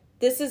 like,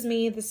 this is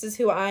me, this is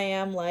who I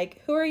am,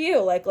 like, who are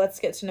you? Like, let's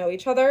get to know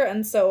each other.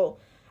 And so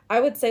I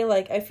would say,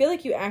 like, I feel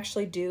like you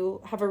actually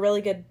do have a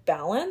really good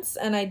balance,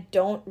 and I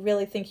don't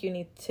really think you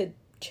need to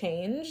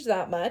change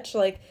that much.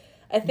 Like,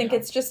 I think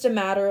it's just a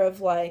matter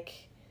of,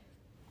 like...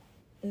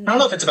 I don't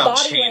know if it's about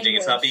changing, language.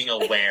 It's about being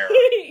aware.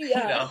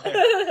 Yeah. You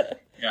know?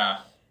 Yeah.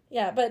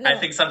 Yeah, but no. I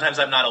think sometimes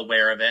I'm not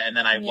aware of it, and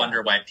then I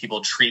wonder why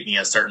people treat me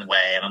a certain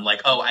way, and I'm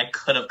like, oh, I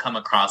could have come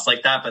across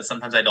like that, but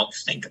sometimes I don't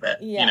think of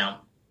it, you know?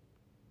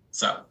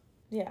 So...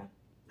 Yeah.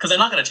 Because I'm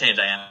not going to change.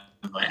 I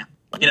am who I am.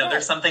 You know,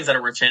 there's some things that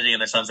are worth changing,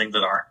 and there's some things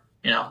that aren't.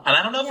 You know, and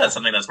I don't know if that's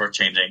something that's worth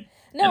changing.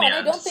 No, and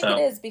I don't think it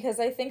is, because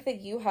I think that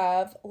you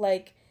have,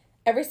 like,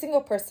 every single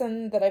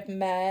person that I've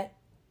met,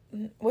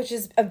 which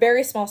is a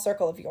very small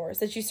circle of yours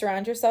that you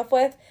surround yourself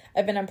with,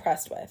 I've been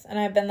impressed with. And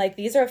I've been like,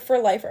 these are for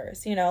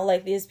lifers, you know,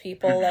 like, these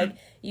people, like,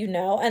 you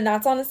know, and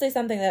that's honestly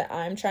something that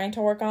I'm trying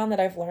to work on, that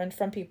I've learned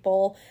from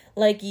people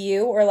like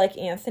you, or like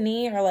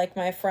Anthony, or like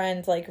my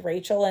friends like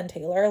Rachel and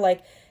Taylor.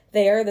 Like,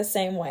 they are the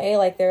same way.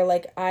 Like, they're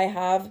like, I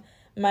have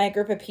my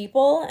group of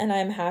people, and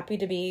I'm happy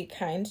to be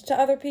kind to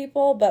other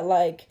people, but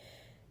like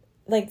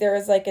there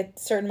is, like, a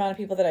certain amount of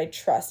people that I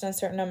trust, and a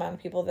certain amount of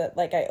people that,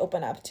 like, I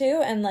open up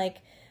to, and,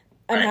 like,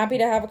 I'm happy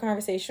to have a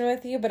conversation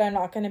with you, but I'm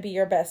not going to be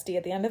your bestie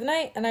at the end of the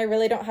night, and I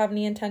really don't have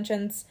any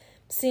intentions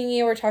seeing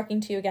you or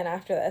talking to you again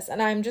after this,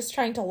 and I'm just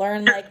trying to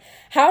learn, like,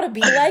 how to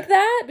be like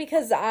that,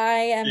 because I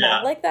am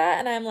not like that,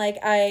 and I'm like,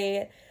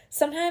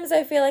 sometimes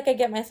I feel like I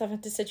get myself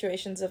into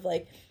situations of,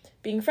 like,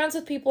 being friends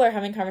with people or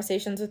having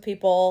conversations with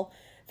people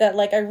that,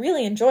 like, I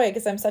really enjoy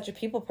because I'm such a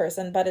people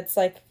person, but it's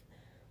like,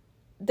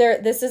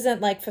 this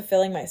isn't, like,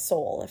 fulfilling my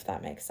soul, if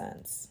that makes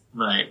sense.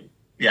 Right.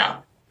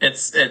 Yeah.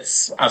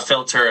 It's a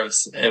filter of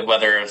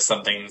whether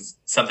something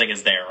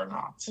is there or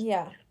not.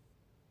 Yeah.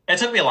 It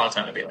took me a long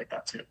time to be like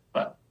that too,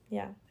 but.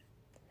 Yeah.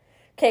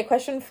 Okay,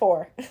 question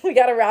 4. We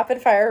got a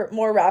rapid fire,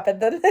 more rapid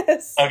than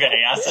this. Okay,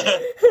 yes.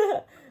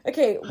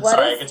 Okay,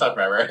 Sorry, I can talk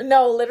forever.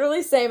 No,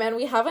 literally same, and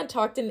we haven't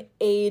talked in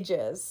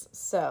ages,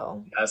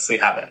 so. Yes, we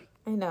haven't.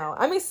 I I know.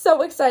 I'm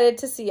so excited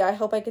to see you. I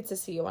hope I get to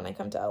see you when I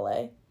come to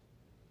LA.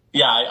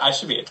 Yeah, I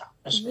should be in town.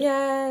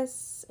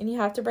 Yes. And you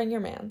have to bring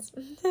your mans.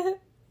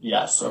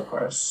 Yes, of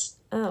course.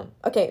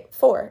 Okay,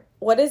 4.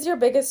 What is your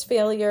biggest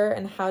failure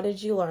and how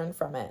did you learn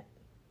from it?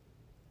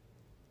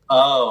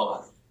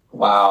 Oh,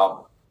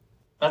 wow.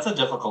 That's a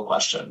difficult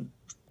question.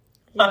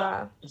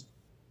 Yeah.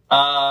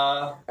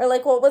 Or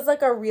like, what was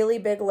like a really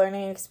big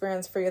learning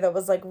experience for you that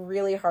was like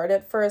really hard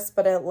at first,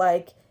 but it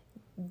like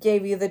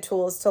gave you the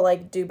tools to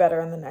like do better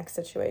in the next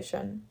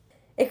situation?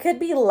 It could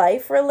be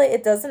life related.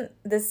 It doesn't,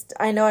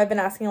 I know I've been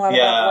asking a lot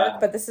about work,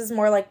 but this is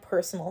more like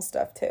personal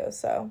stuff too,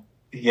 so.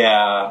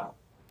 Yeah.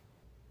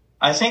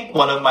 I think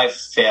one of my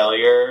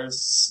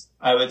failures,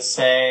 I would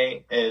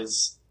say,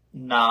 is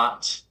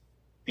not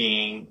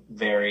being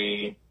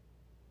very,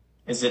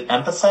 is it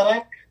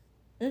empathetic?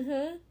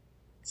 Mm-hmm.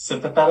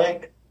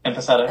 Sympathetic?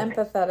 Empathetic?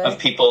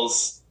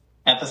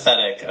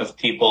 Empathetic of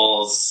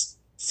people's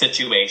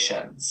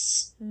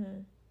situations.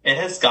 Mm-hmm. It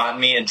has gotten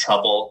me in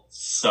trouble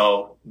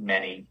so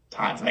many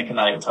times. I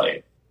cannot even tell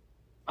you.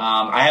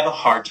 I have a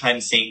hard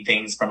time seeing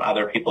things from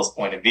other people's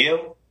point of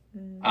view.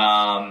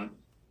 Mm-hmm.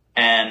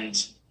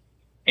 And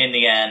in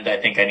the end, I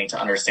think I need to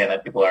understand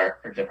that people are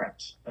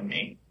different than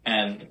me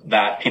and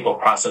that people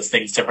process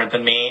things different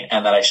than me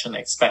and that I shouldn't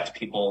expect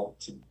people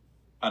to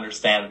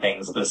understand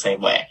things the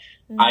same way.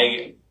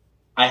 Mm-hmm.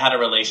 I had a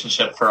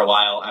relationship for a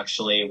while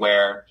actually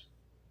where,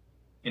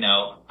 you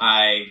know,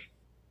 I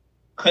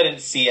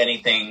couldn't see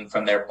anything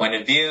from their point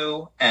of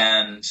view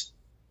and,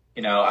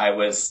 you know, I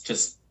was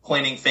just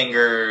pointing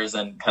fingers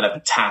and kind of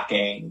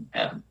attacking.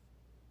 And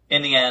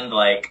in the end,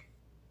 like,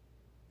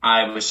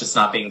 I was just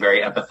not being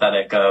very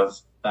empathetic of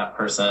that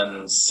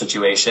person's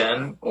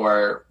situation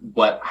or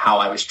how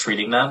I was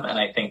treating them. And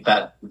I think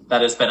that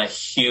has been a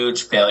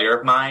huge failure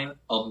of mine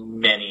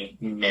many,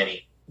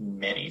 many,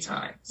 many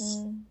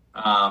times.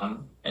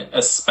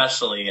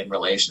 Especially in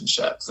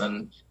relationships.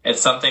 And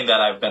it's something that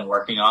I've been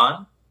working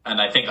on.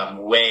 And I think I'm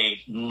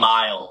way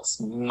miles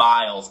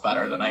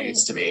better than I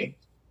used to be.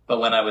 But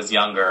when I was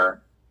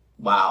younger,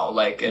 wow,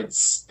 like it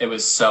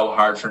was so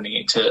hard for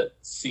me to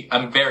see.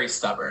 I'm very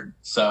stubborn.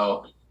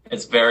 So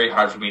it's very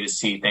hard for me to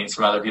see things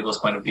from other people's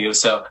point of view.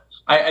 So,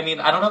 I mean,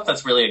 I don't know if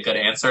that's really a good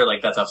answer.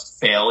 Like, that's a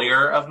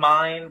failure of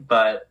mine,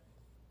 but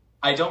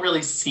I don't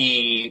really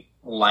see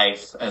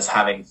life as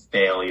having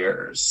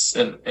failures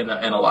in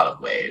a lot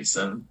of ways.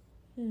 And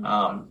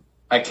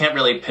I can't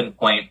really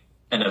pinpoint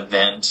an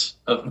event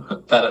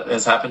that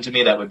has happened to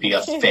me that would be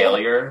a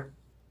failure.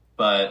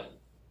 But,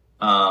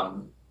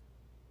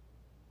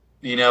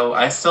 you know,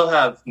 I still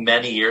have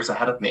many years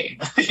ahead of me.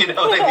 You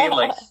know what I mean?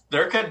 Like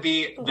there could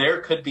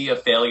be a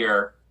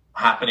failure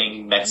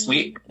happening next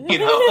week, you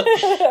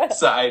know?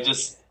 So I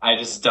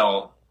just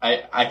don't,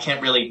 I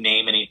can't really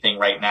name anything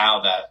right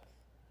now that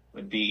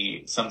would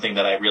be something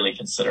that I really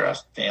consider a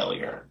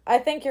failure. I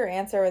think your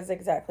answer was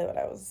exactly what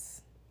I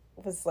was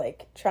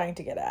like trying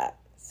to get at.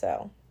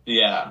 So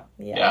yeah.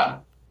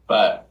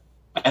 But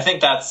I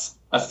think that's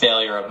a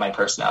failure of my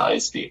personality,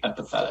 is to be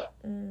empathetic.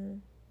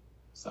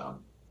 So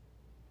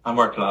I'm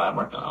working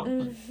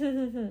on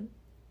it.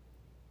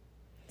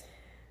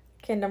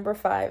 Okay, number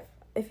 5.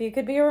 If you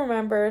could be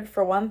remembered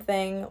for one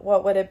thing,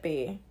 what would it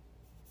be?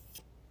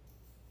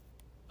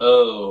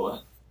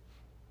 Oh.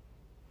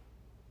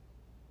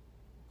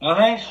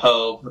 I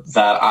hope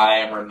that I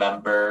am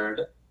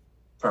remembered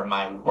for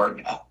my work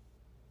ethic,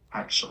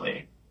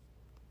 actually.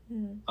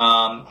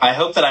 I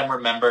hope that I'm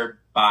remembered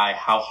by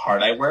how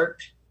hard I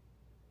work.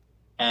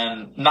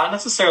 And not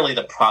necessarily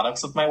the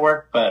products of my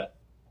work, but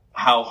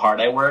how hard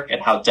I work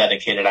and how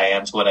dedicated I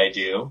am to what I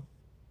do.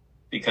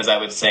 Because I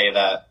would say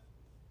that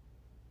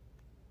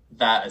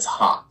is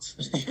hot.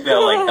 You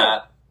know,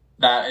 like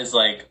that is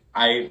like,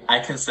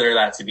 I consider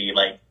that to be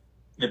like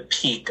the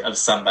peak of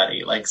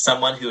somebody, like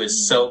someone who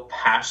is so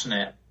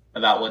passionate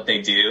about what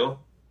they do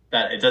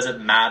that it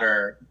doesn't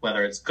matter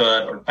whether it's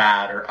good or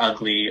bad or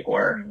ugly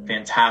or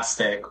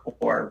fantastic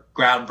or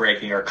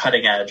groundbreaking or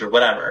cutting edge or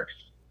whatever.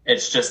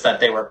 It's just that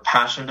they were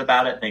passionate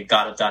about it and they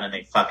got it done and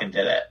they fucking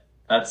did it.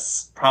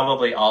 That's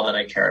probably all that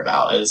I care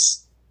about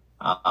is,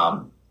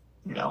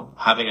 you know,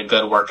 having a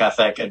good work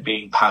ethic and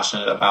being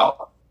passionate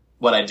about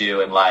what I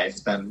do in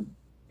life. And,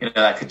 you know,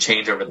 that could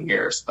change over the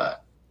years,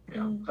 but, you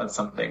know, that's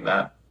something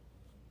that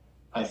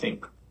I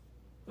think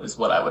is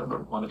what I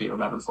would want to be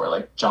remembered for.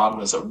 Like, Jon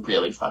was a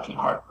really fucking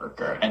hard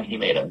worker and he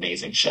made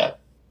amazing shit.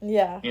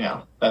 Yeah. You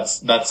know,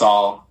 that's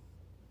all,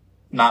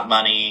 not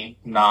money,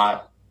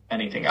 not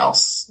anything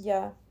else.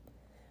 Yeah.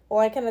 Well,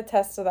 I can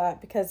attest to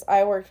that because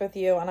I worked with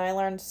you and I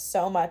learned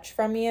so much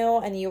from you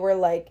and you were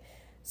like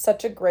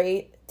such a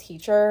great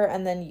teacher.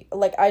 And then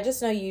like, I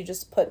just know you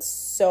just put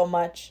so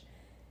much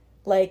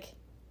like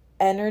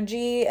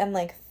energy and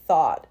like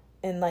thought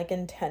and like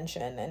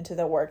intention into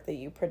the work that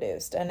you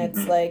produced. And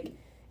it's like,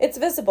 it's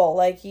visible.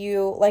 Like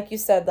you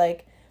said,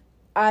 like,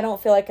 I don't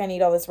feel like I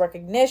need all this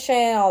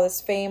recognition, all this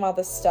fame, all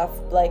this stuff.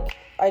 Like,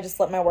 I just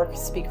let my work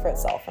speak for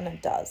itself and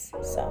it does.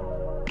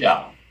 So.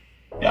 Yeah.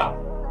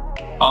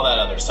 All that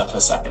other stuff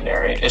is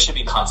secondary. It should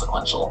be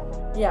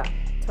consequential. Yeah,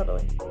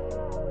 totally.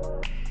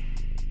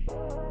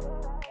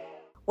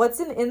 What's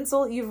an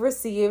insult you've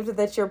received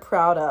that you're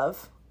proud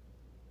of?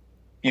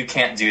 You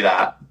can't do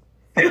that.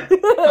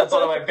 That's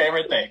one of my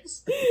favorite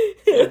things.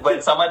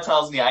 When someone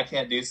tells me I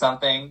can't do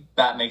something,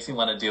 that makes me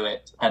want to do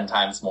it 10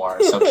 times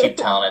more. So keep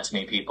telling it to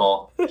me,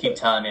 people. Keep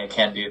telling me I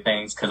can't do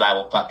things, because I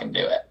will fucking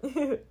do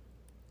it.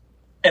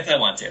 If I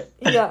want to.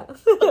 Yeah.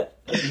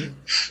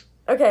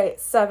 Okay,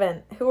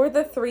 7. Who are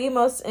the 3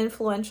 most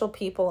influential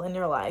people in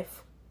your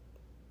life?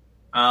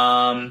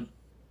 That's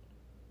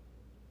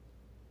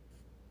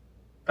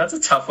a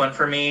tough one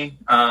for me.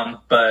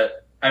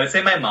 But I would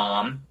say my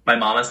mom. My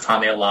mom has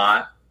taught me a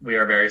lot. We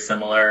are very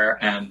similar,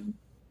 and,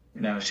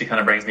 you know, she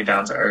kind of brings me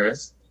down to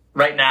earth.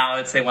 Right now,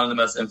 I'd say one of the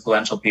most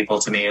influential people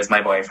to me is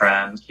my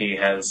boyfriend. He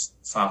has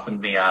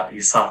softened me up.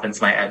 He softens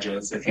my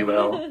edges, if you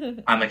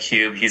will. I'm a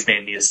cube. He's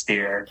made me a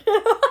sphere.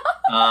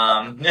 I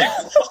love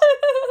that.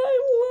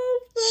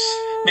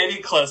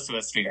 Maybe close to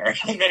a sphere.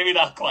 Maybe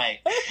not quite.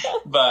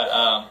 But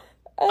a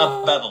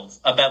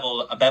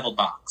beveled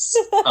box.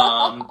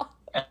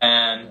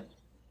 And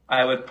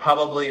I would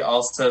probably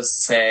also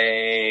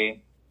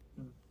say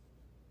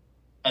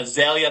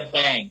Azalea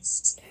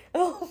Banks.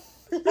 Oh,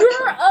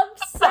 your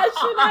obsession!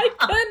 I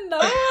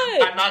cannot.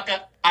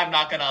 I'm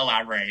not gonna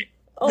elaborate.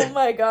 Oh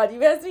my god, you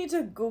guys need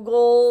to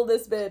Google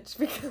this bitch,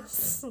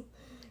 because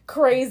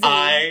crazy.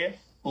 I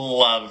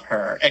love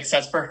her,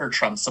 except for her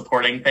Trump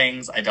supporting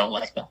things. I don't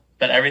like them,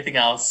 but everything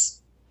else,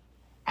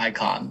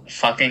 icon,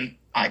 fucking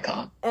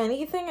icon.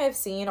 Anything I've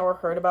seen or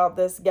heard about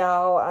this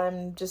gal,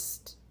 I'm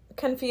just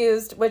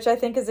confused, which I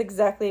think is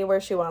exactly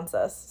where she wants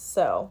us.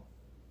 So.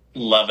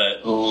 Love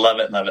it. Love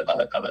it, love it, love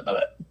it, love it, love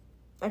it.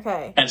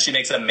 Okay. And she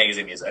makes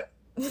amazing music.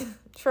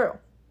 True.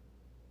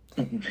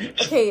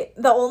 Okay,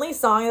 the only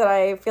song that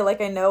I feel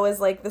like I know is,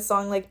 like, the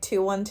song, like,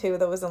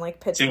 212 that was in, like,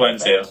 Pitch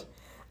 212.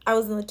 I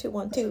was in the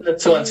 212. The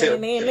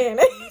 212.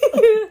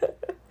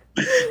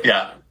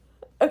 Yeah.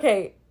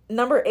 Okay,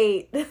 number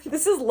 8.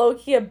 This is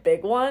low-key a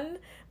big one,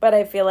 but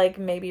I feel like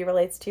maybe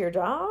relates to your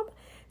job.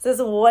 It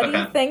says, what do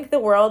you think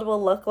the world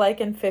will look like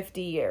in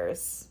 50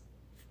 years?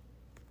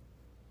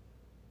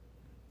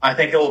 I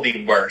think it will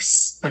be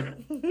worse. I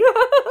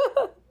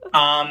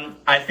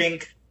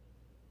think,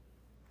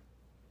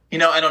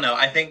 I don't know.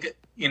 I think,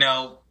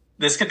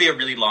 this could be a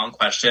really long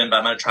question, but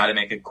I'm going to try to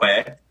make it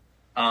quick.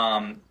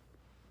 I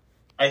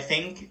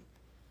think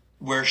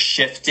we're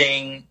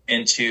shifting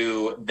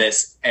into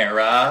this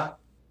era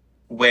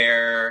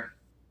where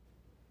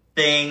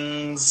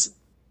things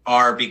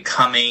are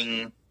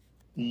becoming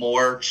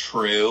more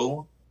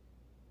true,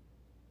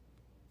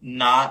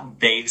 not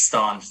based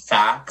on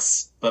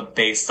facts, but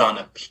based on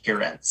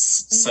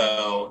appearance. Mm-hmm.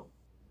 So,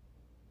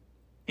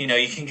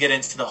 you can get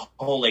into the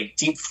whole, like,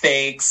 deep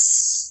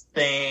fakes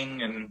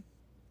thing. And,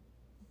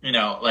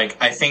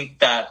 I think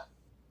that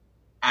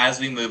as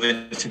we move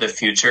into the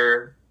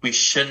future, we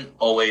shouldn't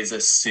always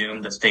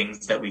assume the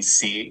things that we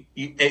see.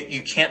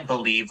 You can't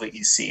believe what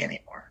you see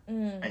anymore,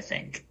 I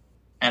think.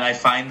 And I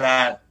find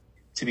that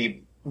to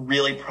be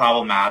really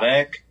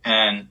problematic.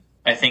 And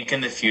I think in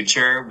the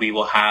future, we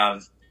will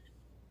have,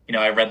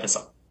 I read this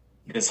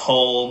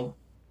whole,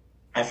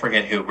 I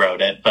forget who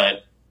wrote it,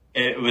 but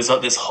it was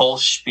this whole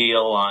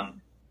spiel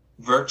on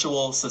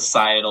virtual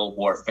societal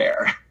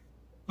warfare.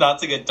 Not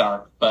to get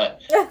dark,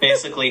 but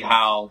basically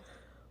how,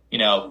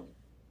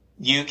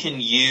 you can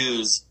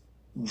use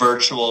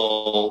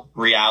virtual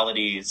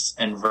realities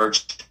and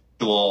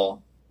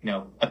virtual,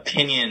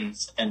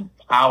 opinions and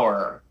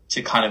power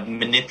to kind of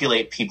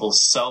manipulate people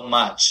so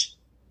much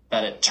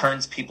that it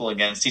turns people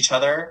against each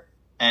other,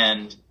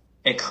 and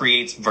it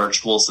creates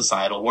virtual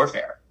societal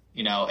warfare.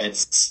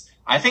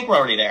 I think we're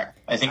already there.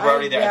 I think we're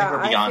already there. Yeah, I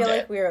think we're beyond it. I feel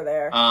like we are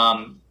there.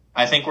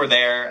 I think we're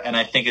there, and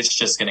I think it's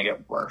just going to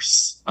get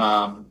worse.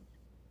 And,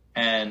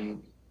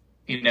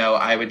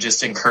 I would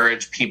just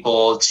encourage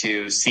people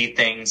to see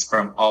things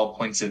from all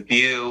points of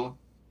view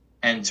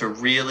and to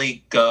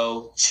really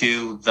go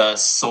to the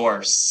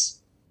source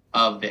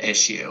of the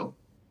issue.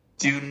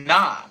 Do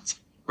not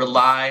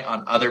rely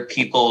on other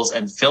people's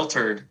and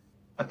filtered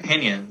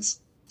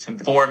opinions to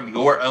form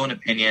your own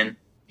opinion.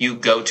 You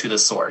go to the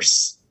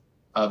source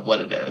of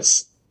what it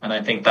is. And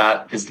I think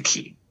that is the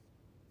key.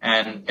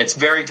 And it's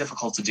very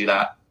difficult to do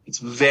that. It's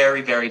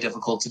very, very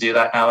difficult to do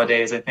that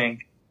nowadays, I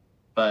think.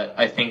 But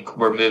I think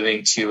we're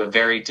moving to a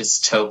very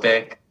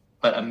dystopic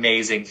but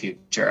amazing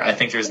future. I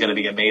think there's going to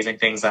be amazing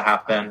things that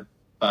happen,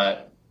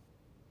 but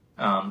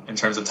in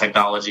terms of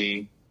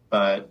technology.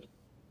 But,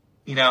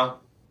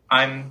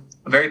 I'm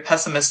a very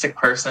pessimistic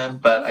person,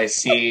 but I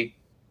see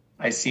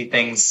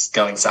things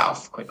going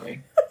south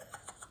quickly.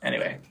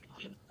 Anyway.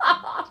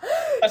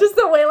 Just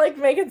the way, like,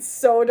 make it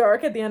so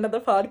dark at the end of the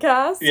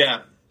podcast.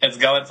 Yeah, it's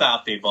going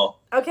south, people.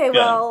 Okay, good.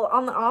 Well,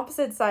 on the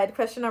opposite side,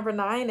 question number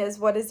 9 is,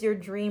 what is your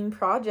dream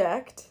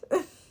project?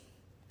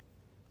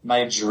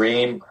 My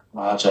dream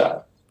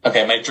project.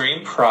 Okay, my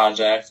dream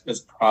project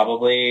is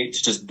probably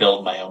to just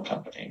build my own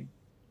company.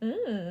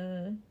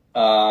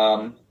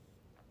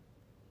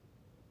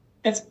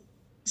 It's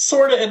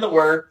sort of in the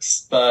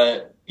works,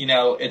 but,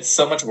 it's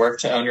so much work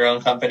to own your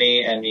own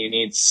company, and you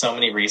need so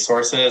many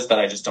resources that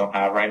I just don't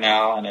have right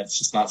now. And it's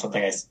just not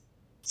something I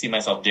see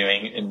myself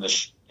doing in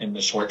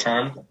the short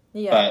term.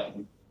 Yeah.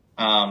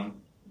 But,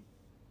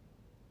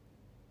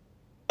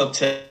 hope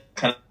to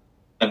kind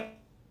of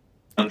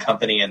own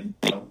company and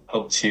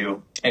hope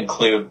to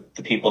include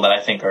the people that I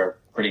think are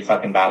pretty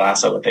fucking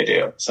badass at what they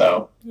do.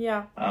 So,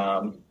 yeah.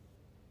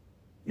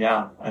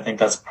 Yeah, I think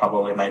that's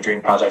probably my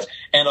dream project.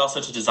 And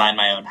also to design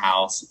my own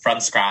house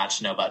from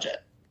scratch, no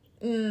budget.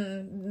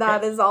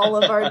 That is all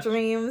of our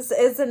dreams,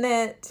 isn't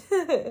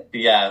it?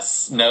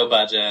 Yes, no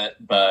budget,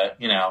 but,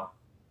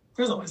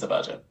 there's always a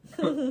budget.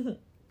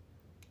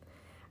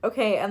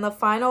 Okay, and the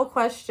final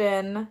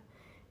question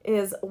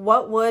is,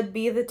 what would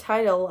be the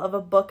title of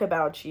a book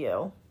about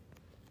you?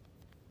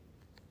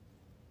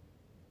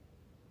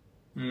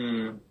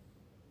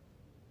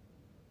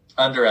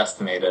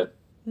 Underestimated.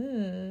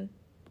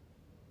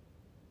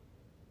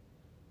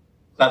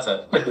 That's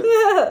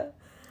it.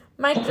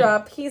 Mic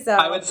drop. He's out.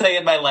 I would say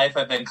in my life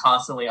I've been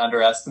constantly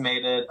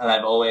underestimated, and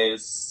I've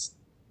always,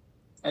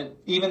 and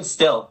even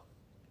still,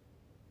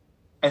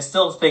 I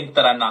still think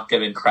that I'm not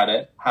given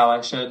credit how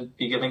I should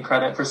be given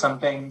credit for some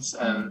things.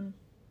 And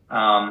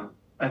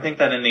I think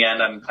that in the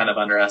end I'm kind of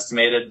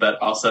underestimated, but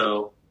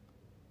also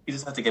you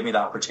just have to give me the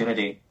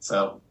opportunity.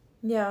 So,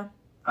 yeah.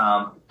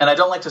 And I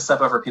don't like to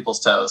step over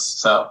people's toes.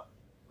 So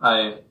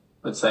I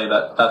would say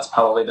that that's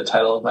probably the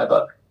title of my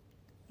book.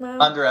 Wow.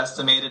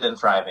 Underestimated and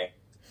thriving.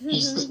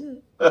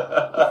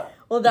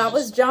 Well, that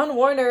was Jon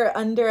Warner,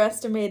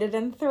 Underestimated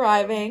and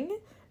Thriving.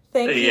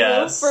 Thank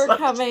you for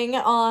coming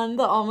on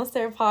the Almost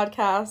There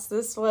podcast.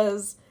 This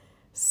was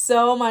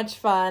so much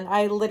fun.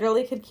 I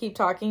literally could keep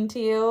talking to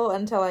you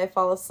until I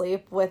fall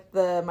asleep with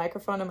the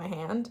microphone in my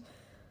hand.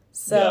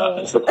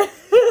 So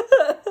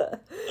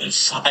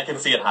I can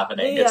see it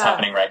happening. Yeah. It's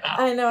happening right now.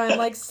 I know. I'm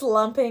like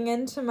slumping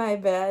into my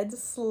bed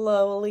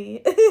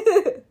slowly.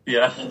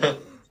 Yeah.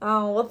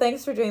 Oh, well,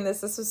 thanks for doing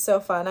this. This was so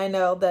fun. I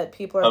know that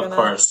people are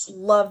going to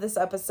love this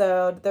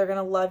episode. They're going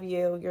to love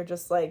you. You're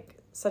just like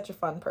such a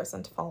fun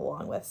person to follow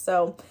along with.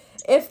 So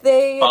if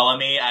they follow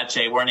me at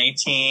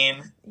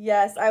jwarn18.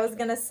 Yes, I was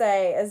going to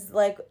say, is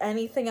like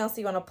anything else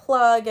you want to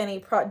plug?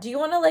 Do you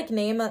want to like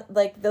name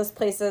like those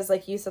places,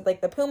 like you said,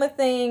 like the Puma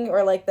thing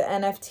or like the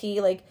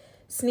NFT, like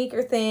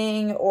sneaker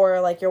thing,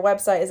 or like your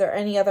website? Is there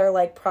any other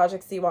like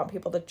projects that you want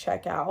people to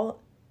check out?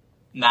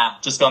 Nah,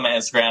 just go on my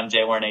Instagram,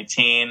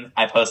 jwarn18.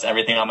 I post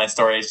everything on my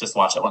stories. Just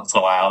watch it once in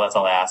a while. That's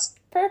all I ask.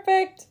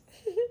 Perfect.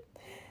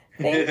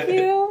 Thank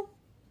you.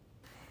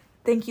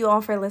 Thank you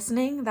all for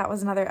listening. That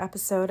was another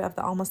episode of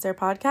the Almost There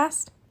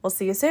podcast. We'll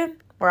see you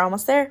soon. We're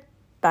almost there.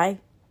 Bye.